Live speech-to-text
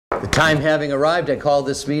The time having arrived, I call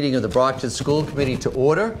this meeting of the Brockton School Committee to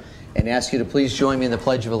order and ask you to please join me in the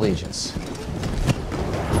Pledge of Allegiance.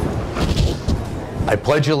 I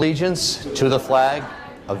pledge allegiance to the flag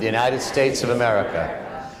of the United States of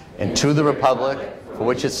America and to the republic for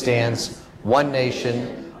which it stands, one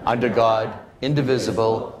nation, under God,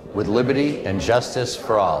 indivisible, with liberty and justice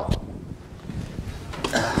for all.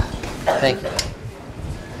 Thank you.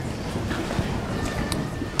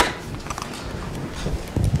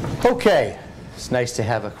 Okay, it's nice to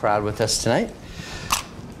have a crowd with us tonight.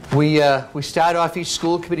 We start off each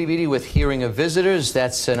school committee meeting with hearing of visitors.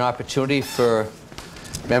 That's an opportunity for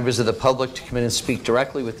members of the public to come in and speak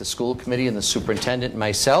directly with the school committee and the superintendent and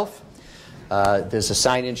myself. There's a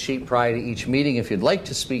sign-in sheet prior to each meeting if you'd like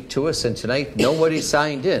to speak to us, and tonight nobody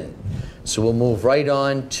signed in. So we'll move right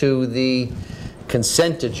on to the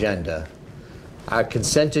consent agenda. Our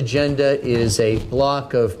consent agenda is a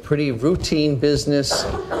block of pretty routine business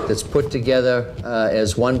that's put together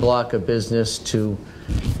as one block of business to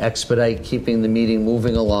expedite keeping the meeting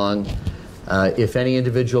moving along. If any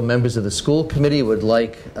individual members of the school committee would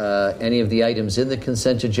like any of the items in the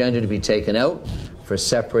consent agenda to be taken out for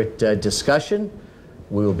separate discussion,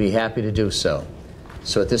 we will be happy to do so.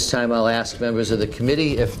 So at this time, I'll ask members of the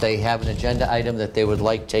committee if they have an agenda item that they would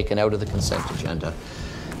like taken out of the consent agenda.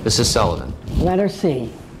 Mrs. Sullivan. Letter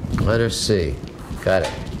C. Letter C. Got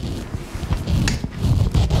it.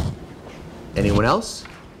 Anyone else?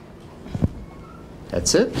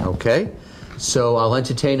 That's it? Okay. So I'll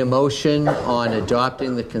entertain a motion on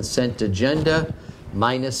adopting the consent agenda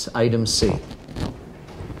minus item C.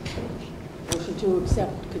 Motion to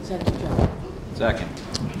accept consent agenda. Second.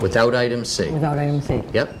 Without item C. Without item C.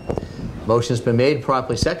 Yep. Motion's been made,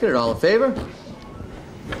 properly seconded. All in favor?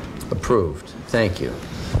 Approved. Thank you.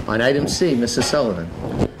 On item C, Mrs. Sullivan.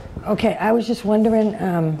 Okay, I was just wondering,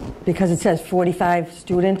 because it says 45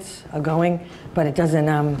 students are going, but it doesn't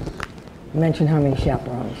mention how many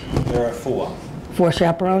chaperones. There are 4. 4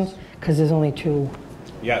 chaperones? Because there's only 2.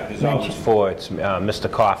 Yeah, there's always 4. It's Mr.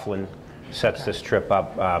 Coughlin sets this trip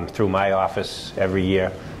up through my office every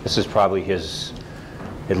year. This is probably his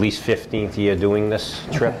at least 15th year doing this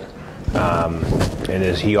trip. Okay.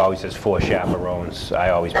 And he always has 4 chaperones.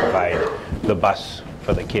 I always provide the bus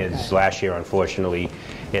for the kids. Last year, unfortunately,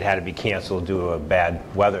 it had to be canceled due to a bad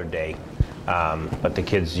weather day. But the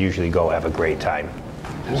kids usually go have a great time.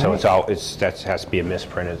 So that has to be a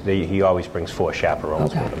misprint. He always brings 4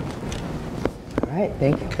 chaperones with him. All right,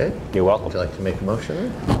 thank you. Okay. You're welcome. Would you like to make a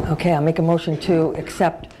motion? Okay, I'll make a motion to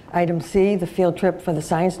accept item C, the field trip for the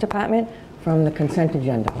science department, from the consent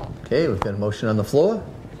agenda. Okay, we've got a motion on the floor.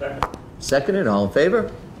 Second. Seconded. All in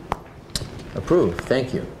favor? Approved.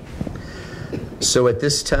 Thank you. So at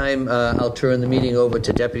this time, I'll turn the meeting over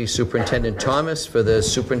to Deputy Superintendent Thomas for the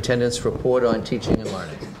superintendent's report on teaching and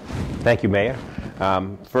learning. Thank you, Mayor.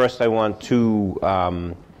 First, I want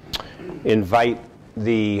to invite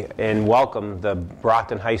and welcome the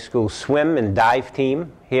Brockton High School swim and dive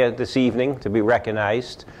team here this evening to be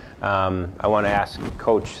recognized. I want to ask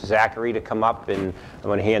Coach Zachary to come up, and I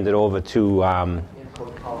want to hand it over to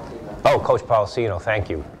Coach Policino. Thank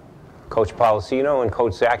you. Coach Policino and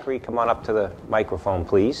Coach Zachary, come on up to the microphone,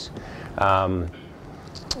 please.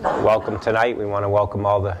 Welcome tonight. We want to welcome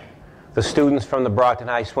all the students from the Brockton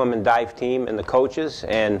High swim and dive team and the coaches,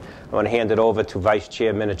 and I want to hand it over to Vice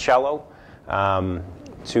Chair Minicello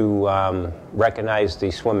to recognize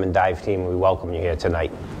the swim and dive team. We welcome you here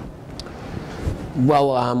tonight.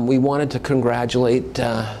 Well, we wanted to congratulate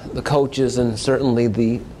the coaches and certainly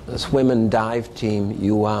the swim and dive team.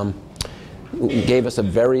 You gave us a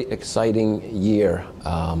very exciting year.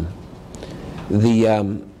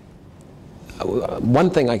 One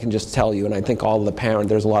thing I can just tell you, and I think all the parents,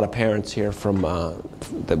 there's a lot of parents here from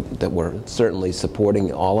that were certainly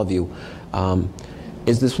supporting all of you,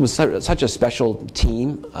 is this was such a special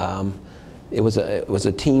team. It was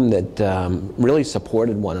a team that really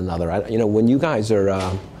supported one another. When you guys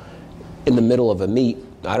are in the middle of a meet,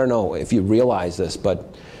 I don't know if you realize this,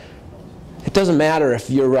 but it doesn't matter if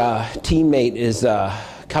your teammate is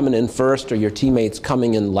coming in first or your teammate's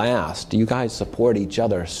coming in last. You guys support each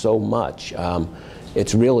other so much.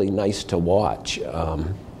 It's really nice to watch.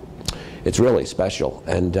 It's really special.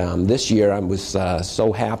 And this year I was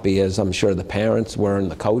so happy, as I'm sure the parents were and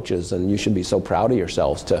the coaches, and you should be so proud of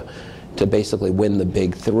yourselves to basically win the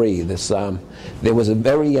Big Three. There was a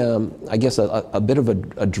very, I guess, a bit of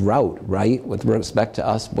a drought, right, with respect to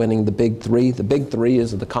us winning the Big Three. The Big Three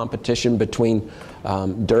is the competition between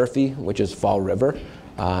Durfee, which is Fall River,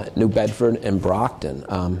 New Bedford, and Brockton.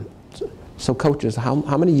 So coaches, how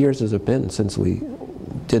many years has it been since we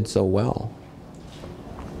did so well?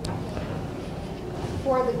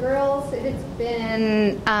 For the girls, it's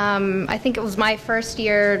been, I think it was my first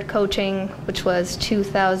year coaching, which was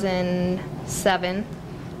 2007,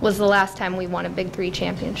 was the last time we won a Big Three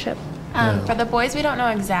championship. For the boys, we don't know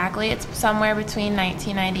exactly. It's somewhere between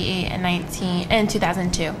 1998 and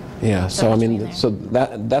 2002. Yeah, so I mean, so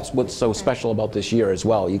that's what's so special about this year as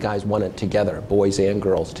well. You guys won it together, boys and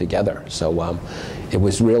girls together. So it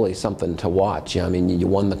was really something to watch. I mean, you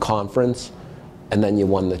won the conference, and then you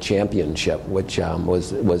won the championship, which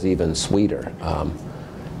was even sweeter.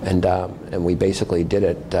 And we basically did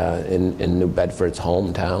it in New Bedford's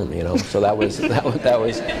hometown, you know. So that was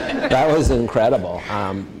incredible,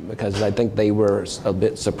 because I think they were a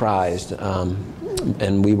bit surprised,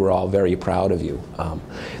 and we were all very proud of you.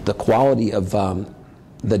 The quality of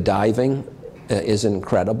the diving is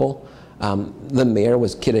incredible. The mayor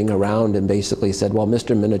was kidding around and basically said, well,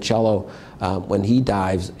 Mr. Minicello, when he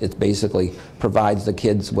dives, it basically provides the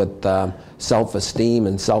kids with self-esteem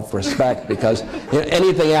and self-respect, because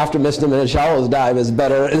anything after Mr. Minicello's dive is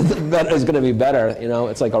is going to be better. You know,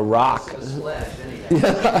 it's like a rock.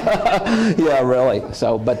 Yeah, really.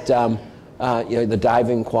 So, but you know, the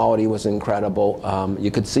diving quality was incredible.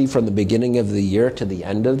 You could see from the beginning of the year to the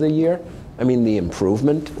end of the year, I mean, the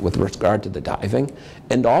improvement with regard to the diving,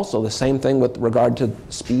 and also the same thing with regard to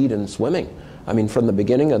speed and swimming. I mean, from the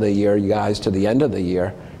beginning of the year, you guys, to the end of the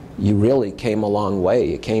year, you really came a long way.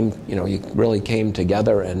 You came, you know, you really came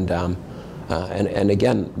together, and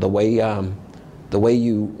again, the way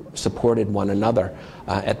you supported one another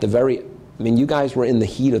at the very, I mean, you guys were in the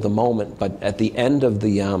heat of the moment, but at the end of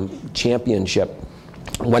the championship,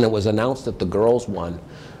 when it was announced that the girls won,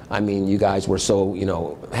 I mean, you guys were so, you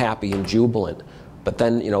know, happy and jubilant. But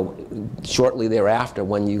then, you know, shortly thereafter,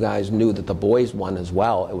 when you guys knew that the boys won as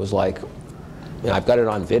well, it was like, you know, I've got it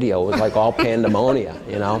on video, it was like all pandemonia,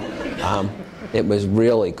 you know. It was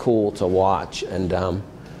really cool to watch. And, I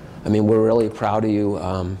mean, we're really proud of you.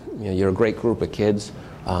 You know, you're a great group of kids.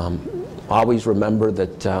 Always remember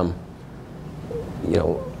that, you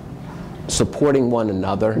know, supporting one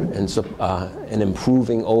another and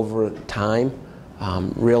improving over time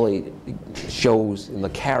really shows the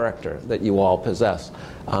character that you all possess.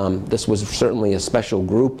 This was certainly a special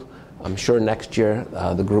group. I'm sure next year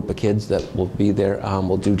the group of kids that will be there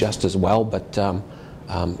will do just as well, but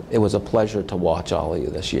it was a pleasure to watch all of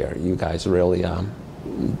you this year. You guys really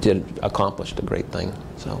accomplished a great thing,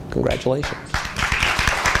 so congratulations.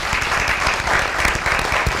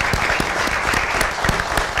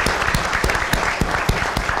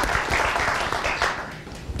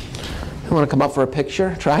 You want to come up for a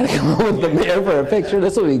picture? Try to come up with the mayor for a picture.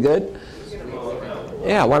 This will be good.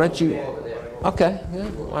 Yeah, why don't you? Okay. Yeah,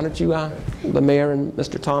 why don't you, the mayor and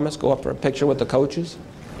Mr. Thomas, go up for a picture with the coaches?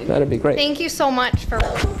 That'd be great. Thank you so much for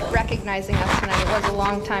recognizing us tonight. It was a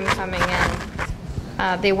long time coming,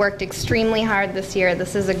 and they worked extremely hard this year.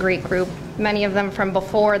 This is a great group. Many of them from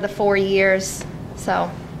before the 4 years. So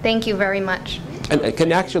thank you very much. And can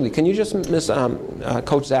you just,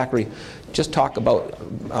 Coach Zachary, just talk about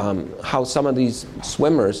how some of these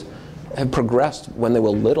swimmers have progressed when they were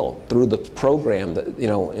little through the program, that, you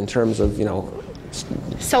know, in terms of, you know.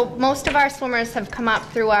 So most of our swimmers have come up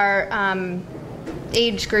through our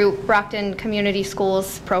age group, Brockton Community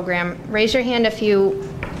Schools program. Raise your hand if you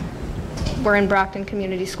were in Brockton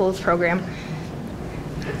Community Schools program.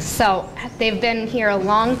 So they've been here a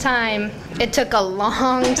long time. It took a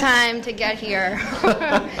long time to get here.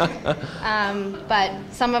 But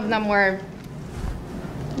some of them were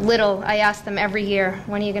little. I asked them every year,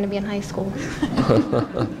 when are you going to be in high school?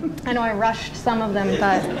 I know I rushed some of them,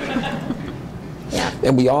 but yeah.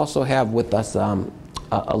 And we also have with us a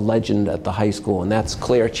legend at the high school, and that's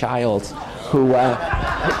Claire Childs, who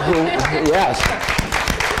yes.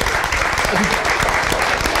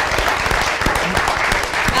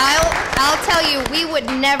 I'll tell you, we would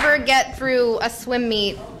never get through a swim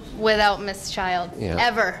meet without Miss Child,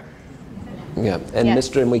 ever. Yeah, and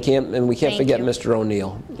yes. We can't forget you. Mr.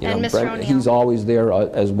 O'Neill. And Mr. O'Neill. He's always there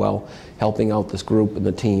as well, helping out this group and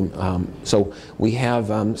the team. So we have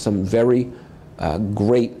some very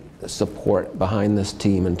great support behind this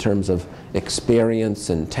team in terms of experience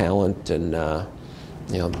and talent, and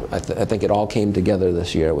you know, I think it all came together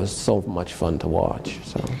this year. It was so much fun to watch.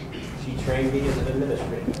 So. She trained me as an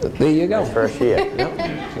administrator. There you go. First year. Yep.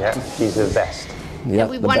 Yeah, she's the best. Yep,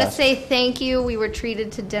 we want to say thank you. We were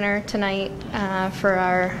treated to dinner tonight for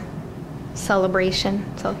our celebration,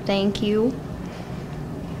 so thank you.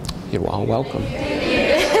 You're all welcome.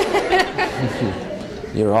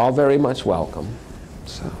 You're all very much welcome.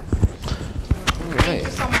 So, all right. Thank you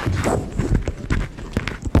so much.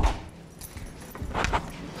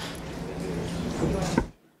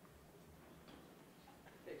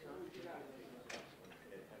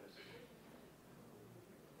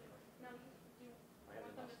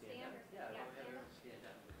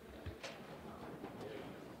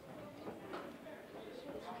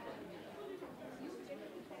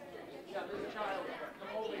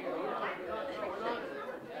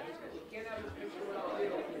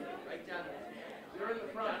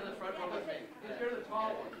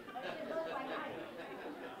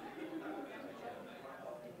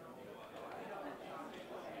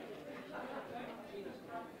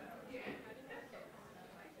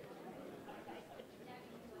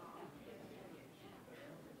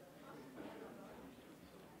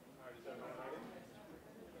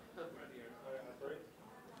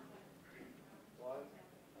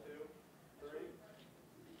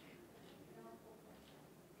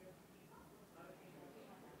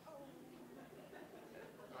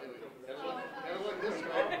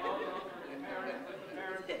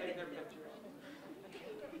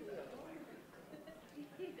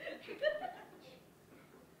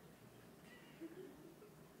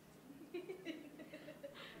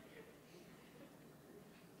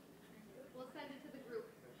 We'll send it to the group.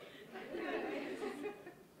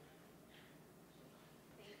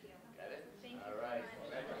 Thank you. Got it? Thank you. All right.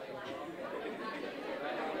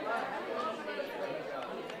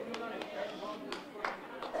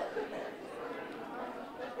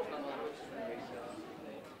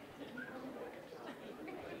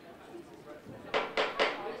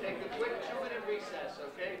 Take a quick 2-minute recess,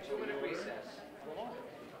 okay? 2-minute recess.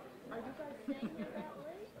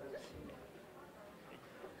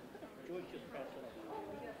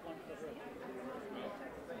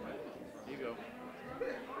 You go.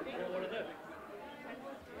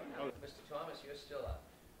 Mr. Thomas, you're still up.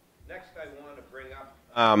 Next, I want to bring up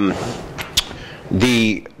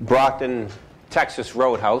the Brockton, Texas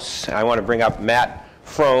Roadhouse. I want to bring up Matt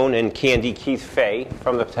Frone and Candy Keith Fay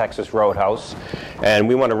from the Texas Roadhouse. And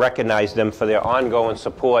we want to recognize them for their ongoing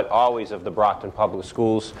support always of the Brockton Public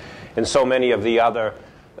Schools and so many of the other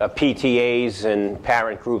PTAs and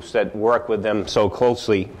parent groups that work with them so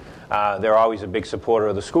closely. They're always a big supporter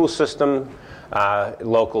of the school system,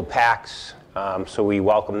 local PACs, so we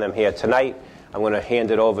welcome them here tonight. I'm going to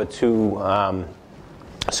hand it over to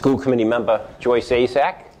school committee member Joyce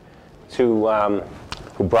Asak, who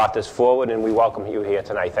brought this forward, and we welcome you here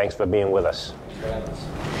tonight. Thanks for being with us.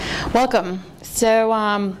 Welcome. So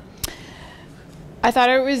I thought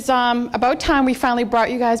it was about time we finally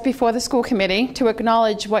brought you guys before the school committee to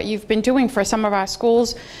acknowledge what you've been doing for some of our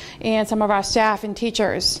schools and some of our staff and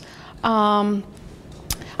teachers. I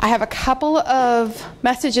have a couple of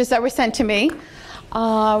messages that were sent to me.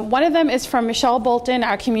 One of them is from Michelle Bolton,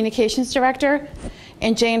 our communications director,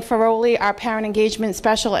 and Jane Ferroli, our parent engagement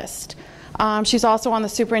specialist. She's also on the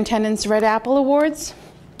superintendent's Red Apple Awards,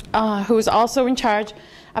 who is also in charge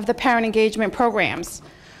of the parent engagement programs.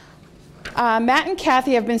 Matt and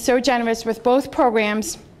Kathy have been so generous with both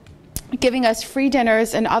programs, giving us free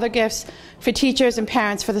dinners and other gifts for teachers and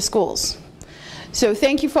parents for the schools. So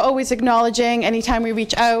thank you for always acknowledging anytime we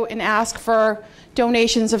reach out and ask for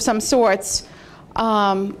donations of some sorts,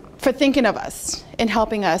 for thinking of us and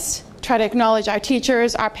helping us try to acknowledge our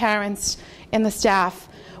teachers, our parents, and the staff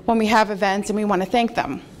when we have events, and we want to thank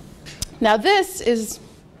them. Now this is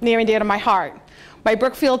near and dear to my heart, my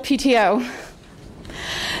Brookfield PTO.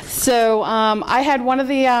 So I had one of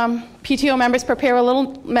the PTO members prepare a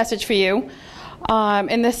little message for you,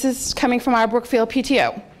 and this is coming from our Brookfield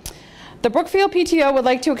PTO. The Brookfield PTO would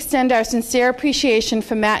like to extend our sincere appreciation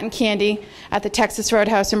for Matt and Candy at the Texas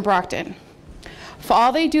Roadhouse in Brockton. For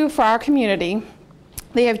all they do for our community,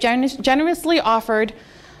 they have generously offered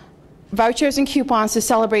vouchers and coupons to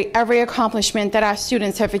celebrate every accomplishment that our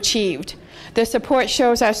students have achieved. Their support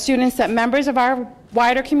shows our students that members of our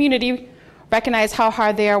wider community recognize how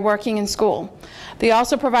hard they are working in school. They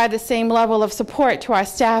also provide the same level of support to our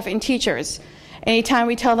staff and teachers. Anytime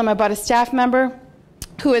we tell them about a staff member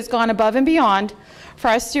who has gone above and beyond for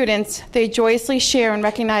our students, they joyously share in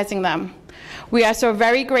recognizing them. We are so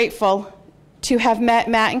very grateful to have met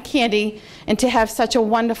Matt and Candy and to have such a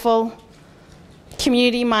wonderful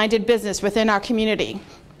community-minded business within our community.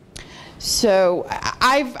 So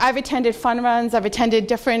I've attended fun runs, I've attended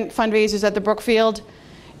different fundraisers at the Brookfield,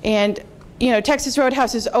 and you know, Texas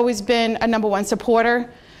Roadhouse has always been a #1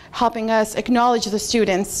 supporter, helping us acknowledge the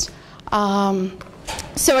students.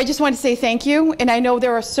 So I just want to say thank you, and I know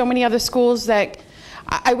there are so many other schools that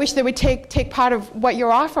I wish they would take part of what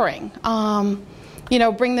you're offering. You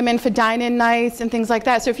know, bring them in for dine-in nights and things like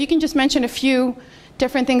that. So if you can just mention a few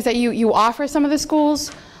different things that you offer some of the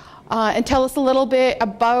schools, and tell us a little bit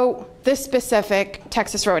about this specific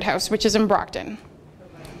Texas Roadhouse, which is in Brockton.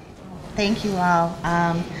 Thank you all.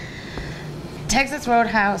 Texas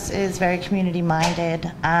Roadhouse is very community-minded.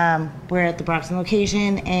 We're at the Brockton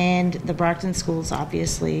location, and the Brockton schools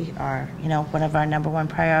obviously are, one of our #1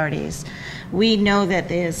 priorities. We know that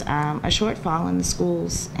there's a shortfall in the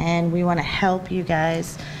schools, and we want to help you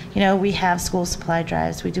guys. We have school supply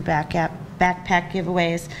drives, we do backpack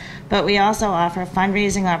giveaways, but we also offer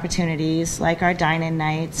fundraising opportunities like our dine-in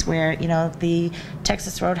nights where, the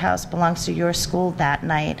Texas Roadhouse belongs to your school that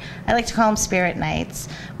night. I like to call them spirit nights.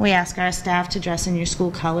 We ask our staff to dress in your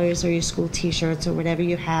school colors or your school t-shirts or whatever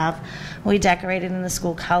you have. We decorate it in the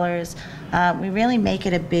school colors. We really make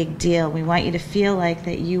it a big deal. We want you to feel like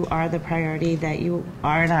that you are the priority, that you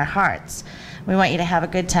are in our hearts. We want you to have a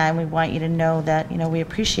good time. We want you to know that, we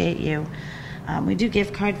appreciate you. We do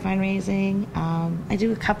gift card fundraising. I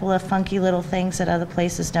do a couple of funky little things that other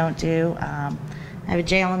places don't do. I have a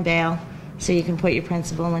jail and bail, so you can put your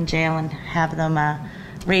principal in jail and have them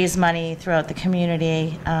raise money throughout the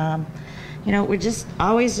community. We're just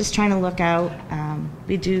always just trying to look out.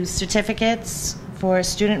 We do certificates for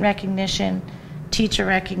student recognition, teacher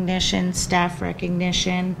recognition, staff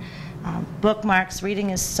recognition. Bookmarks.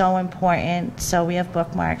 Reading is so important, so we have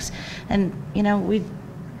bookmarks. And,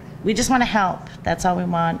 we just want to help. That's all we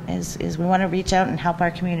want, is we want to reach out and help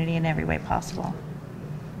our community in every way possible.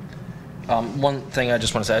 One thing I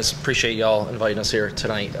just want to say, I appreciate y'all inviting us here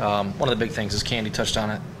tonight. One of the big things is Candy touched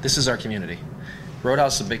on it. This is our community.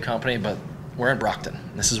 Roadhouse is a big company, but we're in Brockton.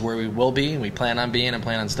 This is where we will be, and we plan on being and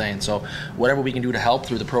plan on staying. So whatever we can do to help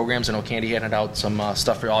through the programs, I know Candy handed out some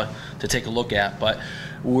stuff for y'all to take a look at, but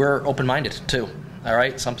we're open-minded too. All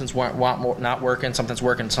right, something's not working, something's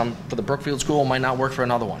working. Some for the Brookfield School might not work for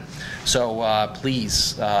another one. So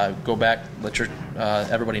please go back, let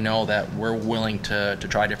everybody know that we're willing to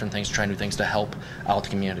try different things, try new things to help out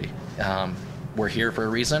the community. We're here for a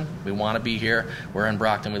reason. We want to be here. We're in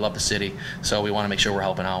Brockton. We love the city, so we want to make sure we're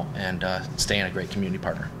helping out and staying a great community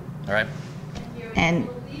partner. All right. And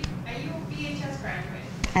Are you a BHS graduate?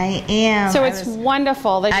 I am. So it's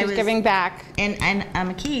wonderful that she's giving back. And I'm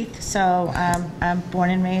a Keith, so I'm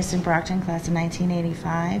born and raised in Brockton, class of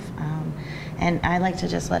 1985. And I like to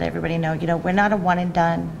just let everybody know, we're not a one and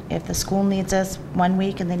done. If the school needs us one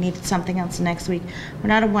week and they need something else next week, we're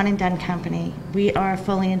not a one and done company. We are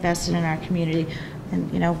fully invested in our community,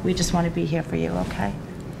 and we just want to be here for you, okay?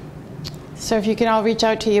 So if you can all reach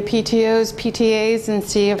out to your PTOs, PTAs, and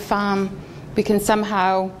see if we can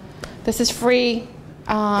somehow, this is free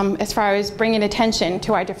as far as bringing attention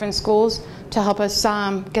to our different schools to help us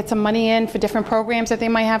get some money in for different programs that they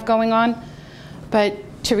might have going on. But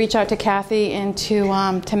to reach out to Kathy and to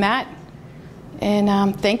Matt,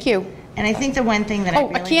 and thank you. And I think the one thing that I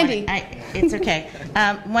really Candy. It's okay.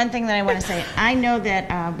 One thing that I want to say, I know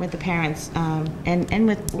that with the parents and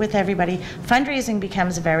with everybody, fundraising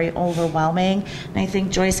becomes very overwhelming. And I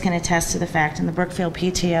think Joyce can attest to the fact, and the Brookfield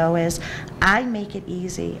PTO is, I make it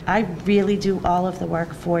easy. I really do all of the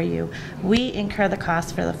work for you. We incur the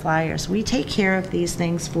cost for the flyers. We take care of these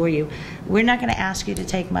things for you. We're not going to ask you to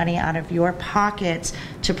take money out of your pockets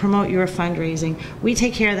to promote your fundraising. We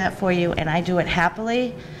take care of that for you, and I do it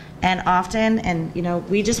happily and often, and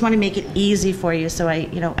we just want to make it easy for you. So I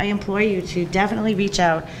implore you to definitely reach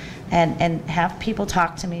out and have people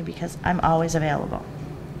talk to me, because I'm always available.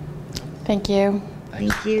 Thank you.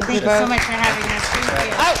 Thank you. Thank you so much for having us.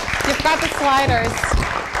 Thank you. Oh, you've got the sliders.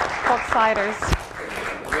 Pork sliders.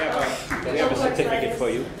 We have a certificate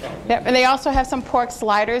for you. Yep, and they also have some pork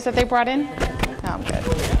sliders that they brought in. Oh, I'm good.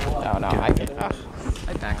 Oh, no, I can. Oh,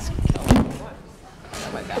 my back's killing me.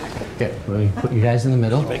 My back. Okay, we'll put you guys in the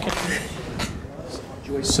middle.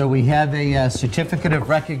 So we have a certificate of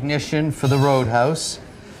recognition for the Roadhouse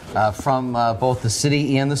from both the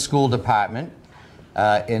city and the school department.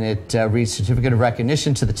 And it reads, Certificate of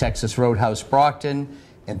Recognition to the Texas Roadhouse Brockton,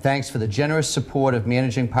 and thanks for the generous support of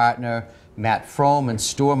managing partner Matt Frome and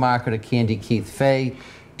store marketer Candy Keith Fay,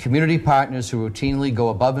 community partners who routinely go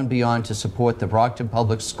above and beyond to support the Brockton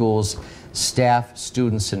Public Schools staff,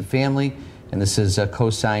 students, and family. And this is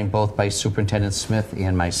co-signed both by Superintendent Smith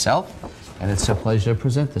and myself. And it's a pleasure to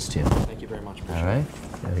present this to you. Thank you very much. All right,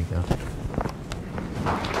 there you go.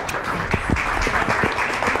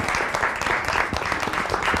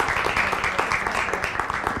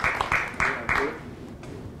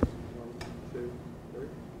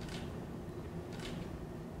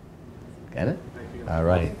 Got it? All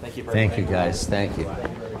right. Thank you very much. Thank you, guys. Thank you.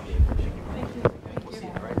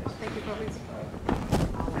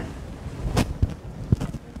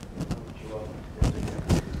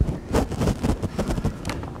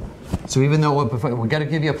 So even though we got to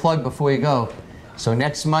give you a plug before you go. So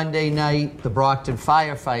next Monday night, the Brockton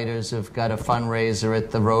firefighters have got a fundraiser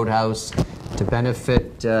at the Roadhouse to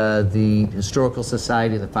benefit the Historical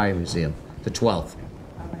Society of the Fire Museum, the 12th.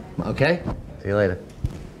 Okay? See you later.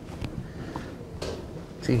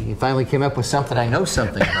 See, he finally came up with something I know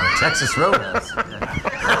something about, Texas Roadhouse.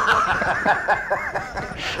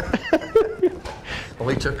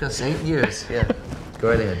 Only took us 8 years, yeah. Go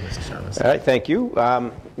right ahead, Mr. Chavez. All right, thank you.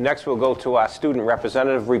 Next, we'll go to our student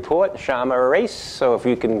representative report, Shama Arace. So if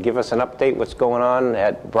you can give us an update what's going on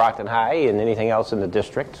at Brockton High and anything else in the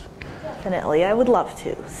district. Definitely, I would love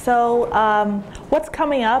to. So what's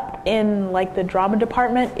coming up in like the drama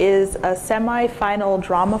department is a semi-final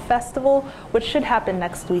drama festival, which should happen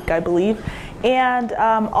next week, I believe. And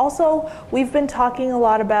also, we've been talking a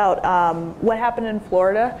lot about what happened in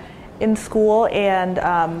Florida in school, and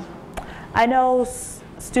I know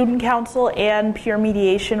Student Council and Peer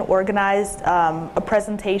Mediation organized a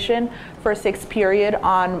presentation for 6th period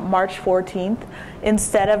on March 14th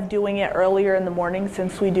instead of doing it earlier in the morning,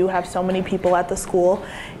 since we do have so many people at the school.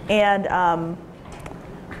 And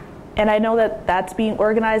I know that that's being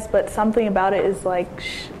organized, but something about it is like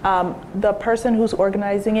the person who's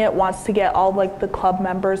organizing it wants to get all like the club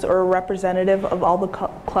members or a representative of all the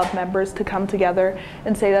club members to come together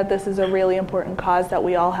and say that this is a really important cause that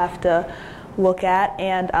we all have to look at.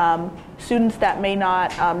 And students that may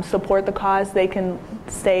not support the cause, they can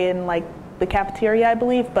stay in like the cafeteria, I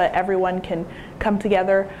believe, but everyone can come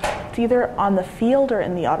together. It's either on the field or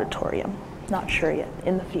in the auditorium. Not sure yet,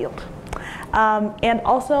 in the field. And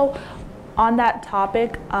also, on that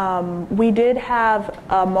topic, we did have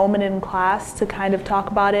a moment in class to kind of talk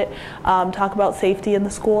about it, talk about safety in the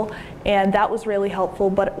school, and that was really helpful.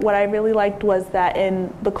 But what I really liked was that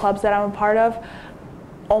in the clubs that I'm a part of,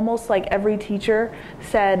 almost like every teacher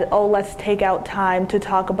said, oh, let's take out time to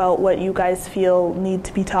talk about what you guys feel need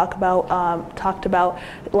to be talked about,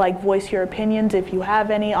 like voice your opinions if you have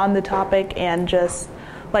any on the topic, and just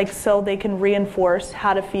like so they can reinforce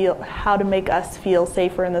how to make us feel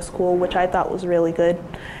safer in the school, which I thought was really good.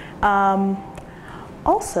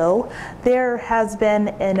 Also, there has been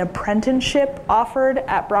an apprenticeship offered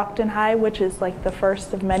at Brockton High, which is like the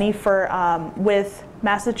first of many for with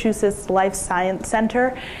Massachusetts Life Science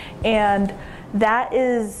Center, and that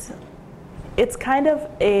is, it's kind of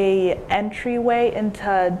a entryway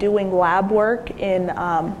into doing lab work in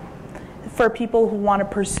for people who want to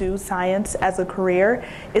pursue science as a career.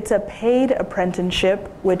 It's a paid apprenticeship,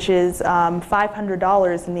 which is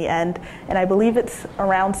 $500 in the end, and I believe it's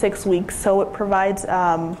around 6 weeks, so it provides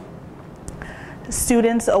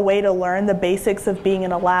students a way to learn the basics of being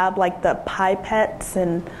in a lab, like the pipettes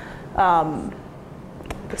and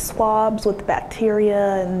the swabs with the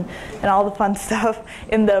bacteria and all the fun stuff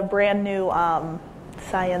in the brand new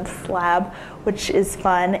science lab, which is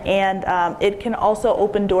fun. And it can also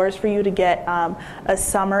open doors for you to get a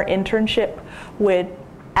summer internship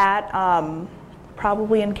at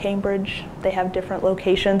probably in Cambridge. They have different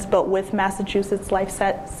locations, but with Massachusetts Life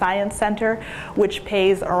Science Center, which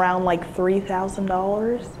pays around like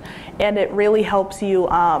 $3,000. And it really helps you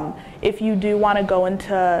if you do want to go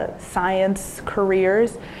into science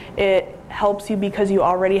careers. It helps you because you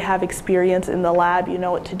already have experience in the lab, you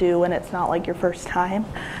know what to do, and it's not like your first time.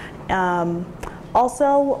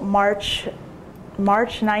 Also, March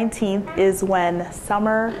 19th is when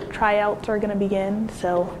summer tryouts are going to begin,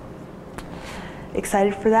 so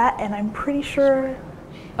excited for that. And I'm pretty sure,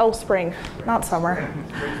 oh, spring, not summer.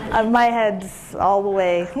 My head's all the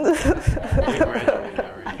way.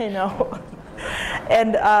 I know.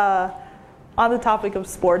 And on the topic of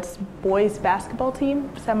sports, boys basketball team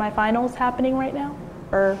semifinals happening right now,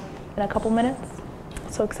 or in a couple minutes.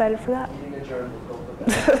 So excited for that.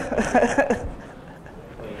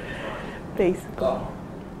 Basically.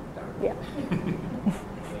 Yeah.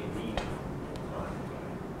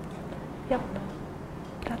 Yep.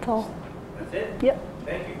 That's all. That's it? Yep.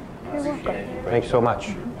 Thank you. You're welcome. Thanks so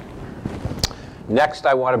much. Next,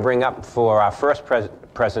 I want to bring up for our first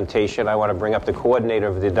presentation, I want to bring up the coordinator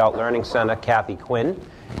of the Adult Learning Center, Kathy Quinn.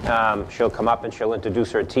 She'll come up and she'll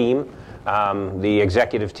introduce her team. The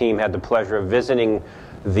executive team had the pleasure of visiting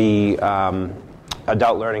the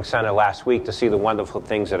Adult Learning Center last week to see the wonderful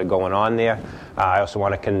things that are going on there. I also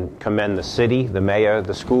want to commend the city, the mayor,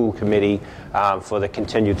 the school committee for the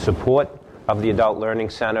continued support of the Adult Learning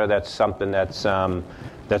Center. That's something that's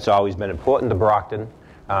always been important to Brockton,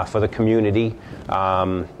 for the community.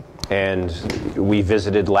 And we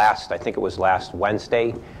visited I think it was last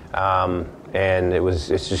Wednesday, and it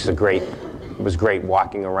was great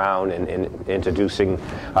walking around and introducing,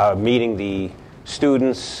 meeting the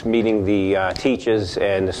students, meeting the teachers,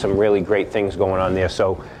 and some really great things going on there.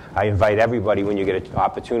 So I invite everybody, when you get an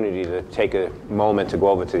opportunity, to take a moment to go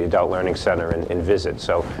over to the Adult Learning Center and visit.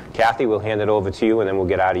 So Kathy, we'll hand it over to you, and then we'll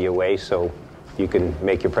get out of your way so you can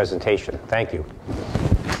make your presentation. Thank you.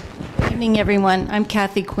 Good evening, everyone. I'm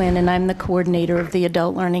Kathy Quinn, and I'm the coordinator of the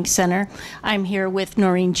Adult Learning Center. I'm here with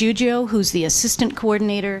Noreen Giugio, who's the assistant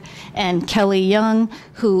coordinator, and Kelly Young,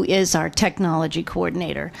 who is our technology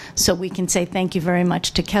coordinator. So we can say thank you very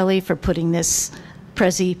much to Kelly for putting this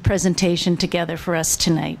presentation together for us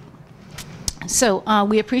tonight. So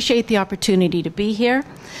we appreciate the opportunity to be here.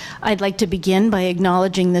 I'd like to begin by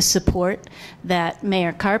acknowledging the support that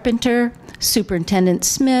Mayor Carpenter, Superintendent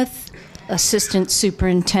Smith, Assistant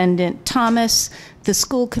Superintendent Thomas, the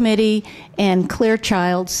school committee, and Claire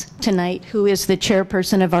Childs tonight, who is the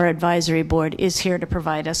chairperson of our advisory board, is here to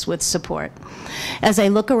provide us with support. As I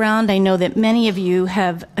look around, I know that many of you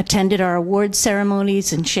have attended our award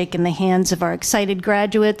ceremonies and shaken the hands of our excited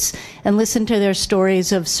graduates and listened to their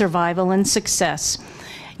stories of survival and success.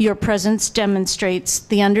 Your presence demonstrates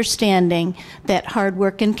the understanding that hard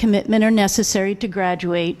work and commitment are necessary to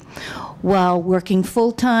graduate while working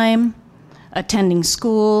full-time, attending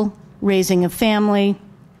school, raising a family,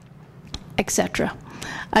 etc.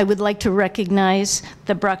 I would like to recognize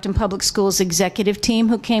the Brockton Public Schools executive team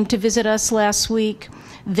who came to visit us last week.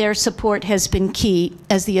 Their support has been key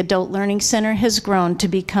as the Adult Learning Center has grown to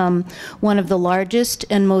become one of the largest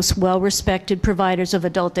and most well-respected providers of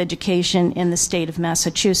adult education in the state of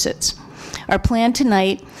Massachusetts. Our plan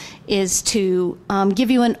tonight is to give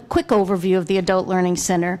you a quick overview of the Adult Learning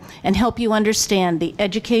Center and help you understand the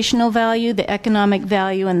educational value, the economic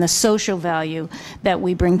value, and the social value that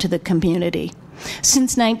we bring to the community.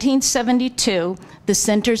 Since 1972, the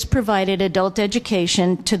center's provided adult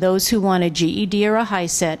education to those who want a GED or a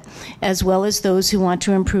HiSET, as well as those who want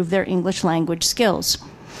to improve their English language skills.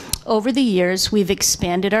 Over the years, we've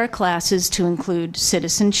expanded our classes to include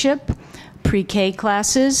citizenship, pre-K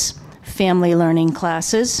classes, family learning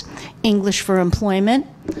classes, English for employment,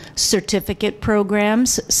 certificate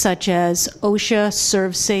programs such as OSHA,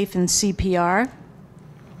 ServSafe, and CPR,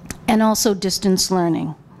 and also distance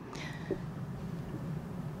learning.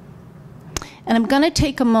 And I'm going to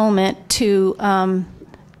take a moment to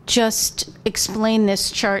just explain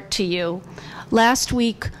this chart to you. Last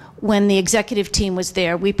week, when the executive team was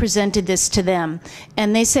there, we presented this to them,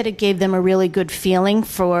 and they said it gave them a really good feeling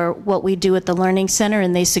for what we do at the Learning Center,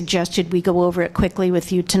 and they suggested we go over it quickly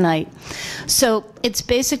with you tonight. So it's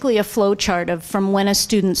basically a flow chart of from when a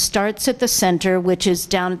student starts at the center, which is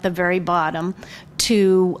down at the very bottom,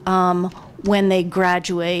 to when they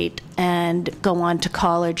graduate and go on to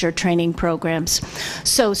college or training programs.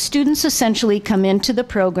 So students essentially come into the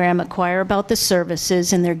program, acquire about the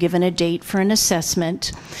services, and they're given a date for an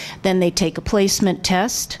assessment. Then they take a placement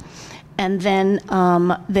test, and then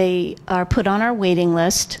they are put on our waiting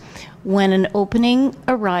list. When an opening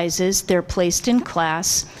arises, they're placed in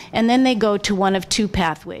class, and then they go to one of two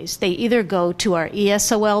pathways. They either go to our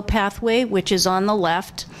ESOL pathway, which is on the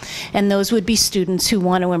left, and those would be students who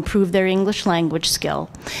want to improve their English language skill.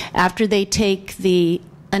 After they take the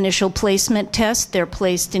initial placement test, they're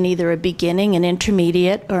placed in either a beginning, an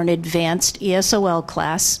intermediate, or an advanced ESOL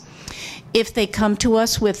class. If they come to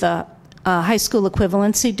us with a high school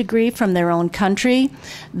equivalency degree from their own country,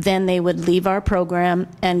 then they would leave our program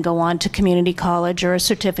and go on to community college or a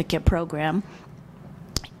certificate program.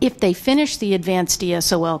 If they finish the advanced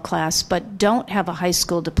ESOL class but don't have a high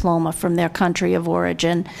school diploma from their country of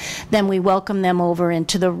origin, then we welcome them over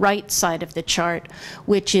into the right side of the chart,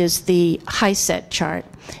 which is the HiSET chart.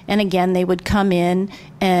 And again, they would come in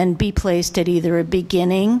and be placed at either a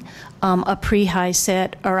beginning, a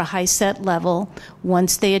pre-HiSET, or a HiSET level.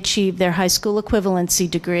 Once they achieve their high school equivalency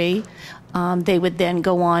degree, they would then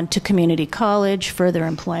go on to community college, further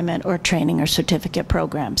employment, or training or certificate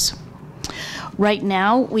programs. Right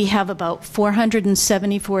now, we have about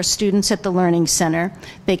 474 students at the Learning Center.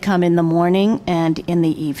 They come in the morning and in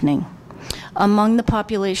the evening. Among the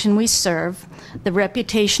population we serve, the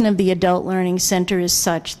reputation of the Adult Learning Center is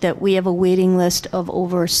such that we have a waiting list of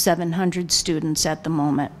over 700 students at the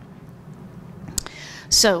moment.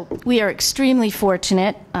 So we are extremely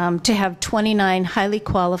fortunate to have 29 highly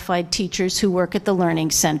qualified teachers who work at the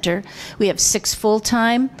Learning Center. We have 6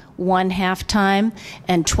 full-time, 1 half-time,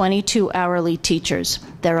 and 22 hourly teachers.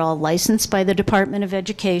 They're all licensed by the Department of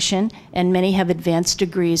Education, and many have advanced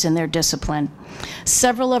degrees in their discipline.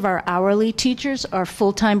 Several of our hourly teachers are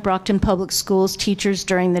full-time Brockton Public Schools teachers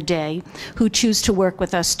during the day who choose to work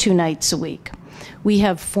with us 2 nights a week. We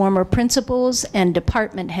have former principals and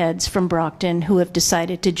department heads from Brockton who have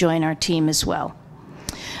decided to join our team as well.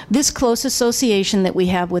 This close association that we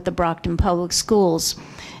have with the Brockton Public Schools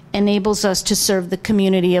enables us to serve the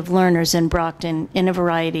community of learners in Brockton in a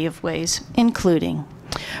variety of ways, including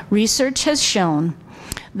research has shown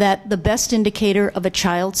that the best indicator of a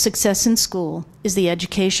child's success in school is the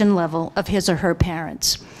education level of his or her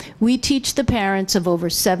parents. We teach the parents of over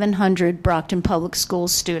 700 Brockton Public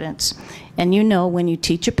Schools students, and you know when you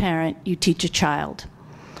teach a parent, you teach a child.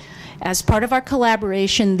 As part of our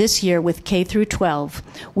collaboration this year with K through 12,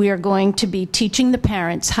 we are going to be teaching the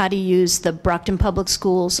parents how to use the Brockton Public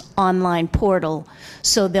Schools online portal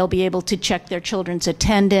so they'll be able to check their children's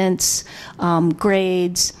attendance,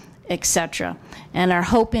 grades, etc. And our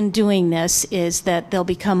hope in doing this is that they'll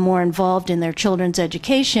become more involved in their children's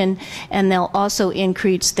education, and they'll also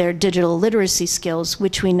increase their digital literacy skills,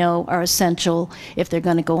 which we know are essential if they're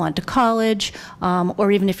going to go on to college,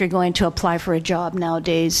 or even if you're going to apply for a job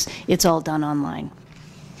nowadays. It's all done online.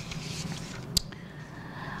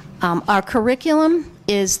 Our curriculum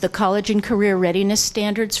is the College and Career Readiness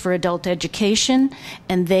Standards for Adult Education,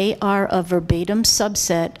 and they are a verbatim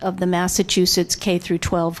subset of the Massachusetts K through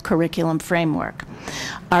 12 curriculum framework.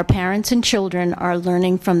 Our parents and children are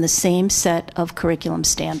learning from the same set of curriculum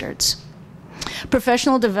standards.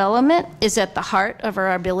 Professional development is at the heart of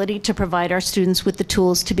our ability to provide our students with the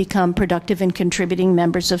tools to become productive and contributing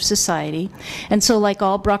members of society. And so, like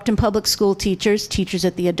all Brockton Public School teachers, teachers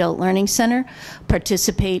at the Adult Learning Center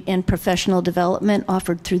participate in professional development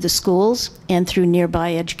offered through the schools and through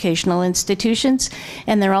nearby educational institutions.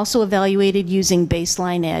 And they're also evaluated using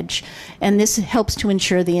Baseline Edge. And this helps to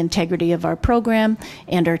ensure the integrity of our program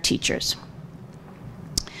and our teachers.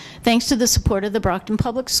 Thanks to the support of the Brockton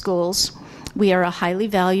Public Schools, we are a highly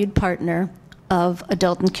valued partner of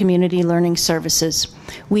Adult and Community Learning Services.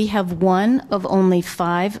 We have one of only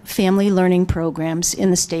 5 family learning programs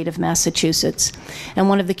in the state of Massachusetts. And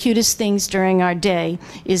one of the cutest things during our day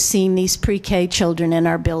is seeing these pre-K children in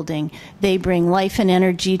our building. They bring life and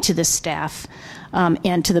energy to the staff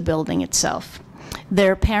and to the building itself.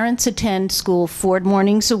 Their parents attend school 4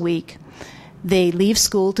 mornings a week. They leave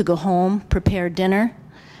school to go home, prepare dinner,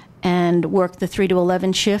 and work the 3 to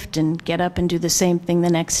 11 shift and get up and do the same thing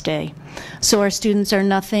the next day. So our students are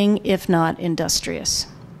nothing if not industrious.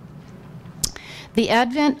 The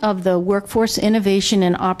advent of the Workforce Innovation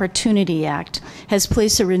and Opportunity Act has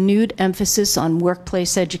placed a renewed emphasis on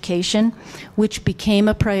workplace education, which became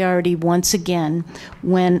a priority once again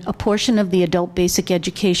when a portion of the adult basic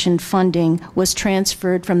education funding was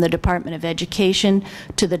transferred from the Department of Education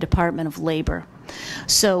to the Department of Labor.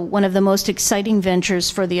 So one of the most exciting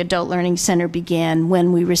ventures for the Adult Learning Center began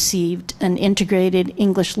when we received an integrated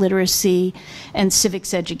English literacy and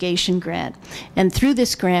civics education grant. And through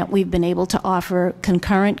this grant, we've been able to offer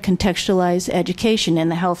concurrent contextualized education in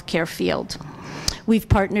the healthcare field. We've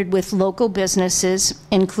partnered with local businesses,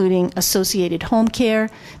 including Associated Home Care,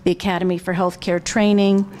 the Academy for Healthcare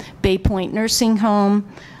Training, Bay Point Nursing Home,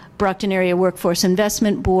 Brockton Area Workforce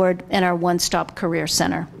Investment Board, and our One Stop Career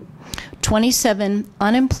Center. 27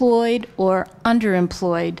 unemployed or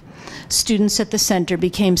underemployed students at the center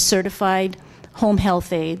became certified home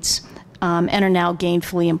health aides and are now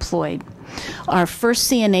gainfully employed. Our first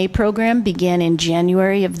CNA program began in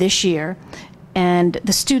January of this year, and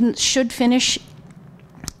the students should finish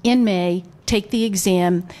in May, take the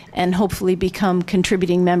exam, and hopefully become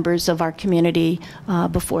contributing members of our community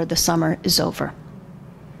before the summer is over.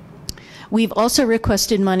 We've also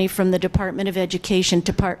requested money from the Department of Education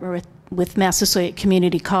to partner with Massasoit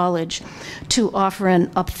Community College to offer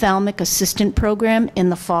an ophthalmic assistant program in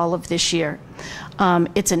the fall of this year.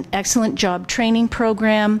 It's an excellent job training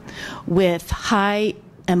program with high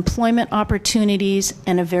employment opportunities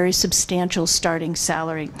and a very substantial starting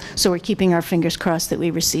salary. So we're keeping our fingers crossed that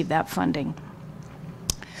we receive that funding.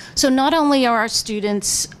 So not only are our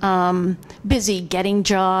students busy getting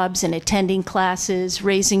jobs and attending classes,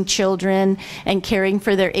 raising children, and caring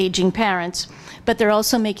for their aging parents, but they're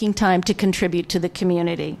also making time to contribute to the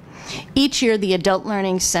community. Each year, the Adult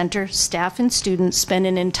Learning Center staff and students spend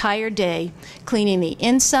an entire day cleaning the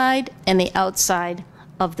inside and the outside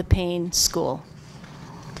of the Payne School.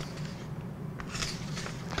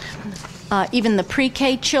 Even the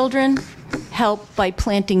pre-K children help by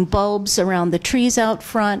planting bulbs around the trees out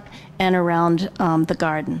front and around the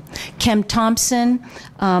garden. Kem Thompson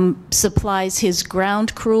supplies his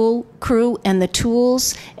ground crew and the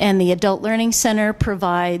tools, and the Adult Learning Center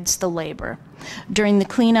provides the labor. During the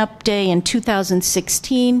cleanup day in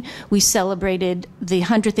 2016, we celebrated the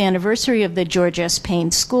 100th anniversary of the George S.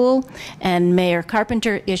 Payne School, and Mayor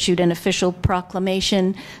Carpenter issued an official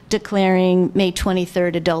proclamation declaring May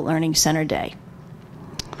 23rd Adult Learning Center Day.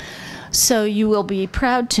 So you will be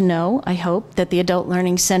proud to know, I hope, that the Adult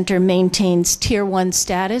Learning Center maintains Tier 1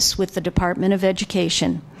 status with the Department of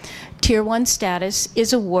Education. Tier 1 status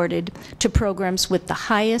is awarded to programs with the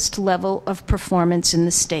highest level of performance in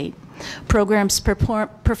the state. Programs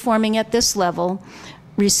performing at this level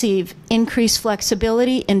receive increased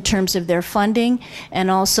flexibility in terms of their funding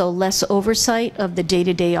and also less oversight of the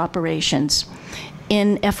day-to-day operations.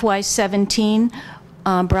 In FY17,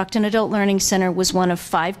 Brockton Adult Learning Center was one of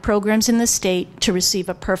 5 programs in the state to receive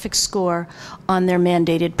a perfect score on their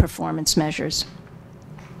mandated performance measures.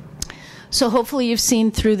 So hopefully you've seen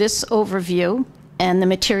through this overview and the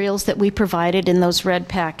materials that we provided in those red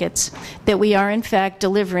packets that we are in fact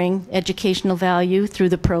delivering educational value through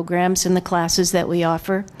the programs and the classes that we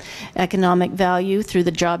offer, economic value through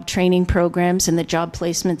the job training programs and the job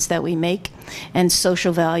placements that we make, and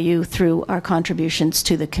social value through our contributions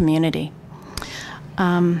to the community.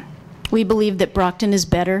 We believe that Brockton is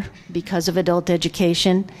better because of adult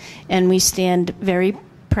education, and we stand very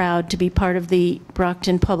proud to be part of the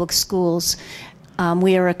Brockton Public Schools.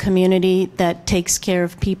 We are a community that takes care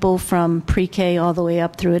of people from pre-K all the way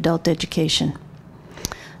up through adult education.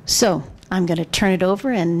 So I'm going to turn it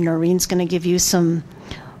over, and Noreen's going to give you some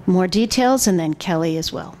more details, and then Kelly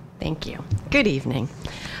as well. Thank you. Good evening.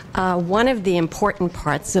 One of the important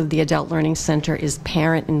parts of the Adult Learning Center is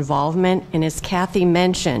parent involvement, and as Kathy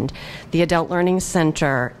mentioned, the Adult Learning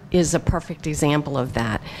Center is a perfect example of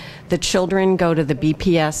that. The children go to the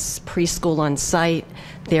BPS preschool on site.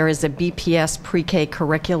 There is a BPS pre-K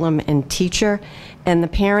curriculum and teacher, and the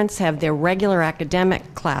parents have their regular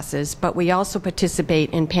academic classes, but we also participate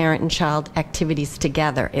in parent and child activities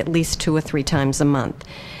together at least 2 or 3 times a month.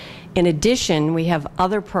 In addition, we have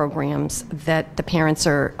other programs that the parents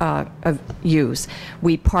use.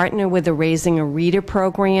 We partner with the Raising a Reader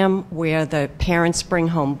program, where the parents bring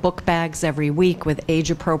home book bags every week with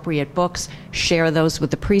age-appropriate books, share those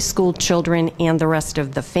with the preschool children and the rest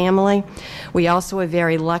of the family. We also are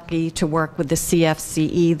very lucky to work with the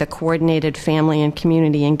CFCE, the Coordinated Family and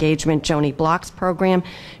Community Engagement Joni Blocks program.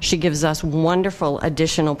 She gives us wonderful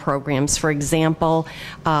additional programs. For example,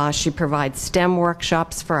 she provides STEM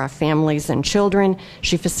workshops for our families and children.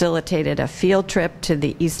 She facilitated a field trip to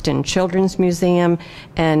the Easton Children's Museum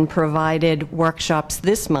and provided workshops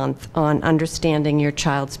this month on understanding your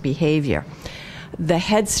child's behavior. The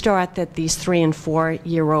Head Start that these 3- and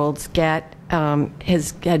 4-year-olds get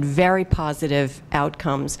has had very positive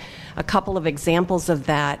outcomes. A couple of examples of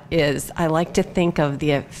that is, I like to think of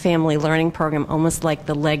the family learning program almost like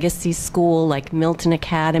the legacy school, like Milton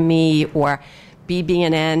Academy or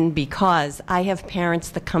BB&N, because I have parents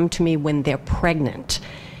that come to me when they're pregnant,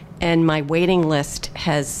 and my waiting list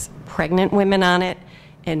has pregnant women on it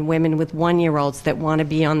and women with 1-year-olds that want to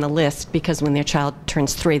be on the list because when their child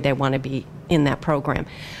turns 3, they want to be in that program.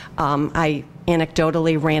 I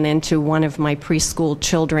anecdotally ran into one of my preschool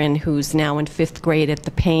children who's now in 5th grade at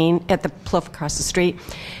the Plouffe across the street,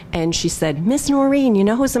 and she said, "Miss Noreen, you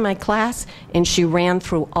know who's in my class?" And she ran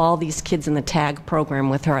through all these kids in the TAG program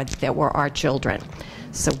with her that were our children.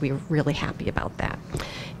 So we're really happy about that.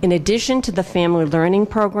 In addition to the family learning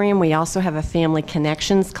program, we also have a family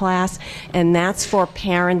connections class, and that's for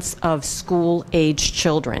parents of school-age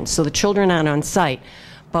children. So the children aren't on site,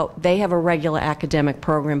 but they have a regular academic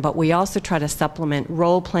program, but we also try to supplement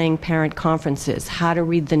role-playing parent conferences, how to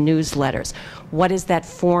read the newsletters, what does that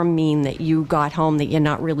form mean that you got home that you're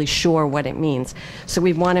not really sure what it means. So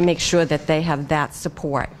we want to make sure that they have that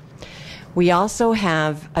support. We also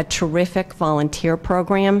have a terrific volunteer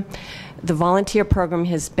program. The volunteer program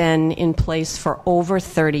has been in place for over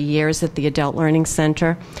 30 years at the Adult Learning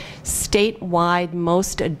Center. Statewide,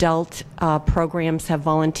 most adult programs have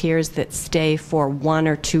volunteers that stay for 1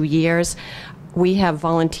 or 2 years. We have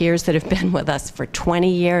volunteers that have been with us for 20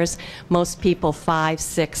 years, most people 5,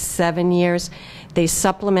 6, 7 years. They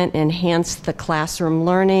supplement and enhance the classroom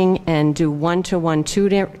learning and do one-to-one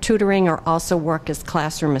tutoring, or also work as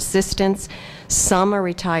classroom assistants. Some are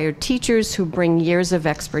retired teachers who bring years of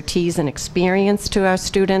expertise and experience to our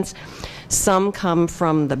students. Some come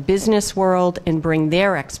from the business world and bring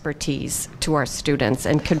their expertise to our students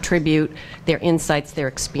and contribute their insights, their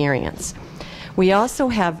experience. We also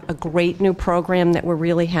have a great new program that we're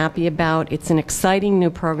really happy about. It's an exciting new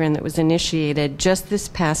program that was initiated just this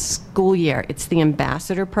past school year. It's the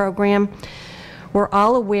Ambassador Program. We're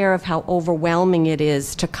all aware of how overwhelming it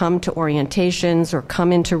is to come to orientations or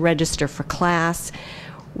come in to register for class.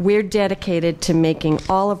 We're dedicated to making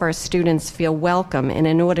all of our students feel welcome, and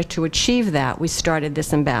in order to achieve that, we started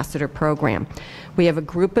this Ambassador Program. We have a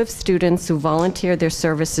group of students who volunteer their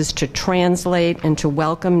services to translate and to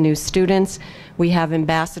welcome new students. We have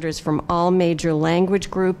ambassadors from all major language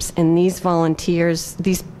groups, and these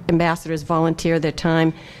ambassadors volunteer their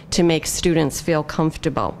time to make students feel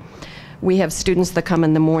comfortable. We have students that come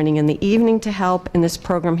in the morning and the evening to help, and this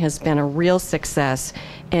program has been a real success.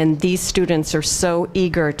 And these students are so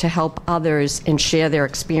eager to help others and share their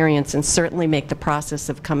experience and certainly make the process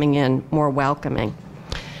of coming in more welcoming.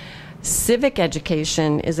 Civic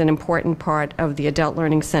education is an important part of the Adult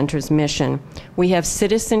Learning Center's mission. We have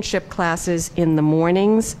citizenship classes in the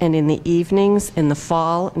mornings and in the evenings, in the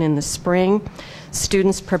fall and in the spring.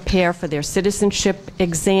 Students prepare for their citizenship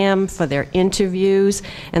exam, for their interviews,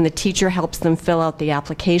 and the teacher helps them fill out the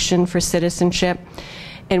application for citizenship.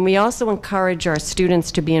 And we also encourage our students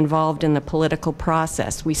to be involved in the political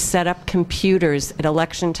process. We set up computers at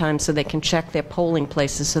election time so they can check their polling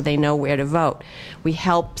places so they know where to vote. We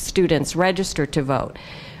help students register to vote.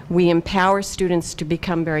 We empower students to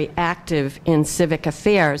become very active in civic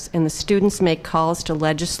affairs, and the students make calls to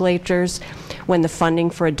legislators when the funding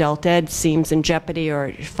for adult ed seems in jeopardy,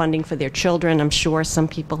 or funding for their children. I'm sure some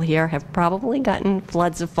people here have probably gotten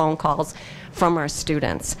floods of phone calls from our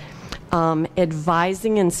students.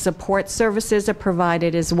 Advising and support services are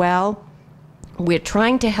provided as well. We're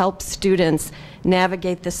trying to help students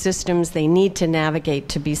navigate the systems they need to navigate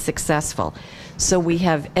to be successful. So we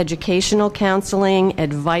have educational counseling,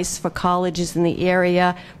 advice for colleges in the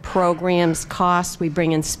area, programs, costs. We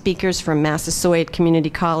bring in speakers from Massasoit Community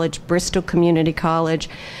College, Bristol Community College.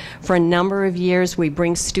 For a number of years, we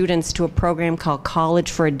bring students to a program called College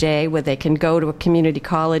for a Day, where they can go to a community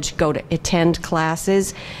college, go to attend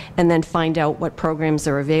classes, and then find out what programs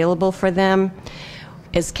are available for them.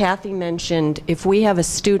 As Kathy mentioned, if we have a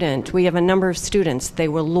student, we have a number of students, they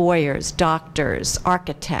were lawyers, doctors,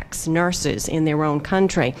 architects, nurses in their own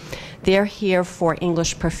country. They're here for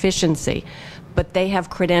English proficiency, but they have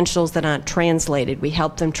credentials that aren't translated. We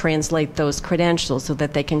help them translate those credentials so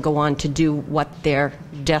that they can go on to do what they're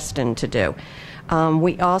destined to do.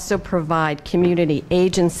 We also provide community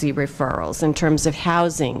agency referrals in terms of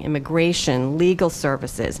housing, immigration, legal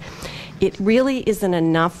services. It really isn't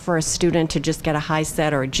enough for a student to just get a high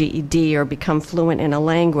set or a GED or become fluent in a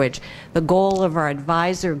language. The goal of our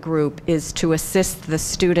advisor group is to assist the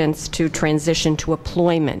students to transition to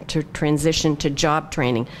employment, to transition to job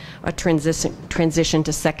training, or transition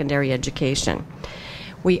to secondary education.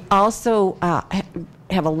 We also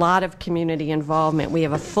have a lot of community involvement. We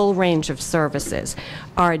have a full range of services.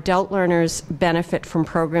 Our adult learners benefit from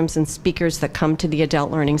programs and speakers that come to the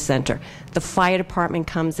Adult Learning Center. The fire department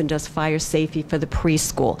comes and does fire safety for the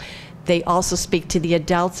preschool. They also speak to the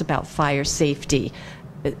adults about fire safety,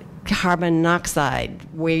 carbon monoxide,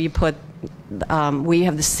 where you put we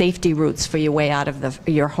have the safety routes for your way out of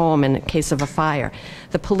your home in case of a fire.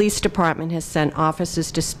 The police department has sent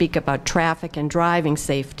officers to speak about traffic and driving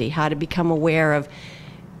safety, how to become aware of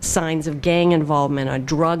signs of gang involvement or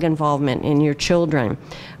drug involvement in your children.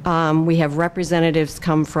 We have representatives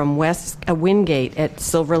come from Wingate at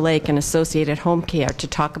Silver Lake and Associated Home Care to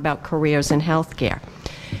talk about careers in health care.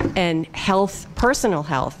 And health, personal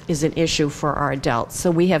health, is an issue for our adults. So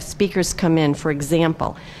we have speakers come in, for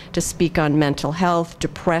example, to speak on mental health,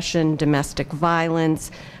 depression, domestic violence,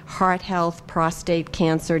 heart health, prostate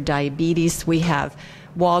cancer, diabetes. We have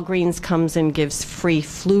Walgreens comes and gives free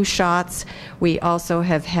flu shots. We also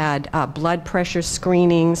have had blood pressure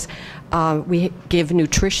screenings. We give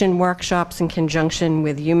nutrition workshops in conjunction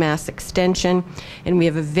with UMass Extension, and we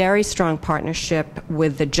have a very strong partnership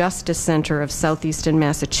with the Justice Center of Southeastern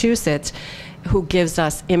Massachusetts, who gives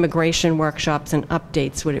us immigration workshops and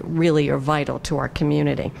updates, which really are vital to our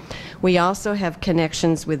community. We also have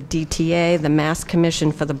connections with DTA, the Mass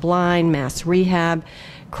Commission for the Blind, Mass Rehab,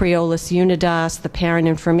 Creolis Unidas, the Parent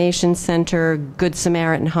Information Center, Good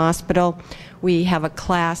Samaritan Hospital. We have a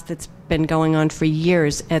class that's been going on for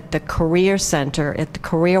years at the Career Center, at the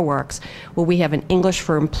Career Works, where we have an English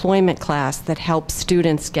for Employment class that helps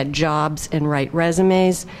students get jobs and write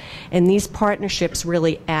resumes. And these partnerships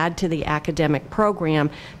really add to the academic program,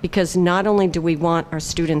 because not only do we want our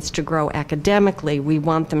students to grow academically, we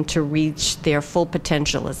want them to reach their full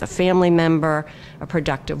potential as a family member, a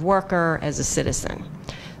productive worker, as a citizen.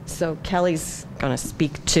 So Kelly's going to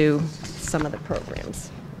speak to some of the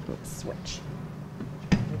programs. Let's switch.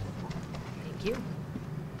 Thank you.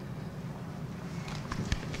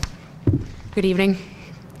 Good evening.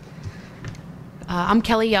 I'm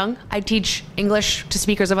Kelly Young. I teach English to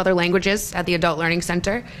speakers of other languages at the Adult Learning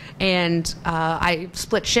Center, and I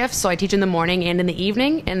split shifts, so I teach in the morning and in the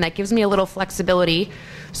evening, and that gives me a little flexibility.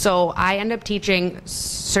 So I end up teaching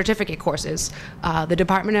certificate courses. The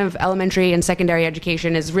Department of Elementary and Secondary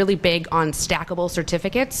Education is really big on stackable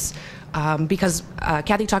certificates, because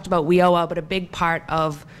Kathy talked about WIOA, but a big part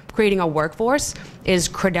of creating a workforce is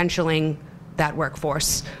credentialing that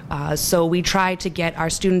workforce. So we try to get our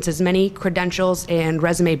students as many credentials and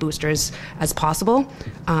resume boosters as possible.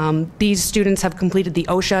 These students have completed the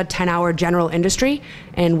OSHA 10-hour general industry,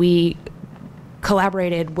 and we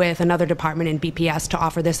collaborated with another department in BPS to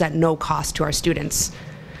offer this at no cost to our students.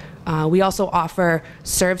 We also offer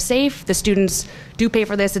ServSafe. The students do pay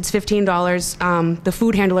for this. It's $15. The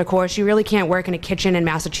food handler course, you really can't work in a kitchen in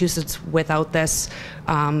Massachusetts without this.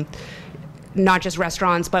 Not just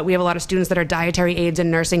restaurants, but we have a lot of students that are dietary aides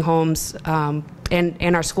in nursing homes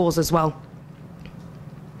and our schools as well.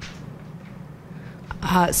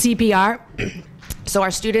 CPR. So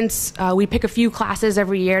our students, we pick a few classes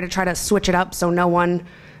every year to try to switch it up so no one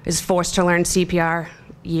is forced to learn CPR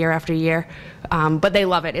year after year. But they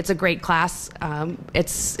love it. It's a great class.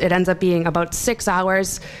 It ends up being about 6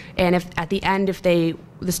 hours, and if at the end, if the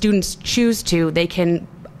students choose to, they can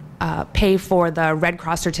pay for the Red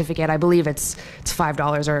Cross certificate. I believe it's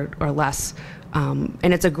 $5 or less.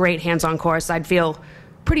 And it's a great hands-on course. I'd feel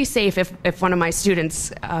pretty safe if one of my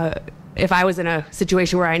students, if I was in a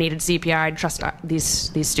situation where I needed CPR, I'd trust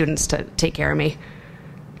these students to take care of me.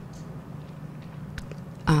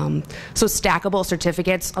 So stackable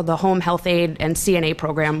certificates of the home health aide and CNA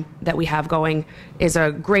program that we have going is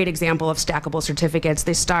a great example of stackable certificates.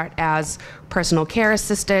 They start as personal care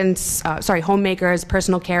assistants, homemakers,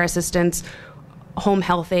 personal care assistants, home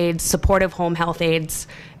health aides, supportive home health aides,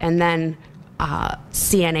 and then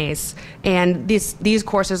CNAs. And these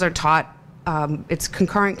courses are taught, it's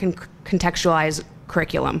concurrent contextualized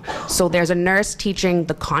curriculum. So there's a nurse teaching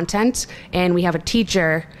the content, and we have a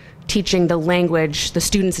teacher teaching the language the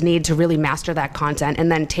students need to really master that content and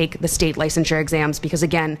then take the state licensure exams because,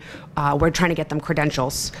 again, we're trying to get them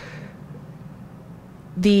credentials.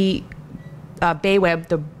 The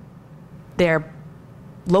BAWEB, their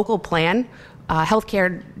local plan,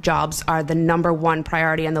 healthcare jobs are the #1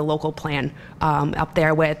 priority in the local plan, up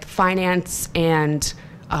there with finance and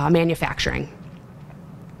manufacturing.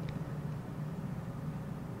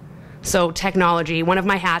 So technology, one of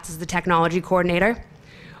my hats is the technology coordinator.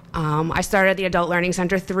 I started at the Adult Learning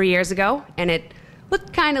Center 3 years ago, and it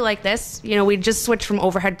looked kind of like this. You know, we just switched from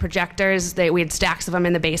overhead projectors. We had stacks of them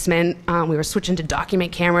in the basement. We were switching to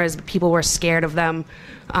document cameras, but people were scared of them.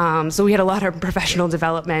 So we had a lot of professional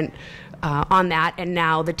development on that, and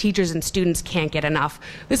now the teachers and students can't get enough.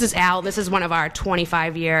 This is Al. This is one of our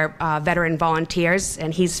 25-year veteran volunteers,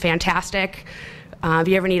 and he's fantastic. If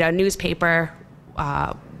you ever need a newspaper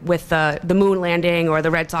with the moon landing or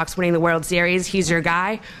the Red Sox winning the World Series, he's your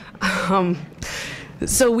guy.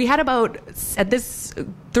 So we had about, at this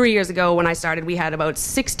 3 years ago when I started, we had about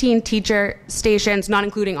 16 teacher stations, not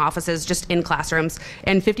including offices, just in classrooms,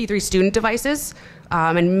 and 53 student devices,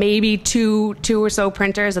 and maybe two or so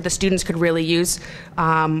printers that the students could really use.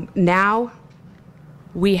 Now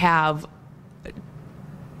we have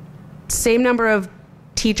same number of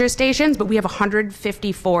teacher stations, but we have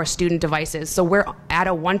 154 student devices. So we're at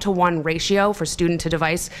a 1-to-1 ratio for student to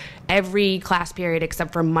device every class period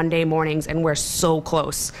except for Monday mornings, and we're so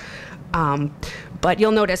close. But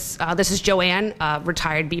you'll notice this is Joanne, a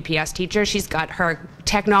retired BPS teacher. She's got her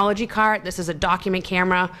technology cart. This is a document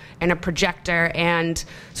camera and a projector, and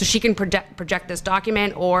so she can project this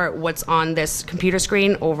document or what's on this computer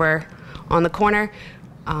screen over on the corner.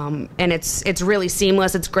 And it's really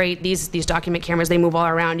seamless. It's great. These document cameras, they move all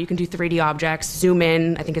around. You can do 3D objects, zoom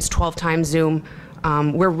in. I think it's 12 times zoom.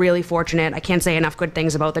 We're really fortunate. I can't say enough good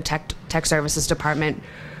things about the tech services department.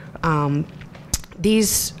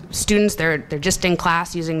 These students, they're just in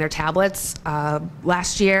class using their tablets.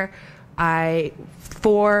 Last year,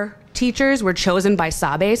 4 teachers were chosen by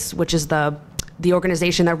Sabase, which is the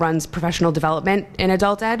organization that runs professional development in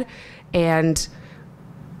adult ed, and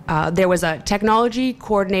there was a technology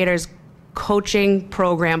coordinators coaching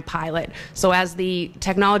program pilot. So as the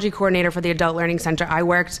technology coordinator for the Adult Learning Center, I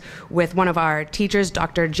worked with one of our teachers,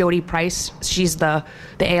 Dr. Jody Price. She's the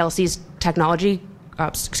ALC's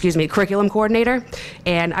curriculum coordinator.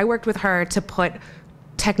 And I worked with her to put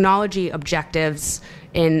technology objectives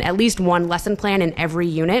in at least one lesson plan in every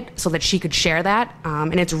unit so that she could share that.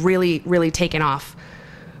 And it's really, really taken off.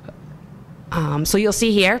 So you'll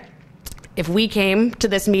see here, if we came to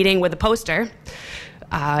this meeting with a poster,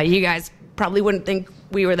 you guys probably wouldn't think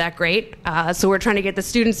we were that great. So we're trying to get the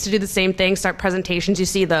students to do the same thing, start presentations. You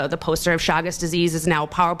see the poster of Chagas disease is now a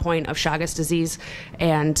PowerPoint of Chagas disease,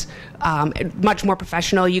 and much more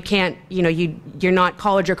professional. You can't, you're not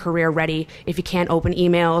college or career ready if you can't open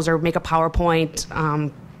emails or make a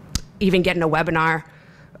PowerPoint, even get in a webinar.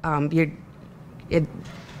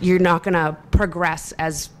 You're not going to progress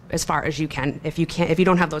as far as you can if you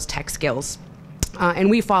don't have those tech skills. And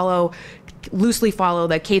we follow loosely follow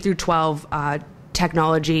the K through 12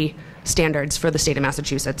 technology standards for the state of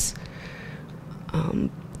Massachusetts.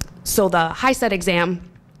 So the HiSET exam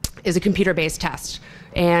is a computer-based test,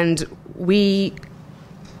 and we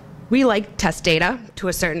like test data to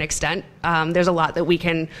a certain extent. There's a lot that we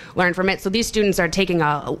can learn from it. So these students are taking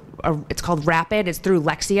it's called Rapid. It's through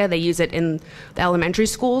Lexia. They use it in the elementary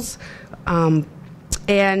schools.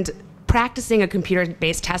 And practicing a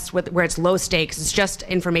computer-based test where it's low stakes, it's just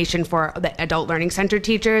information for the adult learning center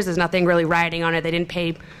teachers. There's nothing really riding on it. They didn't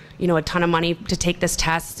pay a ton of money to take this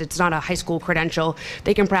test. It's not a high school credential.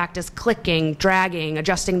 They can practice clicking, dragging,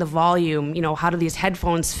 adjusting the volume, how do these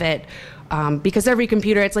headphones fit? Because every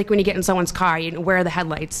computer, it's like when you get in someone's car, where are the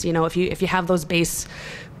headlights? If you have those base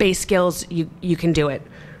skills, you can do it.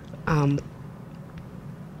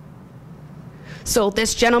 So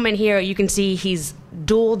this gentleman here, you can see he's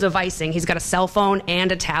dual devicing. He's got a cell phone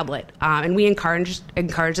and a tablet. And we encourage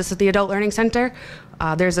this at the Adult Learning Center.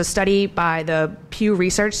 There's a study by the Pew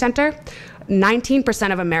Research Center.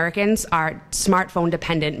 19% of Americans are smartphone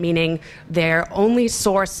dependent, meaning their only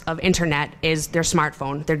source of internet is their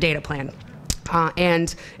smartphone, their data plan.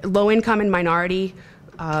 And low-income and minority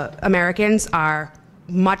Americans are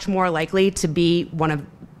much more likely to be one of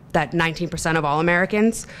that 19% of all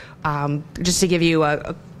Americans. Just to give you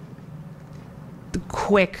a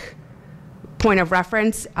quick point of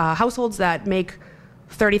reference, households that make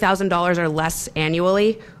 $30,000 or less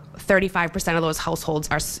annually, 35% of those households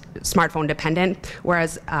are smartphone dependent,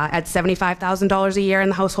 whereas at $75,000 a year in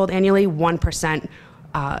the household annually, 1%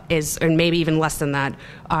 is, and maybe even less than that,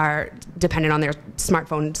 are dependent on their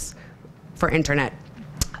smartphones for internet.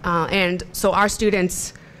 And so our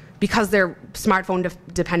students, because they're smartphone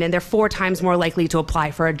dependent, they're 4 times more likely to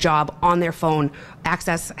apply for a job on their phone,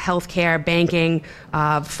 access healthcare, banking,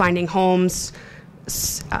 finding homes,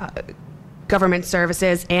 government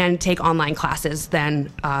services, and take online classes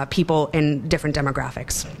than people in different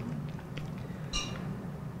demographics.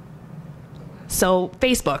 So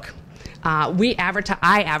Facebook. I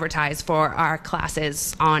advertise for our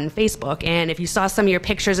classes on Facebook, and if you saw some of your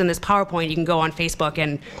pictures in this PowerPoint, you can go on Facebook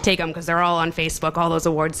and take them because they're all on Facebook, all those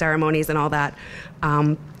award ceremonies and all that.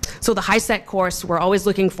 So the HiSET course, we're always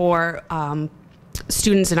looking for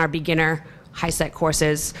students in our beginner HiSET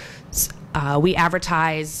courses. We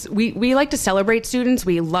advertise, we like to celebrate students.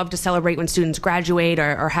 We love to celebrate when students graduate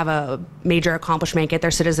or have a major accomplishment, get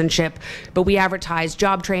their citizenship. But we advertise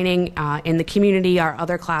job training in the community, our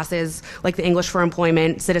other classes like the English for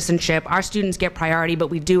Employment, citizenship. Our students get priority, but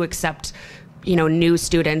we do accept new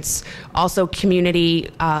students. Also community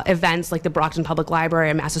events like the Brockton Public Library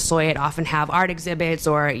and Massasoit often have art exhibits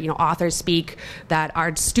or authors speak that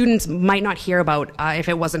our students might not hear about if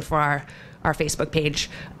it wasn't for our Facebook page.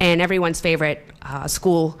 And everyone's favorite,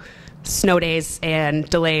 school snow days and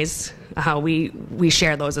delays, we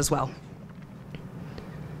share those as well.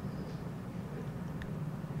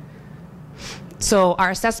 So our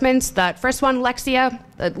assessments, that first one, Lexia,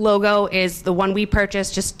 the logo is the one we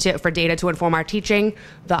purchased just for data to inform our teaching.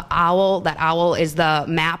 The owl, that owl is the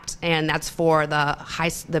mapped, and that's for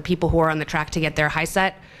the people who are on the track to get their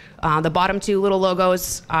HiSET. The bottom 2 little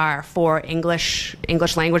logos are for English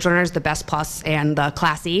language learners, the Best Plus and the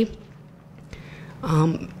Class E.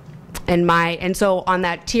 And so on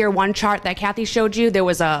that Tier 1 chart that Kathy showed you, there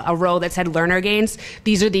was a row that said learner gains.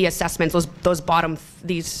 These are the assessments. Those bottom,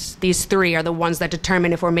 these 3 are the ones that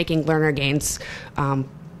determine if we're making learner gains.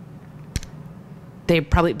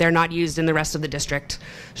 They're not used in the rest of the district.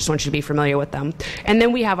 Just want you to be familiar with them. And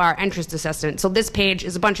then we have our entrance assessment. So this page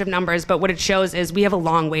is a bunch of numbers, but what it shows is we have a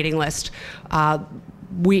long waiting list.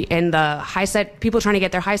 In the HiSET, people trying to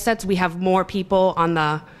get their HiSETs, we have more people on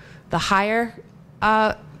the higher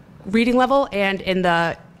reading level, and in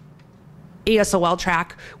the ESOL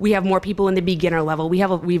track, we have more people in the beginner level.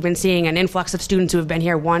 We've been seeing an influx of students who have been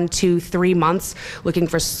here 1, 2, 3 months looking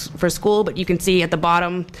for school, but you can see at the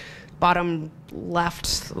bottom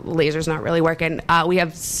left, laser's not really working, we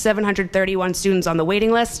have 731 students on the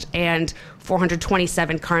waiting list and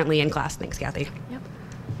 427 currently in class. Thanks, Kathy. Yep.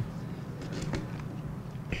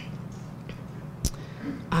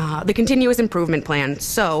 The continuous improvement plan.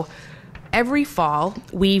 So every fall,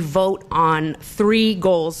 we vote on 3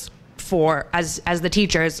 goals as the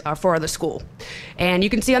teachers for the school. And you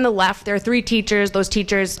can see on the left, there are 3 teachers. Those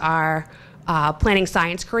teachers are planning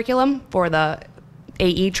science curriculum for the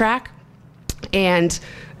AE track. And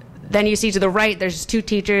then you see to the right, there's 2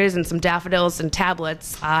 teachers and some daffodils and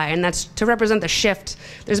tablets, and that's to represent the shift.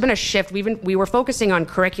 There's been a shift. We were focusing on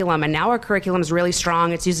curriculum, and now our curriculum is really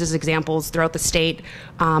strong. It's used as examples throughout the state,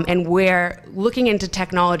 and we're looking into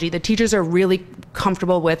technology. The teachers are really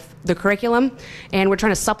comfortable with the curriculum, and we're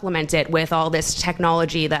trying to supplement it with all this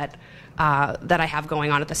technology that I have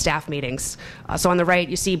going on at the staff meetings. So on the right,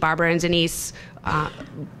 you see Barbara and Denise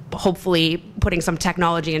hopefully putting some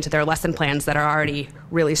technology into their lesson plans that are already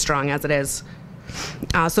really strong as it is.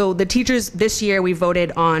 So the teachers this year, we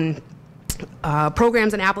voted on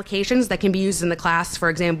programs and applications that can be used in the class. For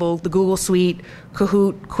example, the Google Suite,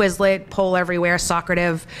 Kahoot, Quizlet, Poll Everywhere,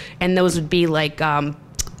 Socrative, and those would be like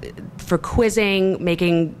for quizzing,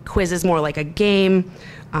 making quizzes more like a game,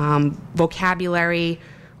 vocabulary,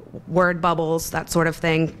 word bubbles, that sort of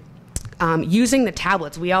thing. Using the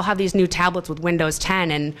tablets. We all have these new tablets with Windows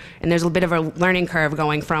 10, and there's a bit of a learning curve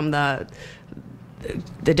going from the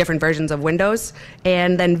different versions of Windows.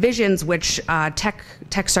 And then Visions, which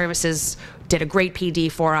tech services did a great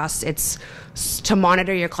PD for us. It's to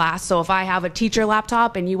monitor your class. So if I have a teacher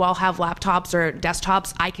laptop and you all have laptops or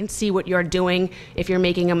desktops, I can see what you're doing. If you're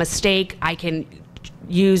making a mistake, I can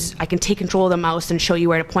take control of the mouse and show you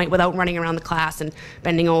where to point without running around the class and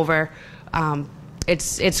bending over.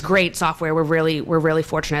 It's great software. We're really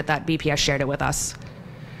fortunate that BPS shared it with us.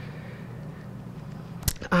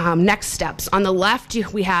 Next steps. On the left,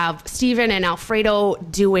 we have Stephen and Alfredo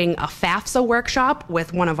doing a FAFSA workshop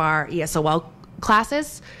with one of our ESOL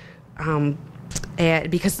classes. And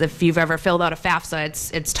because if you've ever filled out a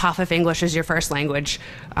FAFSA, it's tough if English is your first language.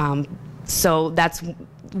 So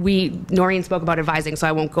Noreen spoke about advising, so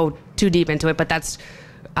I won't go too deep into it, but that's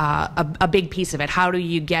a big piece of it. How do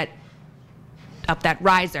you get up that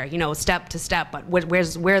riser, step to step, but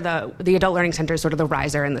where the Adult Learning Center is sort of the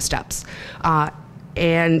riser and the steps.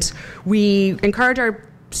 And we encourage our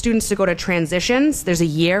students to go to transitions. There's a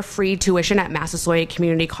year free tuition at Massasoit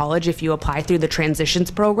Community College if you apply through the transitions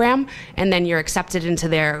program, and then you're accepted into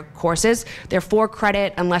their courses. They're 4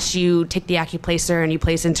 credit unless you take the AccuPlacer and you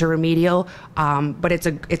place into remedial, but it's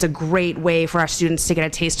a great way for our students to get a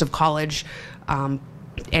taste of college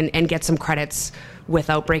and get some credits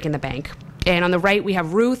without breaking the bank. And on the right, we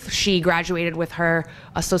have Ruth. She graduated with her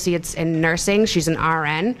associates in nursing. She's an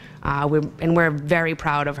RN, and we're very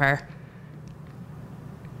proud of her.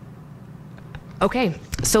 Okay,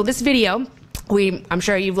 so this video, I'm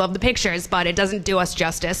sure you've loved the pictures, but it doesn't do us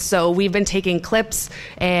justice. So we've been taking clips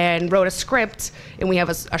and wrote a script, and we have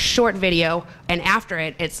a short video, and after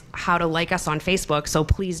it, it's how to like us on Facebook. So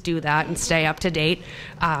please do that and stay up to date.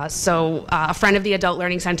 So a friend of the Adult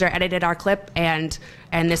Learning Center edited our clip, and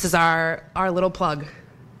this is our little plug.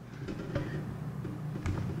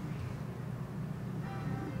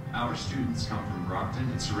 Our students come from Brockton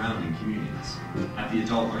and surrounding communities. At the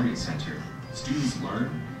Adult Learning Center, students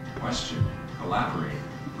learn, question, collaborate,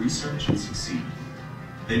 research, and succeed.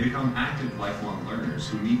 They become active lifelong learners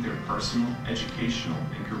who meet their personal, educational,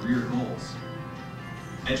 and career goals.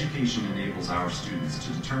 Education enables our students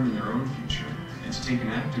to determine their own future and to take an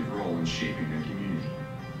active role in shaping their community.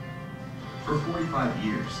 For 45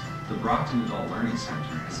 years, the Brockton Adult Learning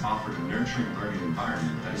Center has offered a nurturing learning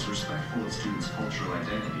environment that is respectful of students' cultural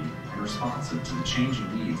identity and responsive to the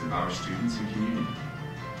changing needs of our students and community.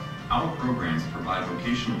 Our programs provide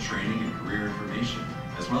vocational training and career information,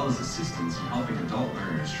 as well as assistance in helping adult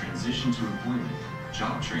learners transition to employment,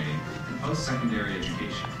 job training, and post-secondary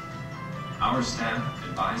education. Our staff,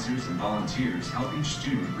 advisors, and volunteers help each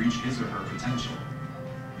student reach his or her potential.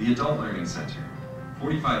 The Adult Learning Center,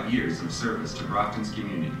 45 years of service to Brockton's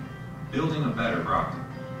community, building a better Brockton.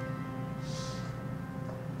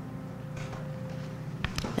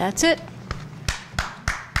 That's it.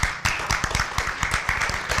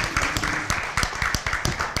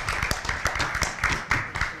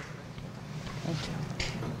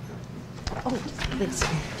 Oh, please.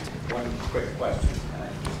 One quick question.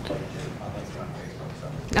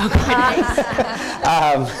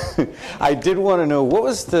 I did want to know, what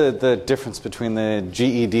was the difference between the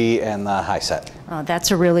GED and the HiSET?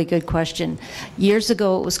 That's a really good question. Years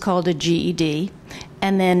ago, it was called a GED,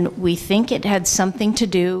 and then we think it had something to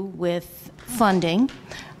do with funding.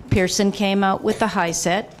 Pearson came out with the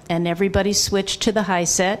HiSET, and everybody switched to the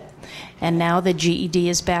HiSET, and now the GED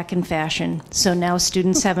is back in fashion. So now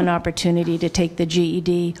students have an opportunity to take the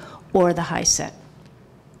GED or the HiSET.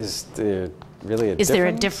 Is there really a difference? Is there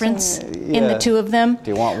a difference in the two of them?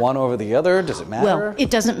 Do you want one over the other? Does it matter? Well, it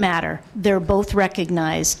doesn't matter. They're both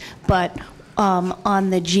recognized, but on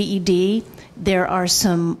the GED, there are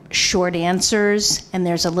some short answers, and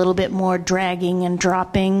there's a little bit more dragging and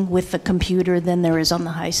dropping with the computer than there is on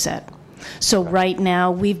the HiSET. So right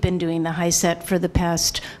now, we've been doing the HiSET for the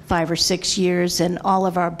past 5 or 6 years, and all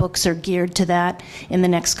of our books are geared to that. In the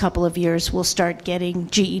next couple of years, we'll start getting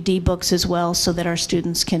GED books as well so that our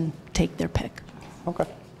students can take their pick. Okay.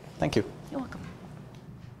 Thank you. You're welcome.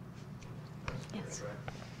 Yes.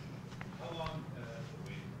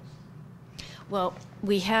 Well,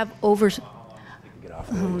 we have over.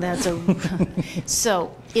 That's a.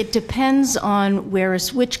 So it depends on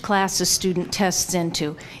which class a student tests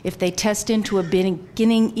into. If they test into a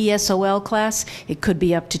beginning ESOL class, it could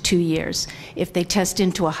be up to 2 years. If they test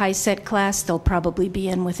into a high set class, they'll probably be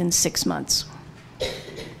in within 6 months.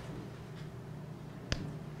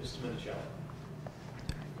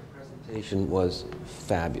 Presentation was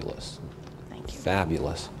fabulous. Thank you.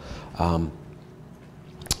 Fabulous.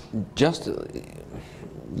 Just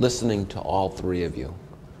listening to all three of you,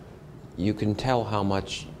 you can tell how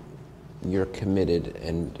much you're committed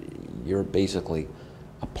and you're basically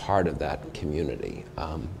a part of that community.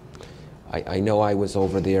 I know I was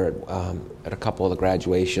over there at a couple of the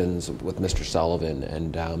graduations with Mr. Sullivan,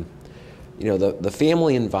 and you know, the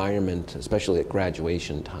family environment, especially at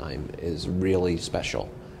graduation time, is really special.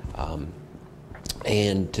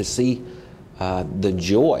 And to see the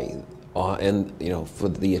joy and, you know, for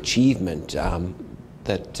the achievement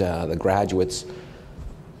that the graduates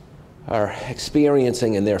are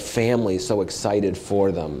experiencing and their families so excited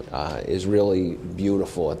for them is really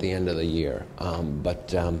beautiful at the end of the year.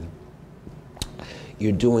 But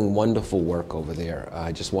you're doing wonderful work over there.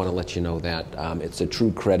 I just want to let you know that. It's a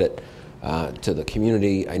true credit to the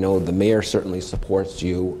community. I know the mayor certainly supports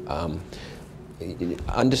you.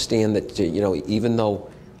 Understand that, you know, even though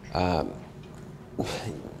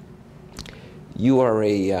you are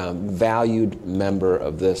a valued member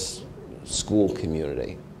of this school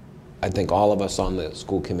community, I think all of us on the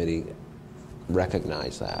school committee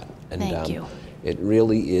recognize that. And Thank you. It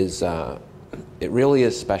really is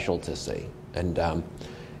special to see. And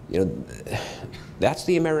you know, that's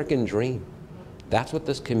the American dream. That's what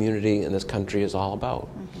this community and this country is all about.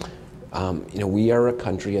 You know, we are a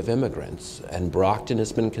country of immigrants, and Brockton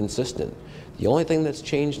has been consistent. The only thing that's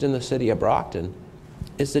changed in the city of Brockton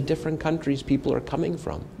is the different countries people are coming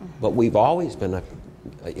from. But we've always been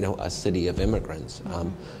a city of immigrants.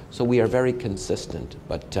 So we are very consistent.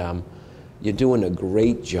 But you're doing a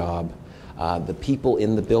great job. The people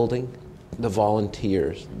in the building, the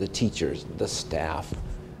volunteers, the teachers, the staff,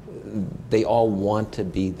 they all want to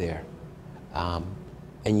be there. And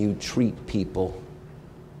you treat people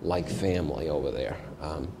like family over there.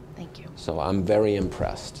 Thank you. So I'm very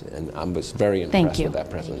impressed, and I was very impressed with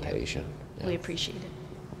that presentation. Yeah. We appreciate it.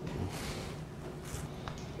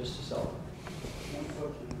 Mr. Sullivan.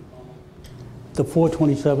 The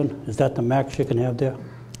 427, is that the max you can have there?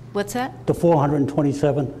 What's that? The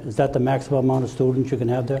 427, is that the maximum amount of students you can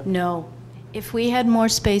have there? No. If we had more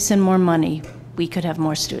space and more money, we could have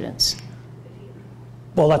more students.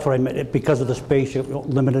 Well, that's what I meant. Because of the space, you're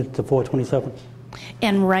limited to 427?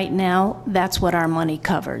 And right now, that's what our money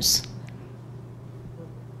covers.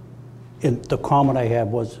 And the comment I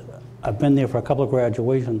had was, I've been there for a couple of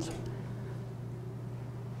graduations,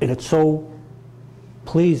 and it's so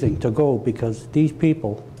pleasing to go because these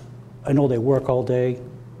people, I know they work all day,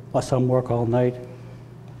 or some work all night,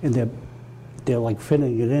 and they're like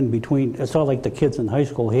fitting it in between. It's not like the kids in high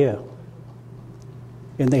school here,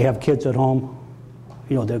 and they have kids at home.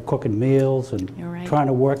 You know, they're cooking meals and trying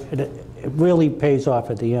to work. It really pays off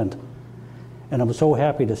at the end. And I'm so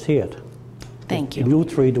happy to see it. Thank you. And you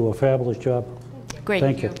three do a fabulous job. Great.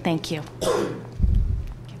 Thank you. Thank you.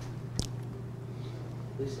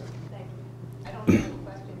 Lisa. I don't have any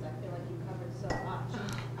questions. I feel like you covered so much.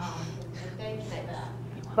 And thank you for that.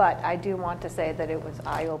 But I do want to say that it was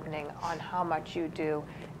eye-opening on how much you do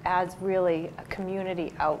as really a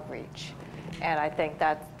community outreach. And I think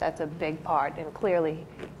that's a big part. And clearly,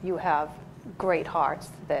 you have great hearts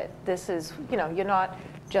that this is, you know, you're not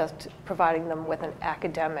just providing them with an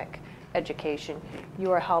academic education.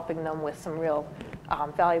 You are helping them with some real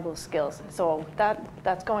valuable skills. So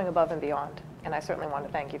that's going above and beyond. And I certainly want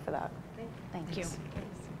to thank you for that. Thank you.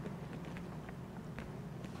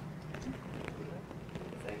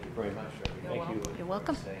 Thank you very much. Thank you. You're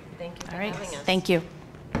welcome. Thank you for All right. having us. Thank you.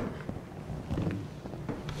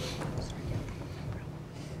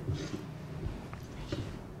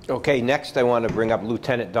 Okay, next I want to bring up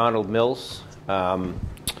Lieutenant Donald Mills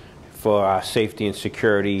for our safety and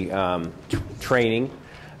security training.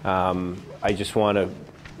 I just want to,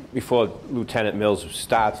 before Lieutenant Mills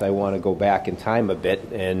starts, I want to go back in time a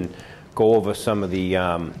bit and go over some of the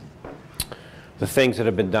things that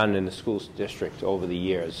have been done in the school district over the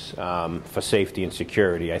years for safety and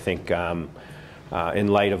security. I think in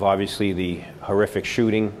light of obviously the horrific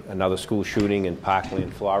shooting, another school shooting in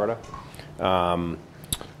Parkland, Florida,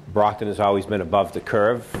 Brockton has always been above the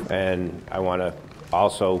curve, and I want to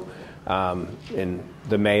also, and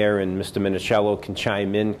the mayor and Mr. Minicello can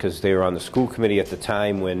chime in because they were on the school committee at the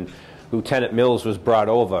time when Lieutenant Mills was brought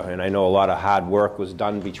over, and I know a lot of hard work was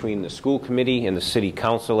done between the school committee and the city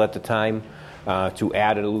council at the time to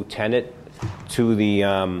add a lieutenant to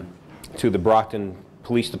the Brockton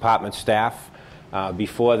Police Department staff.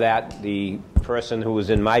 Before that, the person who was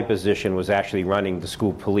in my position was actually running the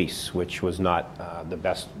school police, which was not the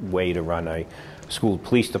best way to run a school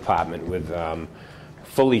police department with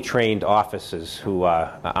fully trained officers who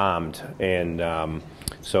are armed. And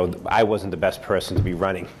so I wasn't the best person to be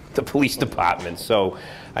running the police department. So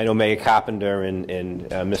I know Mayor Carpenter and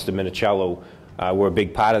Mr. Minicello were a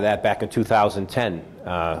big part of that. Back in 2010,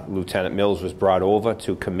 Lieutenant Mills was brought over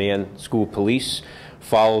to command school police.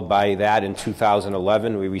 Followed by that, in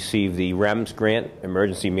 2011, we received the REMS grant,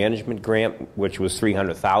 Emergency Management Grant, which was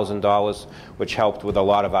 $300,000, which helped with a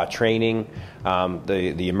lot of our training,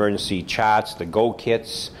 the emergency charts, the GO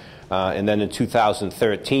kits. And then in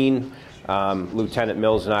 2013, Lieutenant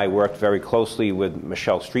Mills and I worked very closely with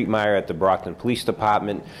Michelle Streetmeyer at the Brockton Police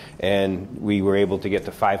Department, and we were able to get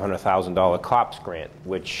the $500,000 COPS grant,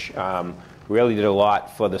 which really did a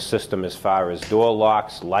lot for the system as far as door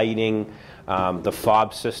locks, lighting, the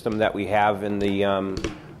fob system that we have in the,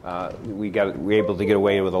 we're able to get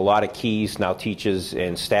away with a lot of keys. Now teachers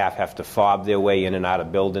and staff have to fob their way in and out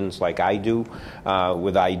of buildings like I do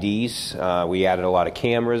with IDs. We added a lot of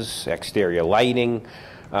cameras, exterior lighting.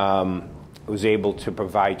 Was able to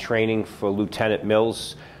provide training for Lieutenant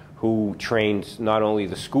Mills, who trained not only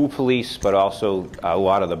the school police, but also a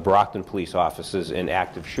lot of the Brockton police officers in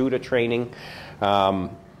active shooter training.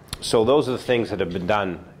 So those are the things that have been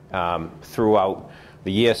done throughout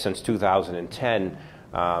the year since 2010.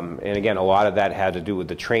 And again, a lot of that had to do with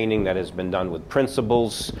the training that has been done with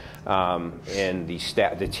principals and the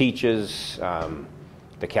staff, the teachers,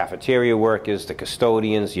 the cafeteria workers, the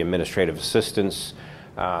custodians, the administrative assistants.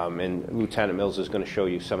 And Lieutenant Mills is going to show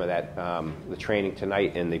you some of that, the training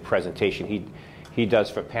tonight in the presentation he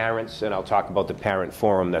does for parents, and I'll talk about the parent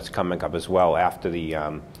forum that's coming up as well after the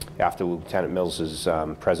after Lieutenant Mills's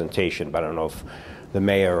presentation. But I don't know if the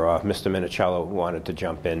mayor or Mr. Minicello wanted to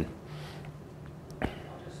jump in. I'll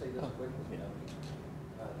just say this quickly.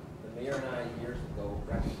 The mayor and I years ago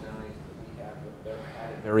recognized that we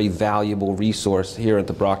had a very valuable resource here at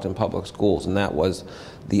the Brockton Public Schools, and that was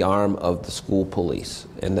the arm of the school police,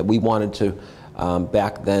 and that we wanted to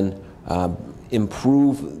back then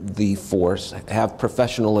improve the force, have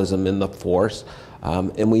professionalism in the force,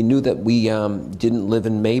 and we knew that we didn't live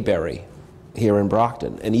in Mayberry here in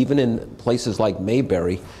Brockton, and even in places like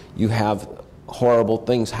Mayberry you have horrible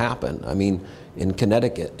things happen. I mean, in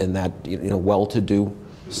Connecticut, in that well-to-do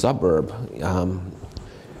suburb,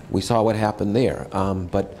 we saw what happened there.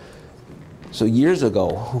 So years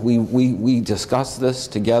ago, we discussed this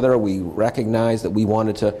together. We recognized that we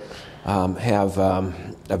wanted to have a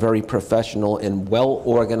very professional and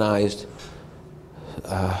well-organized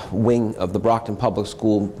wing of the Brockton Public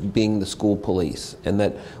School being the school police, and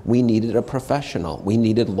that we needed a professional. We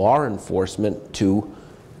needed law enforcement to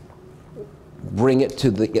bring it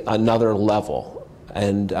to another level.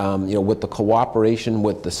 And with the cooperation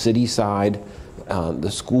with the city side,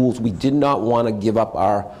 the schools, we did not want to give up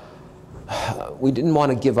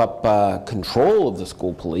control of the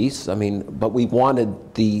school police. I mean, but we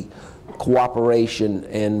wanted the cooperation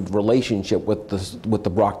and relationship with the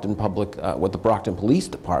Brockton Police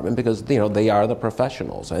Department, because they are the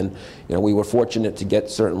professionals. And we were fortunate to get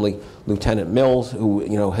certainly Lieutenant Mills,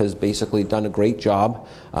 who has basically done a great job.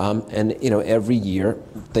 And every year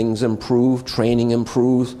things improve, training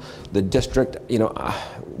improves. The district,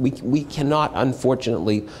 we cannot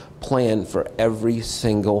unfortunately plan for every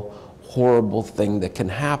single horrible thing that can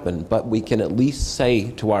happen, but we can at least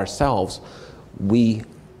say to ourselves, we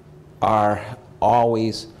are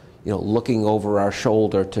always looking over our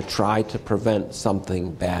shoulder to try to prevent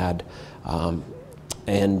something bad.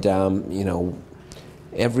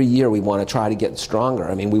 Every year we want to try to get stronger.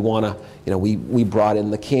 I mean, we want to, we brought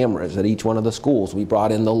in the cameras at each one of the schools. We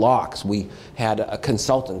brought in the locks. We had a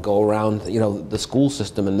consultant go around, the school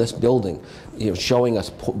system in this building, showing us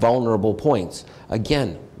vulnerable points.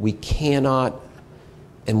 Again, we cannot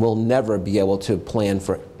and will never be able to plan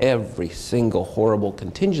for every single horrible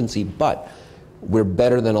contingency, but we're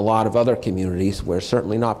better than a lot of other communities. We're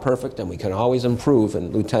certainly not perfect, and we can always improve,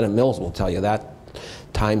 and Lieutenant Mills will tell you that.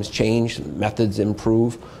 Times change, methods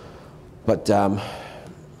improve, but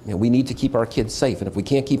we need to keep our kids safe, and if we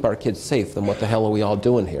can't keep our kids safe, then what the hell are we all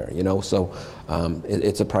doing here? So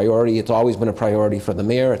it's a priority. It's always been a priority for the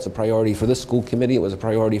mayor. It's a priority for this school committee. It was a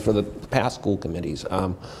priority for the past school committees,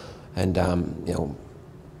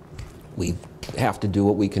 we have to do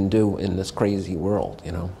what we can do in this crazy world,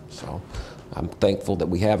 So I'm thankful that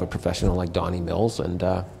we have a professional like Donnie Mills, and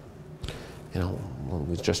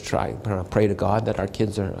we just pray to God that our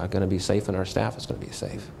kids are going to be safe and our staff is going to be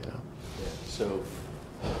safe. Yeah. So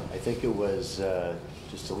I think it was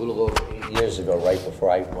just a little over 8 years ago, right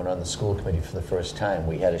before I went on the school committee for the first time,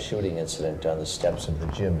 we had a shooting incident on the steps of the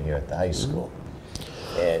gym here at the high school.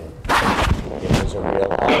 And it was a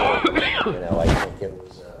real eye-opener. I think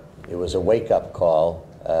it was a wake-up call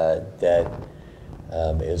that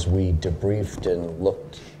as we debriefed and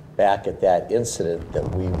looked back at that incident,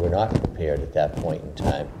 that we were not prepared at that point in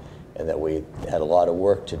time and that we had a lot of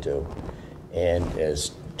work to do. And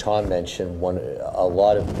as Tom mentioned, a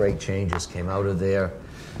lot of great changes came out of there.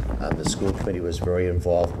 The school committee was very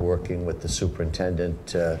involved working with the superintendent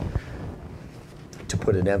to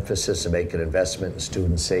put an emphasis and make an investment in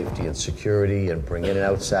student safety and security and bring in an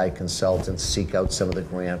outside consultant, seek out some of the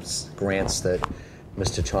grants that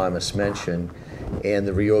Mr. Thomas mentioned. And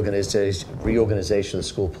the reorganization of the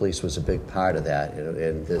school police was a big part of that.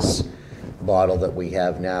 And this model that we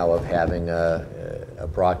have now of having a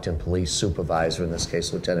Brockton police supervisor, in this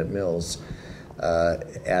case Lieutenant Mills,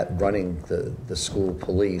 at running the school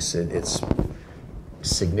police, it's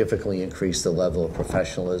significantly increased the level of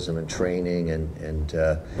professionalism and training, and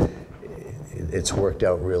it's worked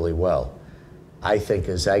out really well. I think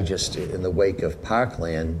as I just, in the wake of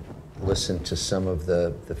Parkland, listened to some of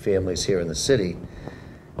the families here in the city,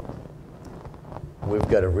 we've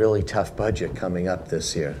got a really tough budget coming up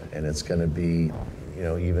this year, and it's going to be,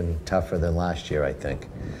 even tougher than last year, I think.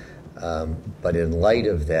 But in light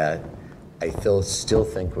of that, I still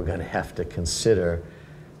think we're going to have to consider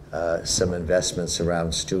some investments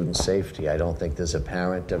around student safety. I don't think there's a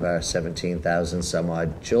parent of our 17,000 some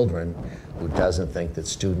odd children who doesn't think that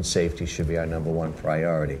student safety should be our #1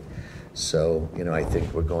 priority. So, I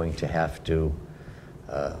think we're going to have to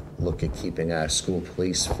look at keeping our school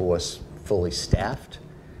police force fully staffed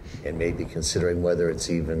and maybe considering whether it's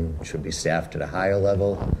even should be staffed at a higher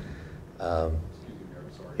level.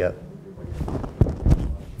 Yep.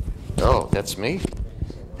 Oh, that's me?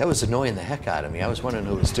 That was annoying the heck out of me. I was wondering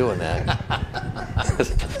who was doing that.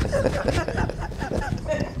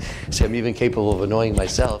 See, I'm even capable of annoying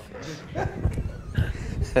myself.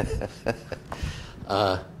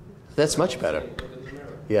 That's much better.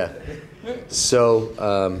 Yeah.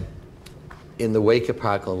 So, in the wake of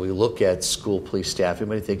Parkland, we look at school police staffing,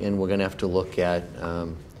 but I think, and we're going to have to look at,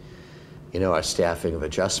 our staffing of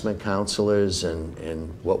adjustment counselors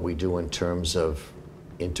and what we do in terms of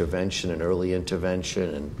intervention and early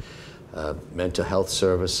intervention and mental health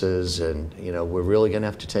services. And, we're really going to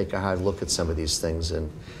have to take a hard look at some of these things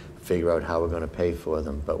and figure out how we're going to pay for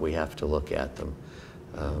them, but we have to look at them.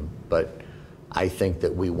 But I think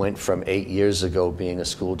that we went from 8 years ago being a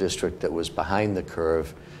school district that was behind the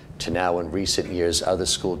curve to now in recent years other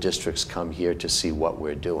school districts come here to see what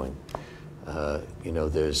we're doing. I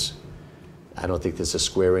don't think there's a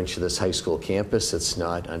square inch of this high school campus that's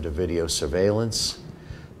not under video surveillance.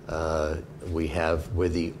 We're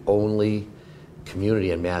the only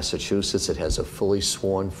community in Massachusetts that has a fully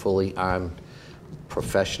sworn, fully armed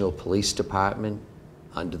professional police department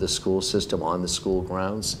under the school system on the school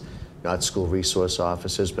grounds. Not school resource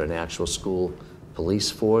officers, but an actual school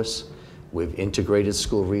police force. We've integrated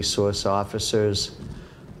school resource officers.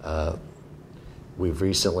 We've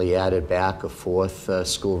recently added back a 4th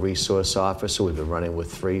school resource officer. We've been running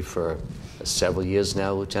with 3 for several years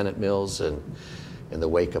now, Lieutenant Mills, and in the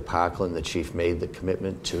wake of Parkland, the chief made the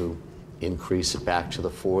commitment to increase it back to the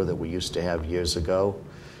 4 that we used to have years ago.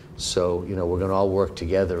 So, we're going to all work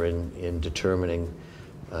together in determining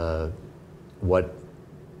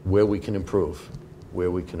where we can improve,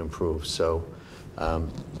 So,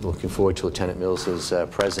 looking forward to Lieutenant Mills'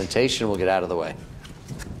 presentation. We'll get out of the way.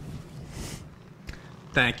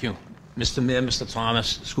 Thank you. Mr. Mayor, Mr.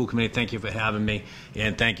 Thomas, school committee, thank you for having me,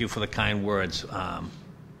 and thank you for the kind words.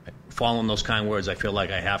 Following those kind words, I feel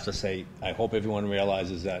like I have to say, I hope everyone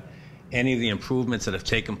realizes that any of the improvements that have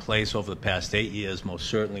taken place over the past 8 years most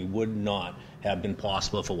certainly would not have been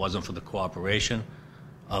possible if it wasn't for the cooperation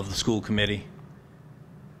of the school committee,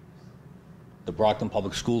 the Brockton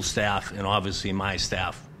Public School staff, and obviously my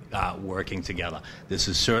staff working together. This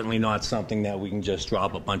is certainly not something that we can just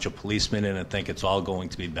drop a bunch of policemen in and think it's all going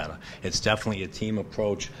to be better. It's definitely a team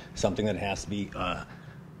approach, something that has to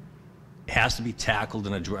be tackled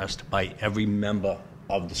and addressed by every member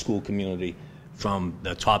of the school community, from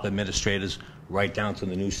the top administrators right down to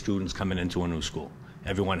the new students coming into a new school.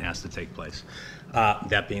 Everyone has to take place.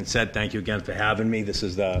 That being said, thank you again for having me. This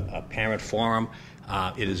is the parent forum.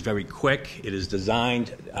 It is very quick. It is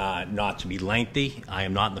designed not to be lengthy. I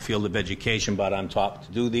am not in the field of education, but I'm taught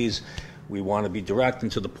to do these. We want to be direct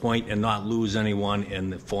and to the point and not lose anyone in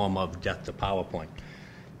the form of death to PowerPoint.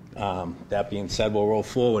 That being said, we'll roll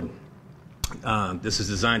forward. This is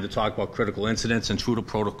designed to talk about critical incidents, intruder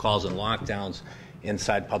protocols, and lockdowns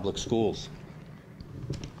inside public schools.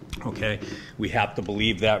 Okay, we have to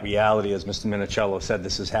believe that reality. As Mr. Minicello said,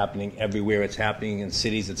 this is happening everywhere. It's happening in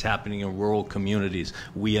cities. It's happening in rural communities.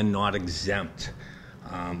 We are not exempt.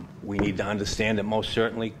 We need to understand it most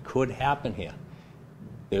certainly could happen here.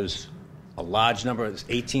 There's a large number, it's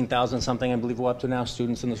 18,000 something, I believe we're up to now,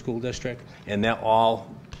 students in the school district, and they're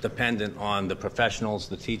all dependent on the professionals,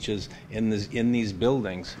 the teachers in these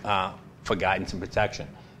buildings for guidance and protection.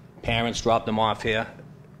 Parents drop them off here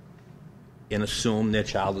and assume their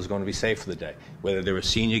child is going to be safe for the day. Whether they're a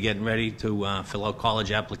senior getting ready to fill out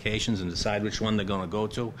college applications and decide which one they're going to go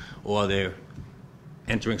to, or they're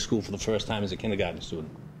entering school for the first time as a kindergarten student.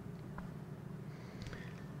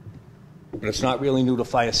 But it's not really new to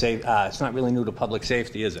it's not really new to public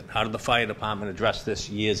safety, is it? How did the fire department address this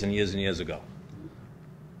years and years and years ago?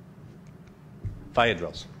 Fire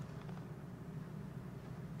drills.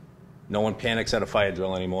 No one panics at a fire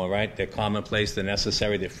drill anymore, right? They're commonplace, they're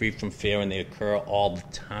necessary, they're free from fear, and they occur all the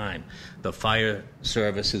time. The fire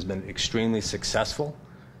service has been extremely successful.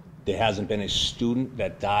 There hasn't been a student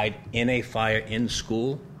that died in a fire in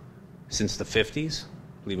school since the 50s.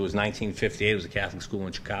 I believe it was 1958. It was a Catholic school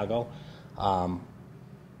in Chicago.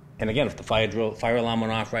 And again, if the fire alarm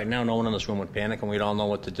went off right now, no one in this room would panic, and we'd all know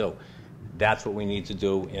what to do. That's what we need to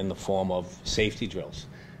do in the form of safety drills.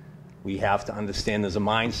 We have to understand there's a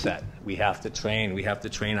mindset. We have to train. We have to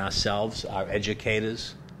train ourselves, our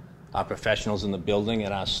educators, our professionals in the building,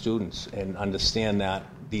 and our students, and understand that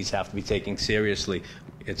these have to be taken seriously.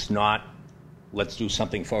 It's not, let's do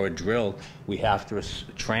something for a drill. We have to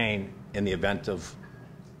train in the event of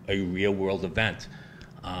a real-world event.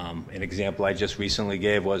 An example I just recently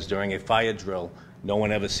gave was during a fire drill, no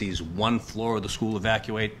one ever sees one floor of the school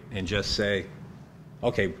evacuate and just say,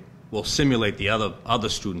 okay, we'll simulate the other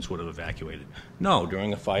students would have evacuated. No,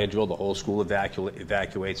 during a fire drill, the whole school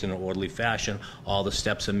evacuates in an orderly fashion. All the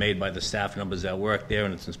steps are made by the staff members that work there,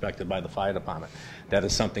 and it's inspected by the fire department. That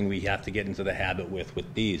is something we have to get into the habit with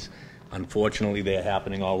these. Unfortunately, they're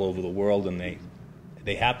happening all over the world, and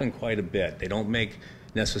they happen quite a bit. They don't make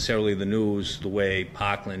necessarily the news the way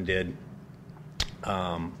Parkland did,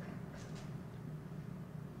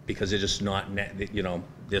 because they're just not, you know,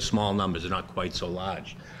 they're small numbers. They're not quite so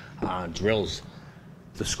large. Drills.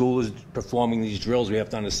 The school is performing these drills. We have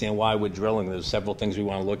to understand why we're drilling. There's several things we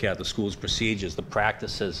want to look at: the school's procedures, the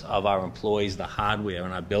practices of our employees, the hardware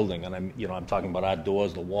in our building, and I'm talking about our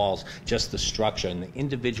doors, the walls, just the structure and the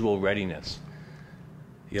individual readiness.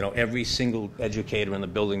 You know, every single educator in the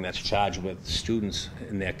building that's charged with students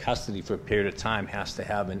in their custody for a period of time has to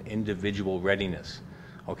have an individual readiness.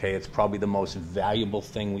 Okay, it's probably the most valuable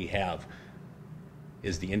thing we have,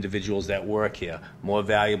 is the individuals that work here, more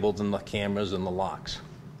valuable than the cameras and the locks.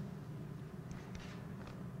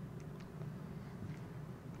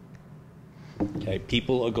 Okay,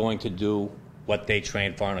 people are going to do what they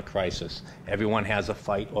train for in a crisis. Everyone has a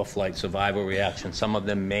fight or flight survival reaction. Some of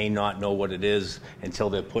them may not know what it is until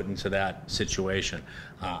they're put into that situation.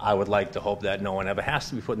 I would like to hope that no one ever has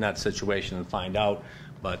to be put in that situation and find out,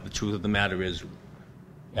 but the truth of the matter is,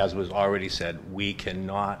 as was already said, we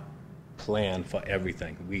cannot plan for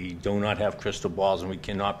everything. We do not have crystal balls, and we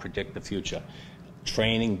cannot predict the future.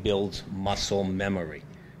 Training builds muscle memory.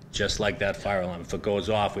 Just like that fire alarm. If it goes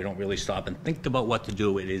off, we don't really stop and think about what to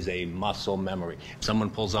do. It is a muscle memory. If someone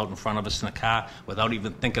pulls out in front of us in a car, without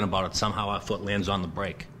even thinking about it, somehow our foot lands on the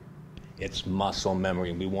brake. It's muscle memory,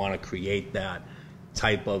 and we want to create that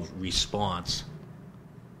type of response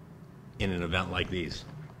in an event like these.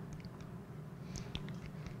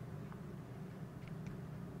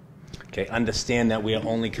 Okay, understand that we are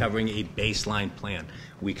only covering a baseline plan.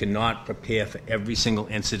 We cannot prepare for every single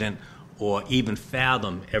incident or even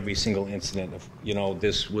fathom every single incident. If, you know,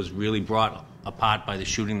 this was really brought apart by the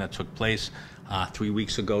shooting that took place 3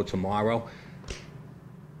 weeks ago tomorrow.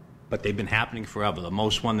 But they've been happening forever. The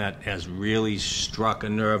most one that has really struck a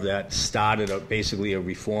nerve, that started basically a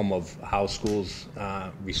reform of how schools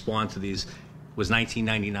respond to these, was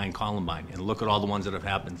 1999 Columbine. And look at all the ones that have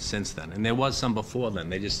happened since then. And there was some before then.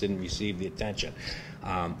 They just didn't receive the attention.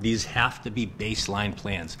 These have to be baseline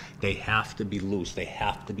plans. They have to be loose. They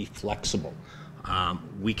have to be flexible.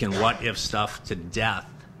 We can what-if stuff to death.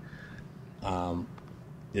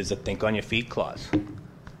 There's a think on your feet clause.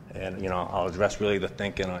 And, you know, I'll address really the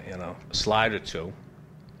think in a slide or two.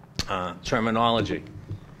 Terminology.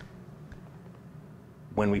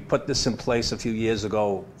 When we put this in place a few years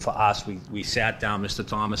ago for us, we sat down, Mr.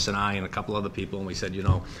 Thomas and I and a couple other people, and we said, you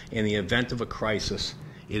know, in the event of a crisis,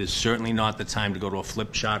 It is certainly not the time to go to a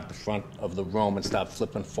flip chart at the front of the room and start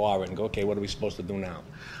flipping forward and go, okay, what are we supposed to do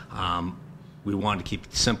now? We wanted to keep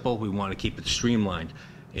it simple. We wanted to keep it streamlined.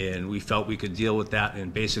 And we felt we could deal with that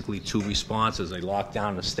in basically 2 responses, a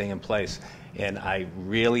lockdown and a stay in place. And I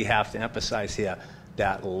really have to emphasize here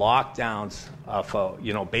that lockdowns for,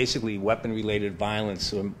 basically weapon-related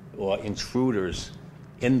violence or intruders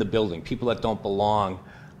in the building, people that don't belong,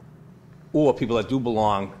 or people that do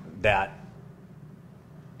belong that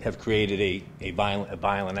have created a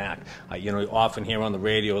violent act. You often hear on the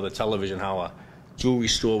radio or the television how a jewelry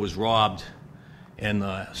store was robbed and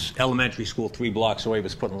the elementary school 3 blocks away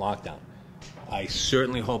was put in lockdown. I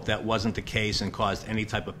certainly hope that wasn't the case and caused any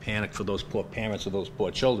type of panic for those poor parents or those poor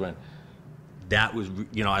children. That was,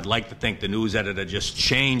 I'd like to think the news editor just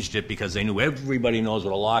changed it because they knew everybody knows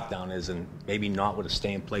what a lockdown is and maybe not what a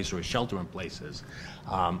stay-in-place or a shelter-in-place is.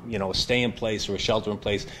 A stay-in-place or a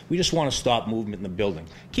shelter-in-place, we just want to stop movement in the building.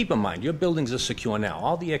 Keep in mind, your buildings are secure now.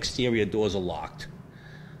 All the exterior doors are locked,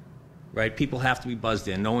 right? People have to be buzzed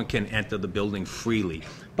in. No one can enter the building freely.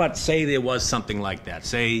 But say there was something like that.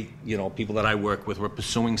 Say, people that I work with were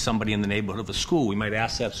pursuing somebody in the neighborhood of a school. We might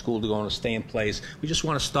ask that school to go and stay in place. We just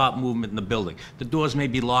want to stop movement in the building. The doors may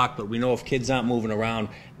be locked, but we know if kids aren't moving around,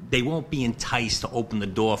 they won't be enticed to open the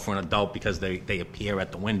door for an adult because they appear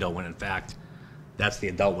at the window when, in fact, that's the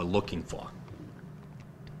adult we're looking for.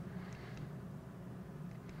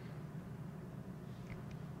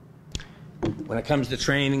 When it comes to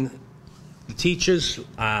training the teachers,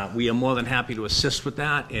 we are more than happy to assist with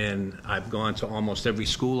that, and I've gone to almost every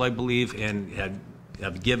school, I believe, and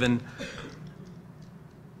have given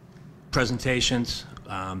presentations.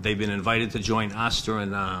 They've been invited to join us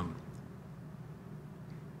during the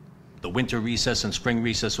winter recess and spring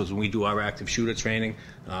recess was when we do our active shooter training,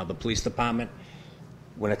 the police department.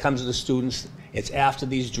 When it comes to the students, it's after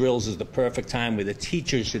these drills is the perfect time where the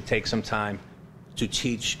teachers should take some time to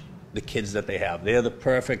teach the kids that they have. They're the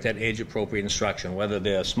perfect at age-appropriate instruction, whether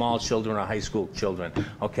they're small children or high school children.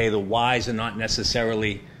 Okay, the whys are not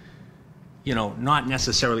necessarily,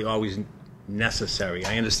 always necessary.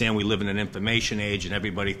 I understand we live in an information age and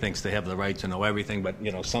everybody thinks they have the right to know everything, but,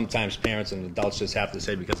 sometimes parents and adults just have to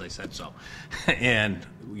say because I said so. And,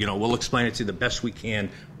 we'll explain it to you the best we can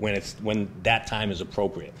when that time is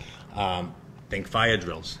appropriate. Think fire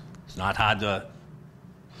drills. It's not hard to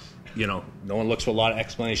no one looks for a lot of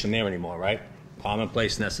explanation there anymore, right?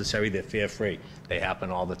 Commonplace, necessary, they're fear-free. They happen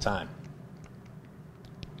all the time.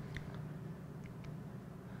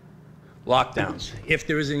 Lockdowns. If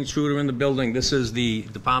there is an intruder in the building, this is the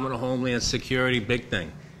Department of Homeland Security big thing.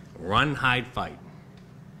 Run, hide, fight.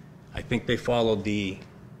 I think they followed the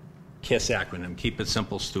KISS acronym, keep it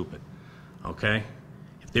simple, stupid. Okay?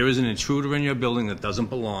 If there is an intruder in your building that doesn't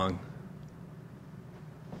belong,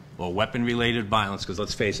 or weapon-related violence, because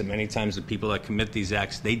let's face it, many times the people that commit these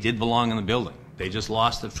acts, they did belong in the building. They just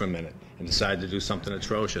lost it for a minute and decided to do something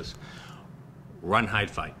atrocious. Run,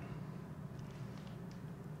 hide, fight.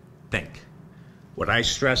 Think. What I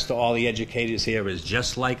stress to all the educators here is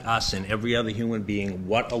just like us and every other human being,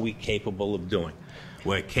 what are we capable of doing?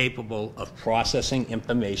 We're capable of processing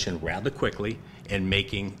information rather quickly and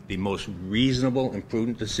making the most reasonable and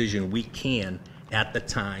prudent decision we can at the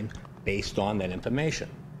time based on that information.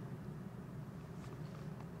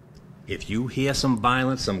 If you hear some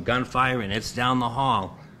violence, some gunfire, and it's down the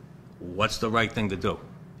hall, what's the right thing to do?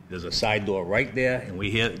 There's a side door right there, and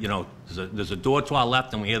we hear, there's a door to our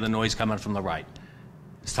left, and we hear the noise coming from the right.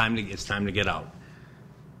 It's time to get out.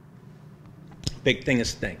 Big thing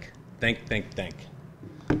is think. Think, think, think.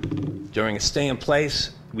 During a stay in place,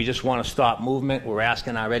 we just want to stop movement. We're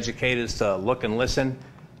asking our educators to look and listen,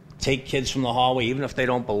 take kids from the hallway, even if they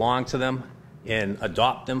don't belong to them, and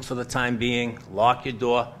adopt them for the time being. Lock your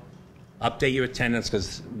door. Update your attendance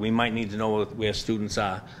because we might need to know where students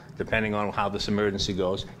are depending on how this emergency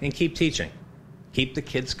goes, and keep teaching. Keep the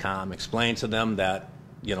kids calm. Explain to them that,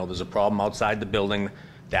 there's a problem outside the building.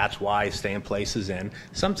 That's why stay-in-place is in.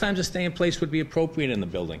 Sometimes a stay-in-place would be appropriate in the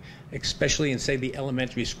building, especially in, say, the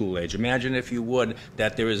elementary school age. Imagine, if you would,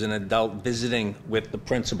 that there is an adult visiting with the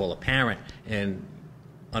principal, a parent, and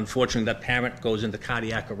unfortunately that parent goes into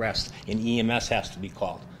cardiac arrest and EMS has to be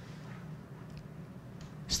called.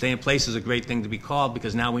 Stay in place is a great thing to be called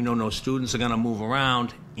because now we know no students are going to move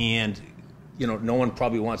around, and no one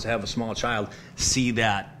probably wants to have a small child see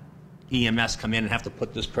that EMS come in and have to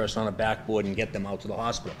put this person on a backboard and get them out to the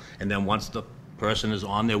hospital. And then once the person is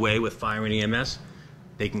on their way with fire and EMS,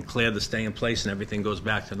 they can clear the stay in place and everything goes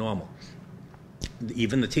back to normal.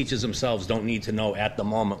 Even the teachers themselves don't need to know at the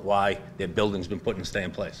moment why their building's been put in stay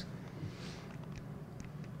in place.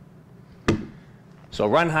 So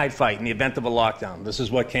run, hide, fight in the event of a lockdown. This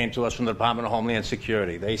is what came to us from the Department of Homeland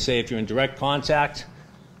Security. They say if you're in direct contact,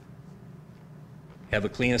 have a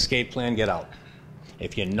clean escape plan, get out.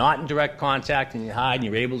 If you're not in direct contact and you hide and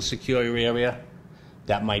you're able to secure your area,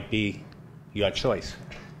 that might be your choice.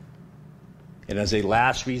 And as a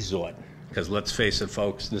last resort, because let's face it,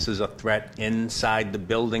 folks, this is a threat inside the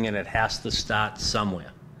building and it has to start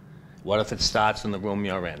somewhere. What if it starts in the room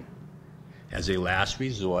you're in? As a last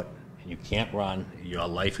resort, and you can't run, your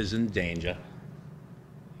life is in danger,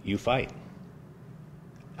 you fight.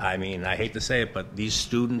 I mean, I hate to say it, but these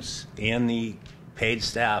students and the paid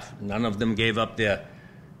staff, none of them gave up their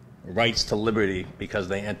rights to liberty because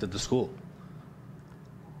they entered the school.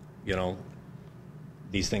 You know,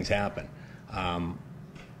 these things happen.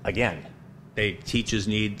 Again, teachers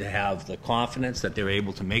need to have the confidence that they're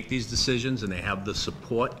able to make these decisions, and they have the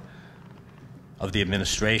support of the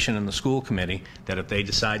administration and the school committee that if they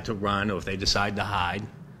decide to run or if they decide to hide,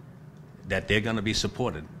 that they're going to be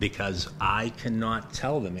supported, because I cannot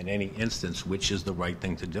tell them in any instance which is the right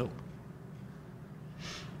thing to do.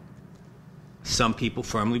 Some people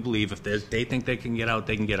firmly believe if they think they can get out,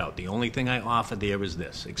 they can get out. The only thing I offer there is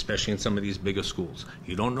this, especially in some of these bigger schools.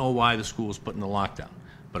 You don't know why the school was put in the lockdown,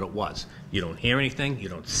 but it was. You don't hear anything, you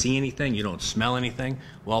don't see anything, you don't smell anything.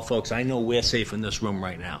 Well, folks, I know we're safe in this room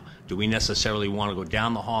right now. Do we necessarily want to go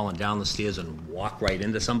down the hall and down the stairs and walk right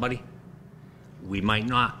into somebody? We might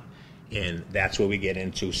not. And that's where we get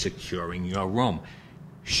into securing your room.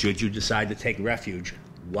 Should you decide to take refuge,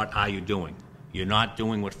 what are you doing? You're not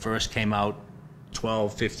doing what first came out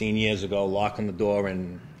 12, 15 years ago, locking the door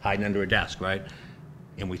and hiding under a desk, right?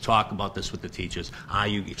 And we talk about this with the teachers. Are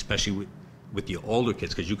you, especially with your older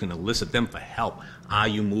kids, because you can elicit them for help, are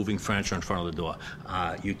you moving furniture in front of the door?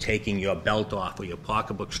 Are you taking your belt off or your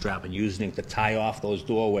pocketbook strap and using it to tie off those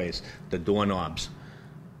doorways, the doorknobs,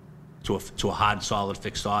 to a hard, solid,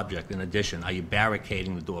 fixed object? In addition, are you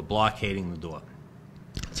barricading the door, blockading the door,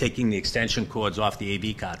 taking the extension cords off the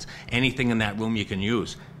AV cards? Anything in that room you can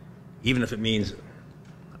use, even if it means,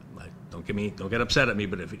 don't get upset at me,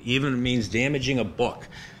 but if it even means damaging a book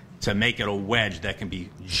to make it a wedge that can be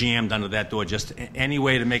jammed under that door, just any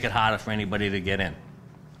way to make it harder for anybody to get in.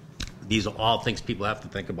 These are all things people have to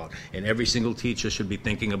think about, and every single teacher should be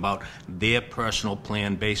thinking about their personal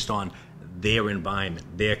plan based on their environment,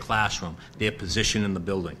 their classroom, their position in the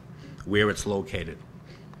building, where it's located,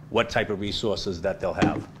 what type of resources that they'll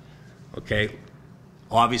have, okay?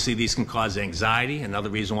 Obviously, these can cause anxiety, another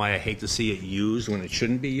reason why I hate to see it used when it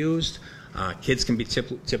shouldn't be used. Kids can be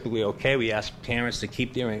typically okay. We ask parents to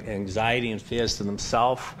keep their anxiety and fears to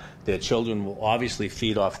themselves. Their children will obviously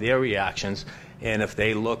feed off their reactions, and if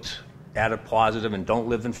they looked at it positive and don't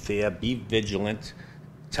live in fear, be vigilant.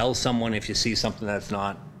 Tell someone if you see something that's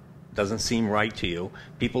doesn't seem right to you.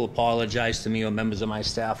 People apologize to me or members of my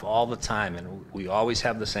staff all the time, and we always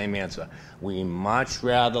have the same answer. We much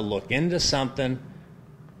rather look into something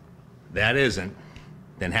that isn't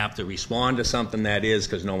than have to respond to something that is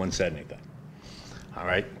because no one said anything. All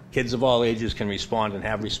right? Kids of all ages can respond and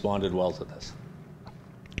have responded well to this.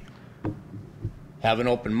 Have an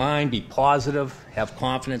open mind, be positive, have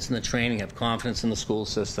confidence in the training, have confidence in the school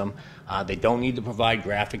system. They don't need to provide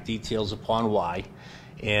graphic details upon why,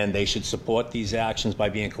 and they should support these actions by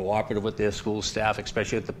being cooperative with their school staff,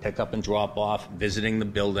 especially at the pickup and drop off, visiting the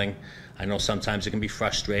building. I know sometimes it can be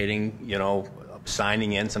frustrating, you know,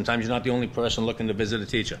 signing in. Sometimes you're not the only person looking to visit a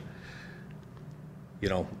teacher. You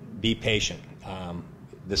know, be patient.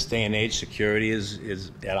 This day and age, security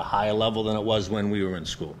is at a higher level than it was when we were in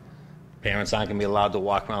school. Parents aren't going to be allowed to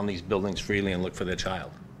walk around these buildings freely and look for their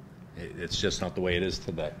child. It's just not the way it is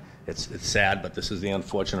today. It's sad, but this is the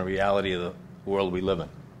unfortunate reality of the world we live in.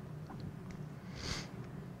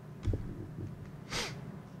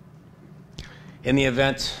 In the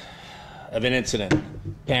event of an incident,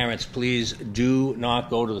 parents, please do not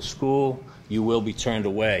go to the school. You will be turned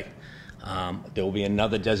away. There will be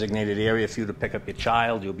another designated area for you to pick up your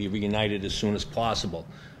child. You'll be reunited as soon as possible.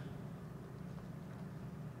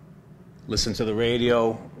 Listen to the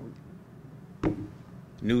radio,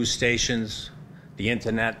 news stations, the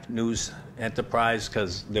internet, news enterprise,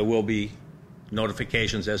 because there will be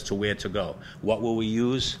notifications as to where to go. What will we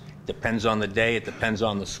use? Depends on the day. It depends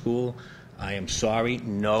on the school. I am sorry.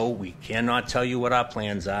 No, we cannot tell you what our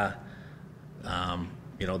plans are.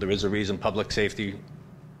 You know, there is a reason public safety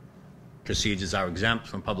procedures are exempt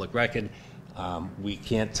from public record. We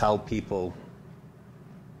can't tell people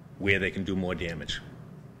where they can do more damage.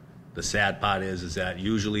 The sad part is that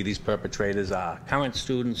usually these perpetrators are current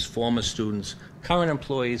students, former students, current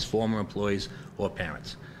employees, former employees, or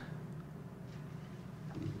parents.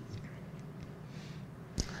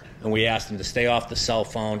 and we asked them to stay off the cell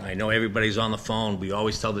phone. I know everybody's on the phone. We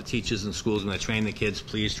always tell the teachers in schools when they train the kids,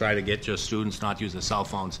 please try to get your students not to use their cell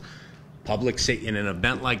phones. In an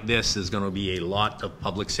event like this, there's going to be a lot of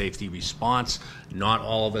public safety response. Not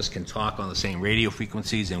all of us can talk on the same radio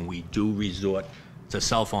frequencies, and we do resort to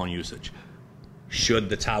cell phone usage. Should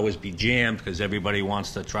the towers be jammed because everybody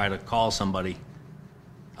wants to try to call somebody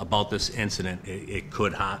about this incident, it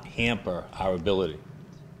could hamper our ability.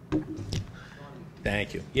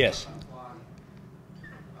 Thank you. Yes?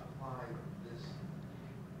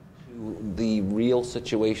 To the real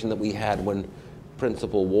situation that we had when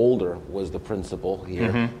Principal Wolder was the principal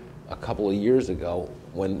here a couple of years ago,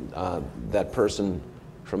 when that person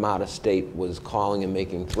from out of state was calling and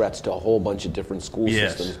making threats to a whole bunch of different school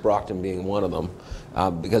systems, Brockton being one of them,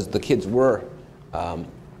 because the kids were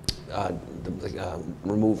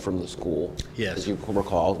removed from the school. Yes. As you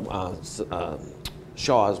recall,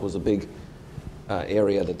 Shaw's was a big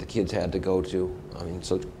area that the kids had to go to. I mean,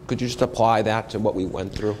 so could you just apply that to what we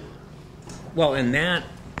went through? Well, in that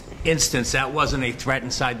instance, that wasn't a threat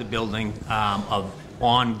inside the building of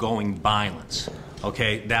ongoing violence.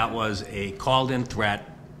 Okay, that was a called-in threat.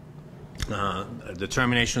 A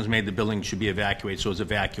determination was made the building should be evacuated, so it was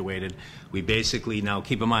evacuated. We basically, now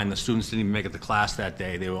keep in mind, the students didn't even make it to class that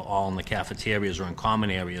day. They were all in the cafeterias or in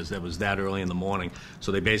common areas. That was that early in the morning.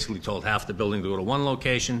 So they basically told half the building to go to one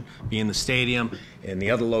location, be in the stadium, and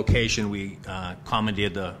the other location we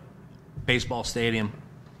commandeered the baseball stadium.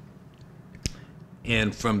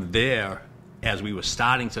 And from there, as we were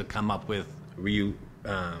starting to come up with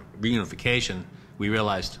reunification, we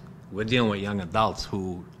realized we're dealing with young adults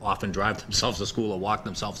who often drive themselves to school or walk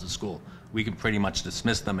themselves to school. We can pretty much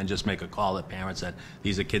dismiss them and just make a call at parents that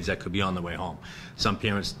these are kids that could be on their way home. Some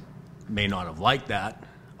parents may not have liked that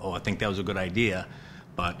or think that was a good idea,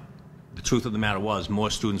 but the truth of the matter was more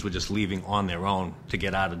students were just leaving on their own to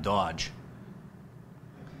get out of Dodge.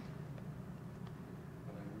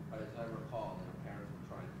 As I recall, parents were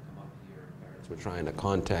trying to come up here, parents were trying to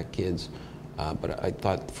contact kids, but I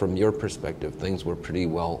thought from your perspective, things were pretty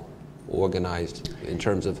well organized in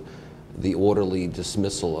terms of the orderly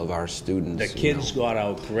dismissal of our students. The kids got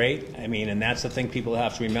out great. I mean, and that's the thing people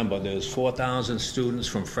have to remember. There's 4,000 students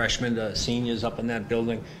from freshmen to seniors up in that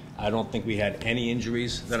building. I don't think we had any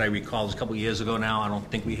injuries that I recall. It was a couple years ago now. I don't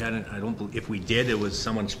think we had it. If we did, it was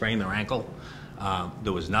someone spraining their ankle.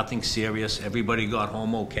 There was nothing serious. Everybody got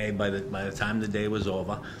home okay by the time the day was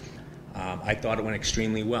over. I thought it went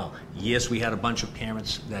extremely well. Yes, we had a bunch of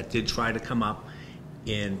parents that did try to come up.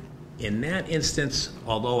 In that instance,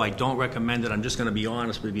 although I don't recommend it, I'm just going to be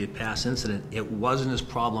honest with you, a past incident, it wasn't as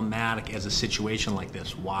problematic as a situation like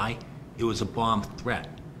this. Why? It was a bomb threat.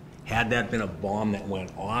 Had that been a bomb that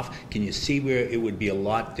went off, can you see where it would be a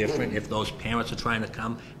lot different if those parents are trying to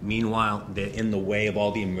come? Meanwhile, they're in the way of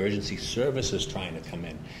all the emergency services trying to come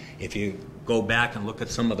in. If you go back and look at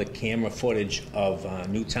some of the camera footage of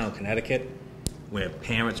Newtown, Connecticut, where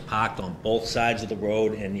parents parked on both sides of the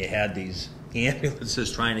road and you had these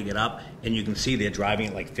ambulances trying to get up, and you can see they're driving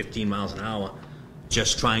at like 15 miles an hour,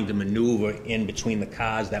 just trying to maneuver in between the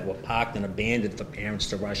cars that were parked and abandoned for parents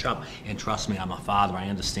to rush up. And trust me, I'm a father. I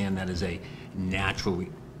understand that is a natural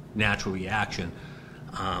reaction.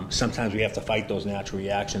 Sometimes we have to fight those natural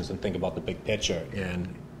reactions and think about the big picture.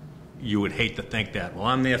 And you would hate to think that, well,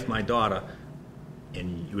 I'm there for my daughter,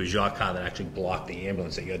 and it was your car that actually blocked the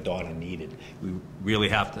ambulance that your daughter needed. We really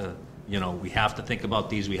have to, we have to think about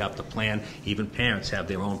these. We have to plan. Even parents have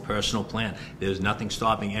their own personal plan. There's nothing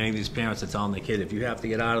stopping any of these parents that's telling their kid, if you have to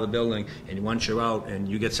get out of the building and once you're out and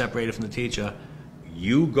you get separated from the teacher,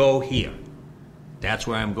 you go here. That's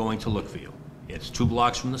where I'm going to look for you. It's 2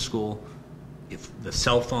 blocks from the school. If the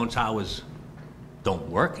cell phone towers don't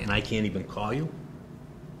work and I can't even call you,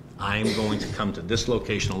 I'm going to come to this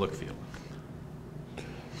location to look for you.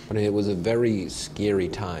 But it was a very scary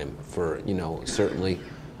time for, certainly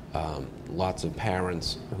lots of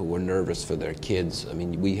parents who were nervous for their kids. I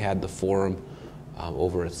mean, we had the forum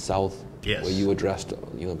over at South, yes, where you addressed,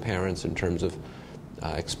 parents in terms of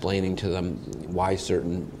explaining to them why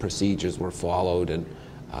certain procedures were followed. And,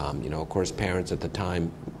 of course, parents at the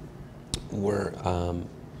time were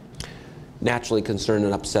naturally concerned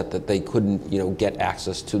and upset that they couldn't, get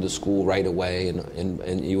access to the school right away,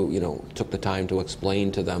 and you took the time to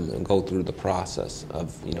explain to them and go through the process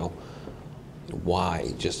of,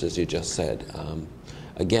 why, just as you just said.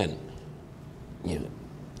 Again,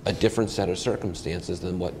 a different set of circumstances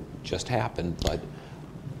than what just happened,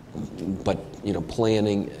 but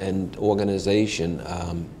planning and organization,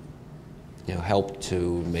 helped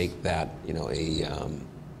to make that,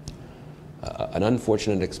 an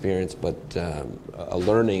unfortunate experience, but a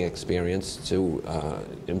learning experience to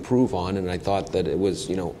improve on. And I thought that it was,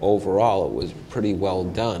 overall, it was pretty well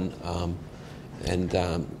done.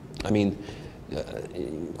 I mean,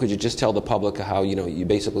 could you just tell the public how, you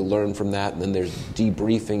basically learn from that, and then there's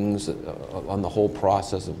debriefings on the whole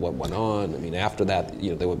process of what went on? I mean, after that,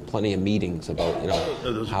 there were plenty of meetings about,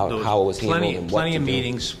 how it was handled and what plenty to of do.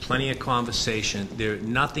 meetings, plenty of conversation.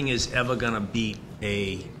 Nothing is ever going to beat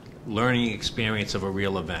a learning experience of a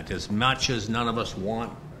real event. As much as none of us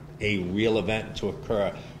want a real event to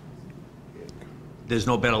occur, there's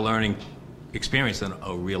no better learning experience than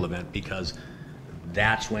a real event, because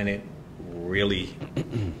that's when it really,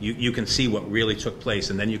 you can see what really took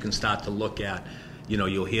place, and then you can start to look at,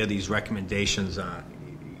 you'll hear these recommendations,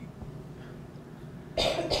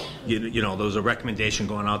 there's a recommendation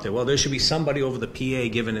going out there, well, there should be somebody over the PA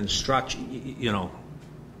giving instruction,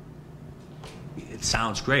 it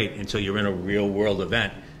sounds great until you're in a real world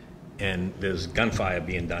event and there's gunfire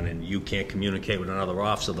being done and you can't communicate with another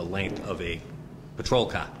officer the length of a patrol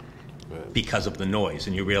car because of the noise.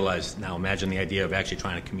 And you realize, now imagine the idea of actually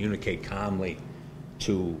trying to communicate calmly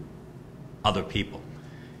to other people.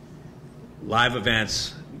 Live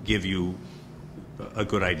events give you a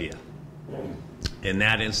good idea. In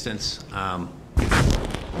that instance,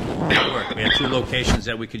 it worked. We had 2 locations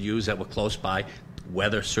that we could use that were close by.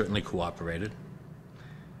 Weather certainly cooperated.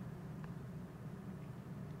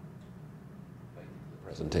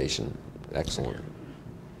 Presentation, excellent.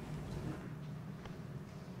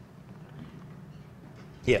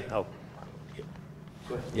 Yeah. Oh.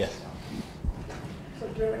 Yes. So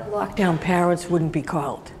during a lockdown, parents wouldn't be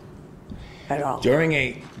called at all? During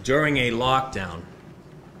a lockdown,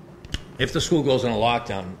 if the school goes on a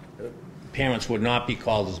lockdown, parents would not be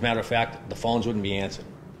called. As a matter of fact, the phones wouldn't be answered.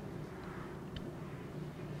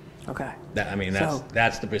 Okay.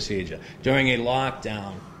 That's the procedure. During a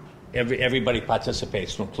lockdown, everybody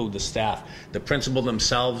participates, to include the staff. The principal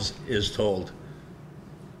themselves is told,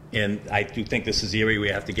 and I do think this is the area we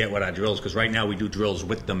have to get with our drills, because right now we do drills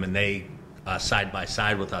with them and they are side by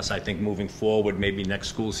side with us. I think moving forward, maybe next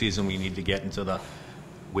school season, we need to get into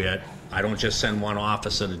where I don't just send one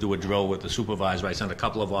officer to do a drill with the supervisor, I send a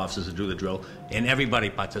couple of officers to do the drill, and everybody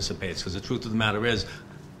participates, because the truth of the matter is,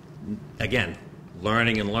 again,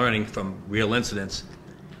 learning from real incidents.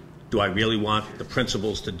 Do I really want the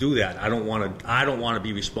principals to do that? I don't want to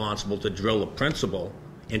be responsible to drill a principal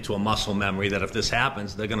into a muscle memory that if this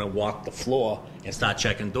happens, they're going to walk the floor and start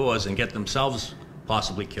checking doors and get themselves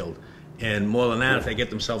possibly killed. And more than that, if they get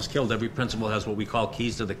themselves killed, every principal has what we call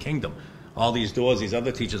keys to the kingdom. All these doors these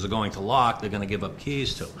other teachers are going to lock, they're going to give up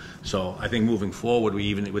keys to. So I think moving forward, we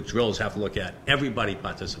even with drills have to look at everybody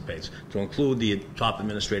participates, to include the top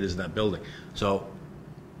administrators in that building. So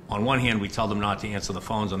on one hand, we tell them not to answer the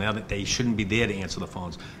phones. On the other, they shouldn't be there to answer the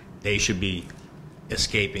phones. They should be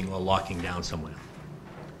escaping or locking down somewhere.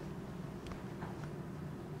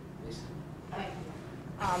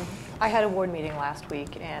 I had a board meeting last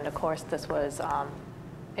week, and of course this was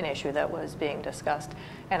an issue that was being discussed.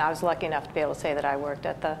 And I was lucky enough to be able to say that I worked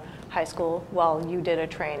at the high school while you did a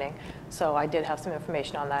training. So I did have some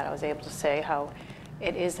information on that. I was able to say how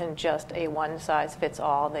it isn't just a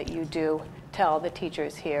one-size-fits-all, that you do tell the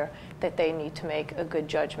teachers here that they need to make a good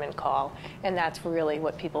judgment call. And that's really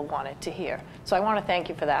what people wanted to hear. So I want to thank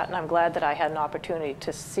you for that, and I'm glad that I had an opportunity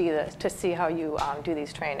to see how you do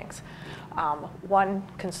these trainings. One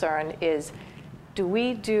concern is, do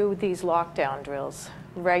we do these lockdown drills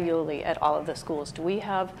regularly at all of the schools? Do we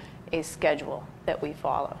have a schedule that we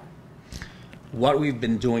follow? What we've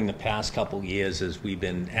been doing the past couple years is we've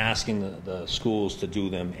been asking the schools to do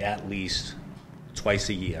them at least twice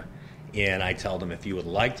a year. And I tell them, if you would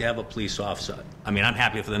like to have a police officer, I'm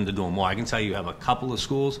happy for them to do them more. I can tell you have a couple of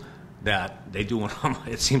schools that they do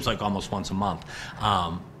it seems like almost once a month.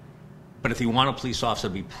 But if you want a police officer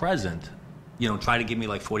to be present, try to give me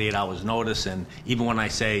like 48 hours notice. And even when I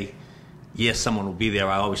say, yes, someone will be there,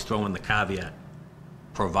 I always throw in the caveat,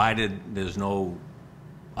 provided there's no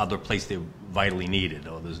other place they're vitally needed,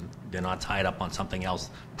 or they're not tied up on something else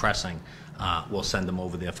pressing, we'll send them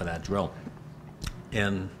over there for that drill.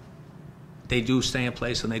 And they do stay in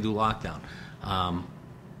place and they do lockdown.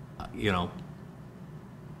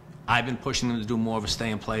 I've been pushing them to do more of a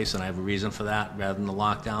stay in place, and I have a reason for that rather than the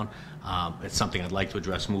lockdown. It's something I'd like to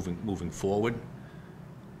address moving forward,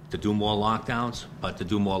 to do more lockdowns, but to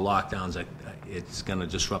do more lockdowns, it's going to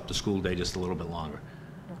disrupt the school day just a little bit longer.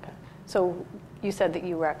 Okay. So you said that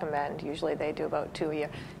you recommend, usually they do about 2 a year.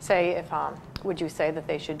 Say, would you say that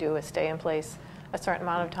they should do a stay in place a certain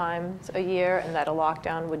amount of times a year, and that a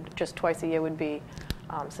lockdown would just twice a year would be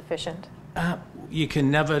sufficient? You can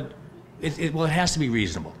never Well, it has to be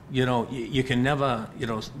reasonable. You know, you can never, you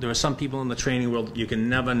know, there are some people in the training world, you can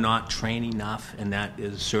never not train enough, and that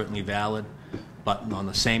is certainly valid. But on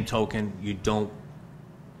the same token, you don't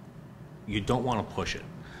want to push it.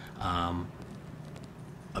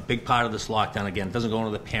 A big part of this lockdown, again, doesn't go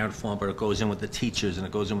into the parent forum, but it goes in with the teachers and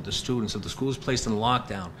it goes in with the students. If the school is placed in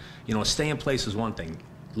lockdown, you know, stay in place is one thing.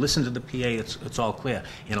 Listen to the PA, it's all clear.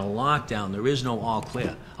 In a lockdown, there is no all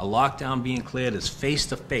clear. A lockdown being cleared is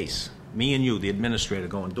face-to-face. Me and you, the administrator,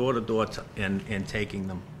 going door to door and taking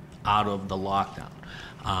them out of the lockdown.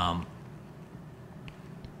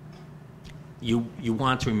 You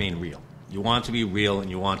want to remain real. You want to be real and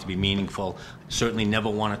you want to be meaningful. Certainly never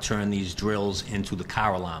want to turn these drills into the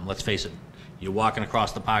car alarm. Let's face it, you're walking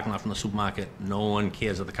across the parking lot from the supermarket, no one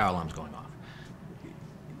cares that the car alarm's going off.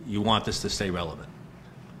 You want this to stay relevant.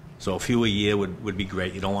 So a few a year would be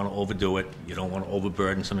great. You don't want to overdo it. You don't want to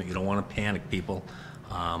overburden something. You don't want to panic people.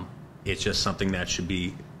 It's just something that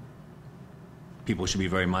people should be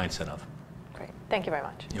very mindset of. Great. Thank you very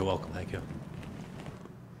much. You're welcome. Thank you.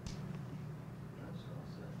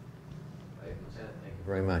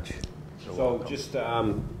 Very much. So just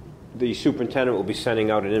the superintendent will be sending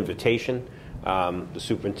out an invitation. The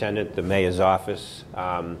superintendent, the mayor's office,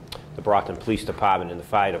 the Brockton Police Department, and the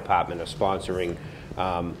fire department are sponsoring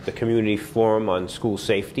the community forum on school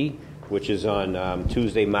safety, which is on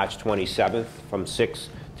Tuesday, March 27th from 6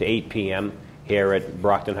 to 8 p.m. here at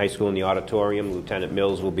Brockton High School in the auditorium. Lieutenant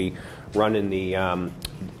Mills will be running the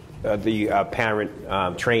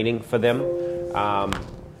parent training for them.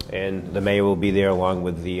 And the mayor will be there along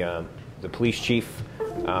with the police chief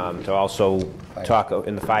to also talk,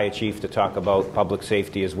 and the fire chief to talk about public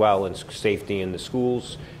safety as well, and safety in the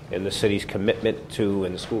schools, and the city's commitment to,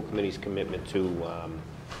 and the school committee's commitment to,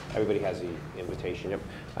 everybody has the invitation, yep.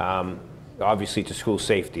 Obviously to school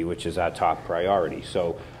safety, which is our top priority.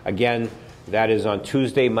 So again, that is on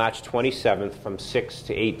Tuesday, March 27th from 6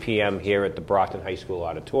 to 8 p.m. here at the Brockton High School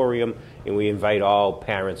auditorium, and we invite all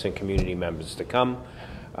parents and community members to come.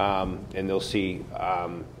 And they'll see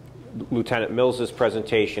Lieutenant Mills'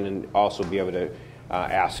 presentation and also be able to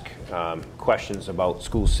ask questions about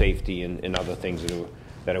school safety and other things that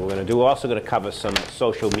we're going to do. We're also going to cover some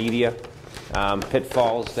social media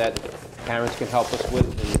pitfalls that parents can help us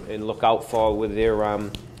with and look out for with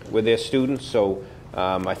their students. So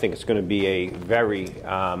I think it's going to be a very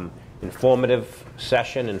informative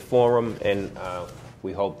session and forum, and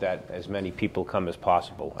we hope that as many people come as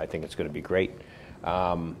possible. I think it's going to be great.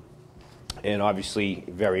 And obviously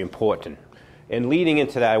very important. And leading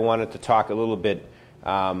into that, I wanted to talk a little bit,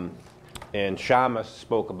 and Sharma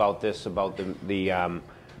spoke about this, about the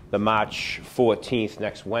March 14th,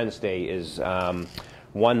 next Wednesday, is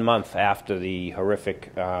 1 month after the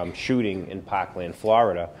horrific shooting in Parkland,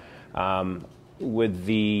 Florida. With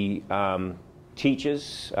the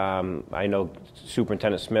teachers, I know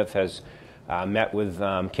Superintendent Smith has met with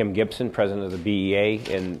Kim Gibson, president of the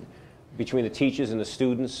BEA, and between the teachers and the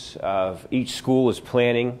students, each school is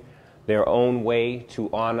planning their own way to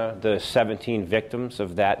honor the 17 victims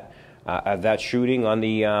of that shooting on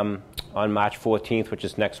March 14th, which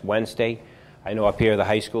is next Wednesday. I know up here at the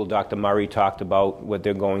high school, Dr. Murray talked about what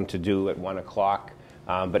they're going to do at 1 o'clock,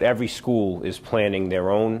 but every school is planning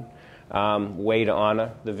their own way to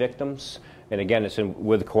honor the victims. And again, it's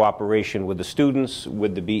with cooperation with the students,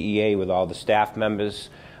 with the BEA, with all the staff members.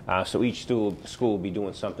 So each school will be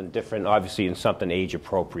doing something different, obviously, and something age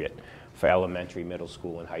appropriate for elementary, middle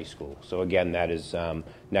school, and high school. So again, that is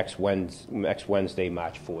next Wednesday,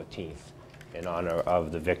 March 14th, in honor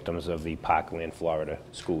of the victims of the Parkland, Florida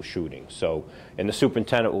school shooting. So, and the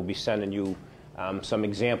superintendent will be sending you some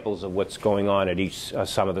examples of what's going on at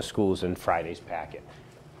some of the schools in Friday's packet.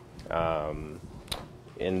 And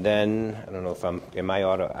then, I don't know if am I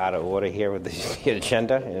out of order here with the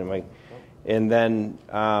agenda? And then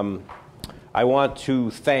I want to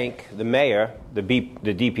thank the mayor, the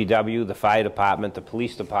DPW, the fire department, the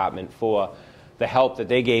police department for the help that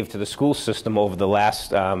they gave to the school system over the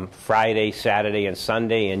last Friday, Saturday, and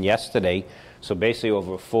Sunday, and yesterday. So basically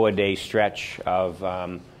over a 4-day stretch of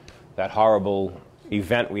that horrible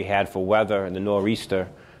event we had for weather and the nor'easter,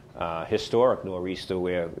 historic nor'easter,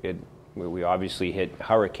 where we obviously hit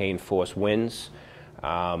hurricane force winds.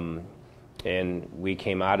 And we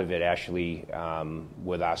came out of it actually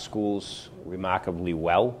with our schools remarkably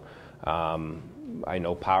well. I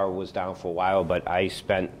know power was down for a while, but I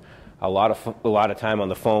spent a lot of time on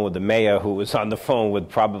the phone with the mayor, who was on the phone with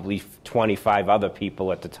probably 25 other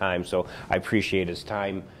people at the time. So I appreciate his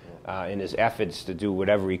time and his efforts to do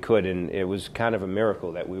whatever he could. And it was kind of a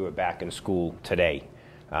miracle that we were back in school today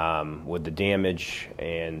with the damage.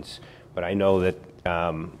 And but I know that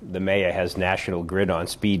the mayor has National Grid on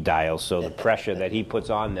speed dial, so the pressure that he puts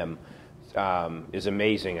on them is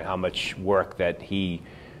amazing, and how much work that he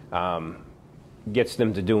gets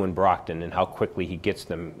them to do in Brockton and how quickly he gets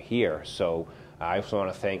them here. So I also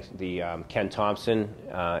want to thank the Ken Thompson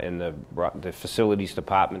in the facilities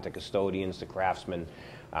department, the custodians, the craftsmen.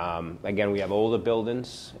 Again, we have older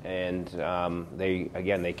buildings, and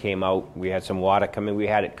they came out. We had some water coming. We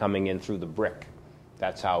had it coming in through the brick.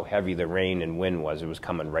 That's how heavy the rain and wind was. It was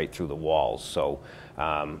coming right through the walls. So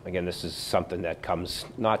again, this is something that comes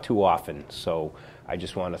not too often. So I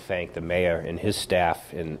just want to thank the mayor and his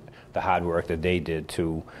staff and the hard work that they did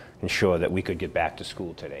to ensure that we could get back to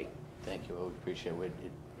school today. Thank you. I would appreciate it.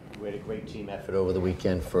 We had a great team effort over the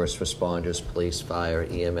weekend. First responders, police, fire,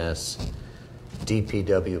 EMS,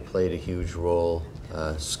 DPW played a huge role.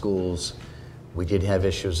 Schools. We did have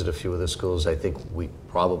issues at a few of the schools. I think we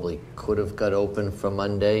probably could have got open for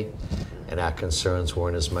Monday, and our concerns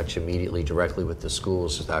weren't as much immediately directly with the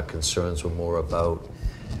schools as our concerns were more about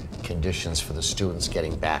conditions for the students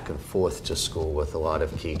getting back and forth to school with a lot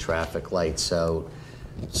of key traffic lights out,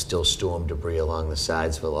 still storm debris along the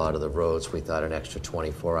sides of a lot of the roads. We thought an extra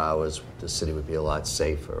 24 hours, the city would be a lot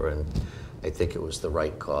safer, and I think it was the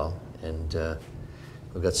right call. And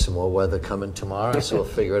we've got some more weather coming tomorrow, so we'll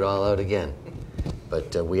figure it all out again.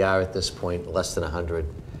 But we are at this point less than 100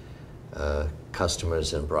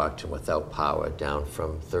 customers in Brockton without power, down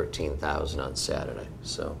from 13,000 on Saturday.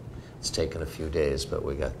 So it's taken a few days, but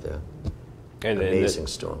we got the amazing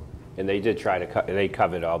storm. And they did try to they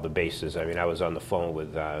covered all the bases. I mean, I was on the phone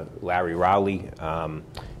with Larry Rowley,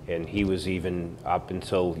 and he was even up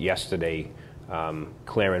until yesterday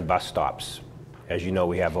clearing bus stops. As you know,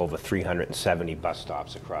 we have over 370 bus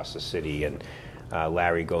stops across the city, and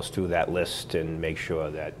Larry goes through that list and makes sure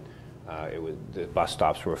that the bus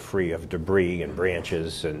stops were free of debris and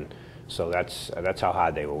branches, and so that's how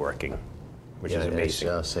hard they were working, which is amazing.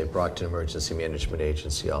 I'll say Brockton Emergency Management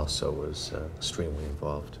Agency also was extremely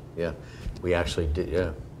involved. Yeah, we actually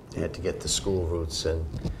had to get the school routes and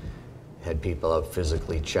had people out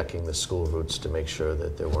physically checking the school routes to make sure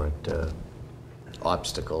that there weren't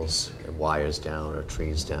obstacles and wires down or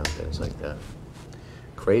trees down, things like that.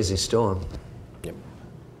 Crazy storm. Yep.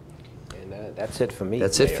 And that's it for me.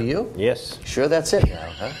 That's it for you? Yes. Sure that's it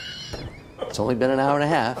now, huh? It's only been an hour and a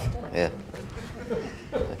half. Yeah.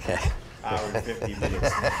 Okay. Hour and 50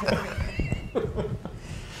 minutes.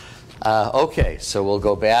 Okay, so we'll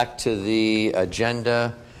go back to the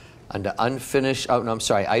agenda under unfinished,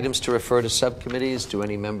 items to refer to subcommittees. Do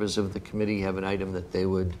any members of the committee have an item that they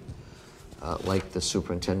would like the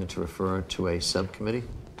superintendent to refer to a subcommittee?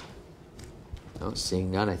 No, seeing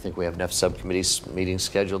none, I think we have enough subcommittees meetings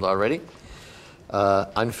scheduled already.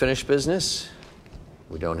 Unfinished business.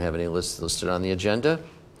 We don't have any listed on the agenda.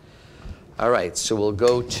 All right, so we'll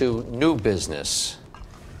go to new business.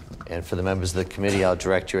 And for the members of the committee, I'll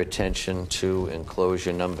direct your attention to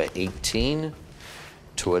enclosure number 18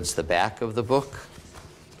 towards the back of the book.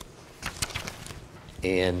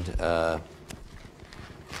 And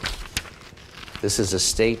this is a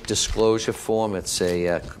state disclosure form. It's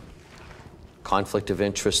a conflict of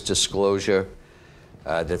interest disclosure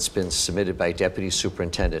that's been submitted by Deputy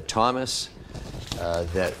Superintendent Thomas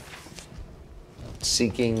that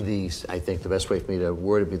seeking I think the best way for me to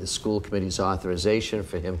word it would be the school committee's authorization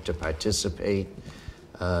for him to participate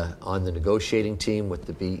on the negotiating team with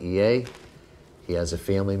the BEA. He has a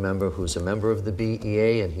family member who's a member of the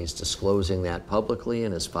BEA, and he's disclosing that publicly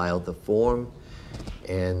and has filed the form.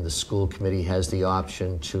 And the school committee has the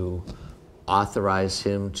option to authorize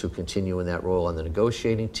him to continue in that role on the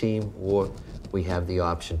negotiating team, or we have the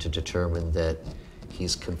option to determine that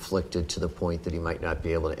he's conflicted to the point that he might not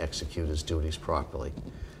be able to execute his duties properly.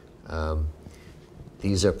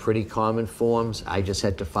 These are pretty common forms. I just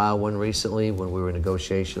had to file one recently when we were in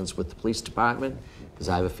negotiations with the police department because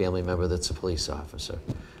I have a family member that's a police officer.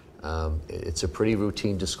 It's a pretty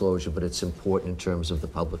routine disclosure, but it's important in terms of the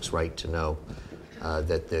public's right to know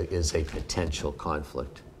that there is a potential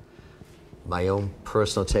conflict. My own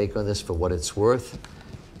personal take on this, for what it's worth,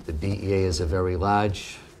 the BEA is a very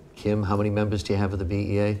large. Kim, how many members do you have of the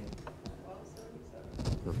BEA?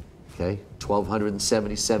 Okay,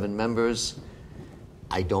 1,277 members.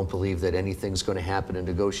 I don't believe that anything's going to happen in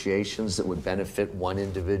negotiations that would benefit one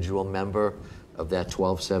individual member of that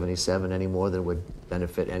 1,277 any more than would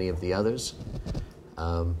benefit any of the others.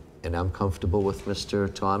 And I'm comfortable with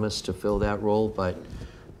Mr. Thomas to fill that role, but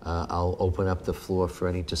I'll open up the floor for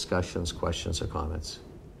any discussions, questions, or comments.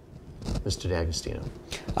 Mr. D'Agostino.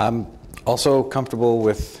 I'm also comfortable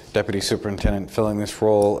with Deputy Superintendent filling this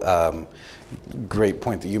role. Great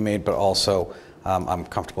point that you made, but also I'm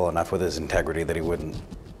comfortable enough with his integrity that he wouldn't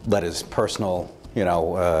let his personal,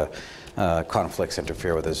 conflicts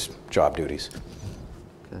interfere with his job duties.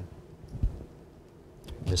 Okay.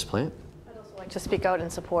 Ms. Plant? I'd also like to speak out in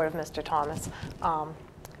support of Mr. Thomas.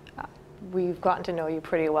 We've gotten to know you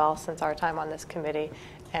pretty well since our time on this committee,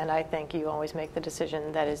 and I think you always make the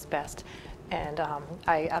decision that is best. And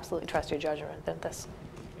I absolutely trust your judgment in this.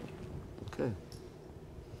 Okay.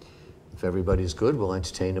 If everybody's good, we'll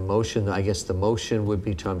entertain a motion. I guess the motion would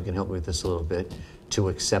be, Tom, you can help me with this a little bit, to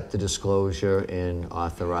accept the disclosure and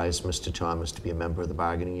authorize Mr. Thomas to be a member of the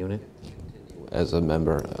bargaining unit? As a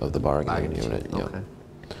member of the bargaining unit, yeah. Okay.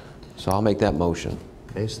 So I'll make that motion.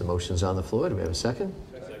 Okay, so the motion's on the floor. Do we have a second?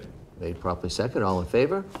 Made properly second. All in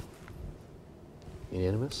favor?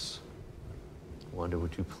 Unanimous? Wanda,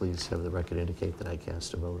 would you please have the record indicate that I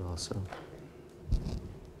cast a vote also?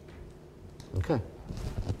 Okay.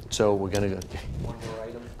 So we're going to go. One more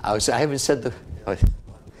item? I haven't said the. Oh,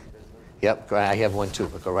 yep, I have one too,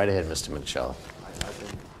 but go right ahead, Mr. Minichiello.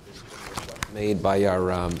 Made by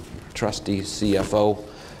our trustee CFO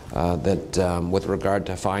that with regard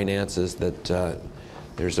to finances that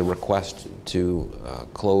there's a request to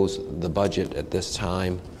close the budget at this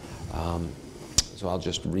time. So I'll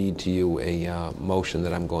just read to you a motion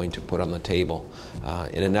that I'm going to put on the table.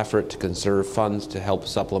 In an effort to conserve funds to help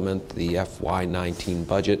supplement the FY19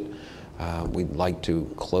 budget, we'd like to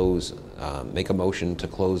make a motion to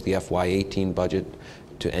close the FY18 budget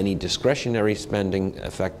to any discretionary spending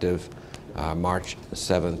effective March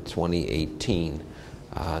 7th, 2018.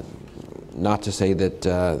 Not to say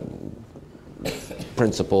that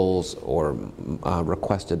principals or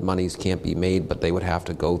requested monies can't be made, but they would have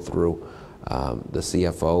to go through the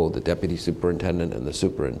CFO, the deputy superintendent, and the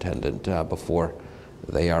superintendent before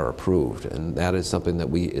they are approved. And that is something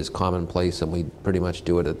that is commonplace, and we pretty much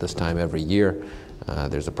do it at this time every year.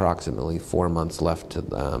 There's approximately 4 months left to,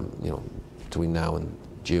 between now and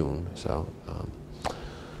June. So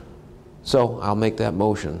I'll make that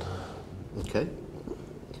motion. Okay.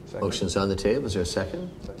 Motion's on the table. Is there a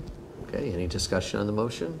second? Okay. Any discussion on the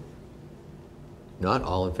motion? Not.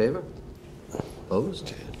 All in favor?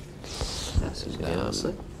 Opposed? Passes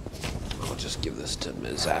unanimously. I'll just give this to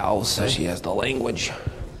Ms. Al so she has the language.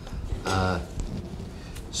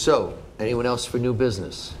 So, anyone else for new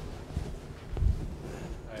business?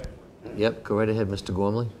 Yep, go right ahead, Mr.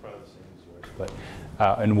 Gormley. But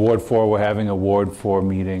in Ward 4, we're having a Ward 4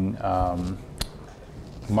 meeting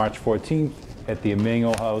March 14th at the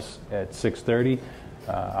Emmanuel House at 6:30.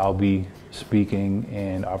 I'll be speaking,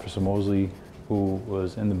 and Officer Mosley, who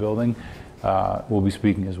was in the building, will be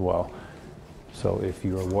speaking as well. So if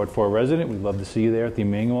you're a Ward 4 resident, we'd love to see you there at the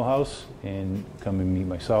Emmanuel House, and come and meet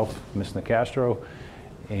myself, Ms. Nicastro,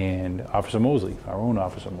 and Officer Mosley, our own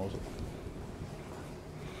Officer Mosley.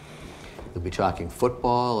 We'll be talking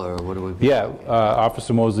football, or what do we be talking?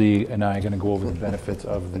 Officer Mosley and I are going to go over the benefits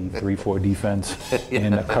of the 3-4 defense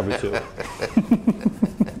and cover 2.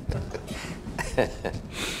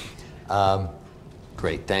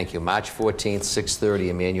 Great, thank you. March 14th, 6:30,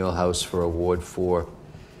 Emmanuel House for a Ward 4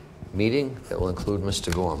 meeting that will include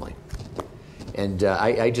Mr. Gormley. And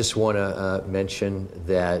I just want to mention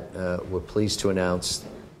that we're pleased to announce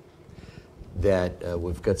that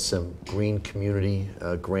we've got some green community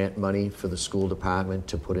grant money for the school department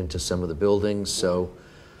to put into some of the buildings. So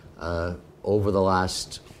over the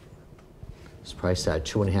last, it's probably started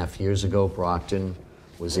 2.5 years ago, Brockton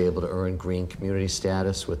was able to earn green community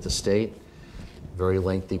status with the state. Very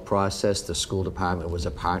lengthy process. The school department was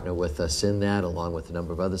a partner with us in that, along with a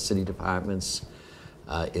number of other city departments.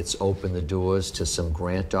 It's opened the doors to some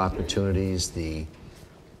grant opportunities. The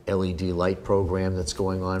LED light program that's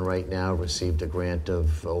going on right now received a grant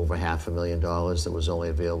of over $500,000 that was only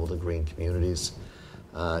available to green communities.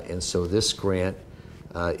 And so this grant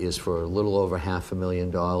is for a little over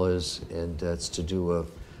 $500,000, and it's to do a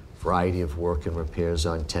variety of work and repairs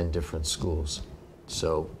on 10 different schools.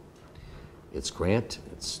 So it's grant,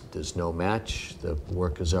 there's no match, the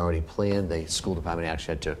work is already planned. The school department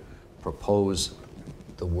actually had to propose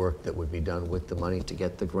the work that would be done with the money to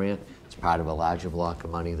get the grant. It's part of a larger block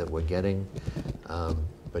of money that we're getting.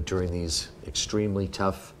 But during these extremely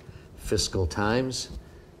tough fiscal times,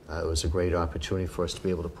 it was a great opportunity for us to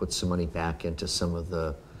be able to put some money back into some of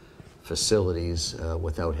the facilities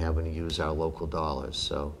without having to use our local dollars.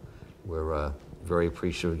 So we're very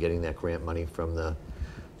appreciative of getting that grant money from the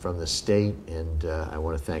state, and I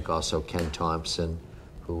want to thank also Ken Thompson,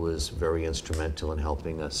 who was very instrumental in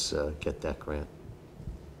helping us get that grant.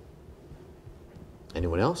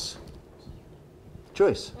 Anyone else?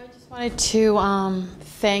 Joyce. I just wanted to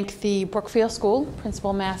thank the Brookfield School,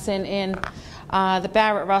 Principal Masson, and the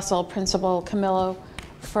Barrett Russell, Principal Camillo,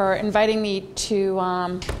 for inviting me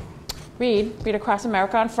to read Across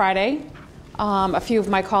America on Friday. A few of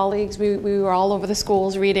my colleagues, we were all over the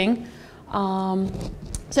schools reading.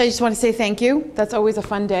 So I just want to say thank you. That's always a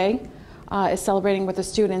fun day, is celebrating with the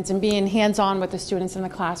students and being hands-on with the students in the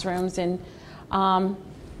classrooms, and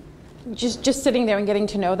just sitting there and getting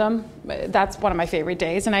to know them. That's one of my favorite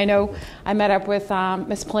days. And I know I met up with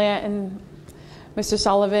Ms. Plant and Mr.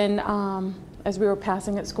 Sullivan as we were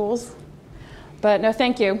passing at schools. But no,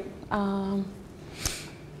 thank you.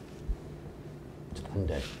 It's one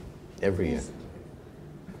day, every year.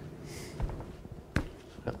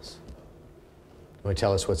 What else? You want to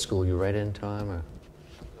tell us what school you write in, Tom? Or?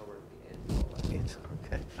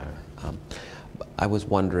 Okay. All right. I was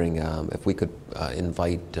wondering if we could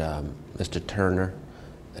invite Mr. Turner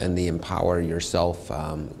and the Empower Yourself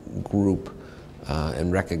group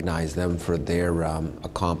and recognize them for their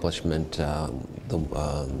accomplishment,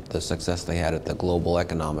 the success they had at the Global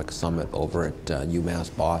Economic Summit over at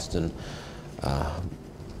UMass Boston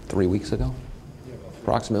 3 weeks ago?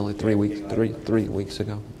 Approximately 3 weeks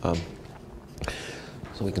ago.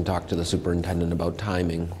 So we can talk to the superintendent about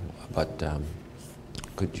timing, but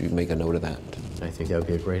could you make a note of that? I think that would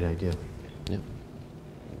be a great idea. Yeah.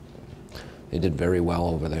 They did very well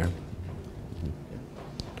over there.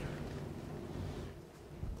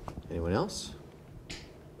 Anyone else?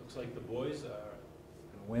 Looks like the boys are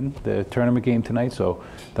going to win the tournament game tonight, so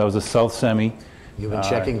that was a South semi. You've been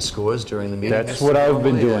checking scores during the meeting? That's what I've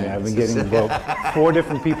been doing. I've been getting about 4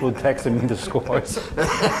 different people texting me the scores.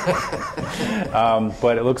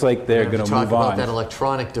 But it looks like they're going to move on. Talk about that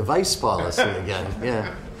electronic device policy again.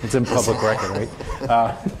 Yeah. It's in public record, right?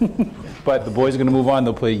 But the boys are going to move on.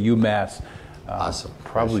 They'll play UMass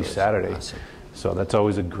probably Saturday. Awesome. So that's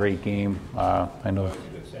always a great game. I know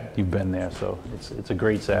you've been there, so it's a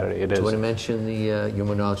great Saturday. It is. Do you want to mention you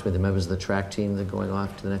acknowledge the members of the track team that are going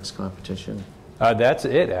off to the next competition? That's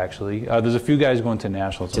it, actually. There's a few guys going to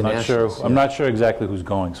nationals. I'm not sure exactly who's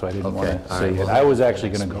going, so I didn't want to say it. I was actually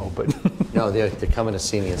going to go, but no, they're coming to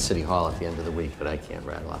see me at City Hall at the end of the week, but I can't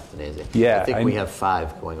rattle off the names. Yeah, I think we have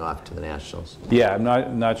 5 going off to the nationals. Yeah,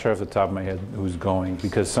 I'm not sure off the top of my head who's going,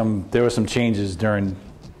 because there were some changes during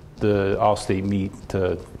the all-state meet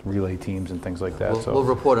to relay teams and things like that. We'll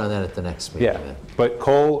report on that at the next meeting. Yeah, then. But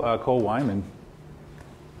Cole Wyman,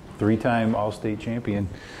 3-time all-state champion.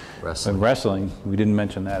 Wrestling. We didn't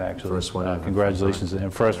mention that, actually. First one. Congratulations to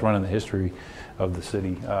him. First run in the history of the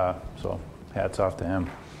city. So hats off to him.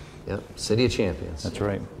 Yep, City of Champions. That's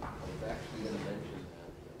right.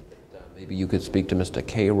 Maybe you could speak to Mr.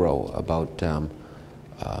 Cairo about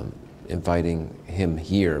inviting him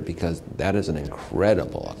here, because that is an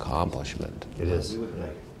incredible accomplishment. It is. We would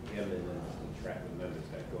like him and the track members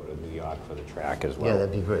that go to New York for the track as well. Yeah,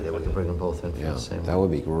 that'd be great. We could bring them both in for the same. That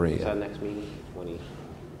would be great. Is that next meeting? 20?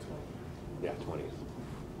 Yeah, 20.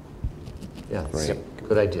 Yeah,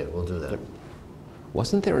 good idea. We'll do that.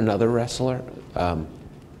 Wasn't there another wrestler?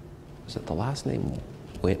 Was it the last name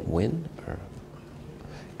Win? Or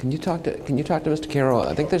can you talk to Mr. Carroll?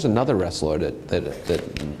 I think there's another wrestler that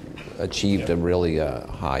achieved a really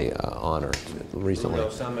high honor recently.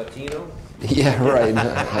 Sammartino? Yeah, right.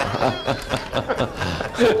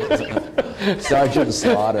 Sergeant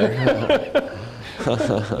Slaughter.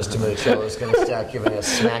 Mr. Minicello is going to start giving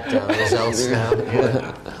us SmackDown results now.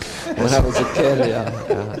 Yeah. When I was a kid,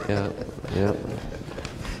 yeah.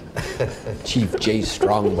 Chief J.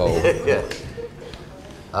 Strongbow. Yeah.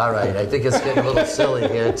 All right, I think it's getting a little silly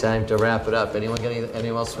here. Time to wrap it up. Anyone got anything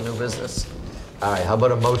else for new business? All right, how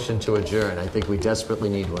about a motion to adjourn? I think we desperately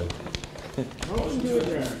need one. Motion to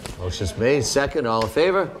adjourn. Motion's made. Second, all in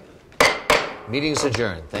favor? Meeting's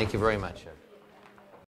adjourned. Thank you very much, everyone.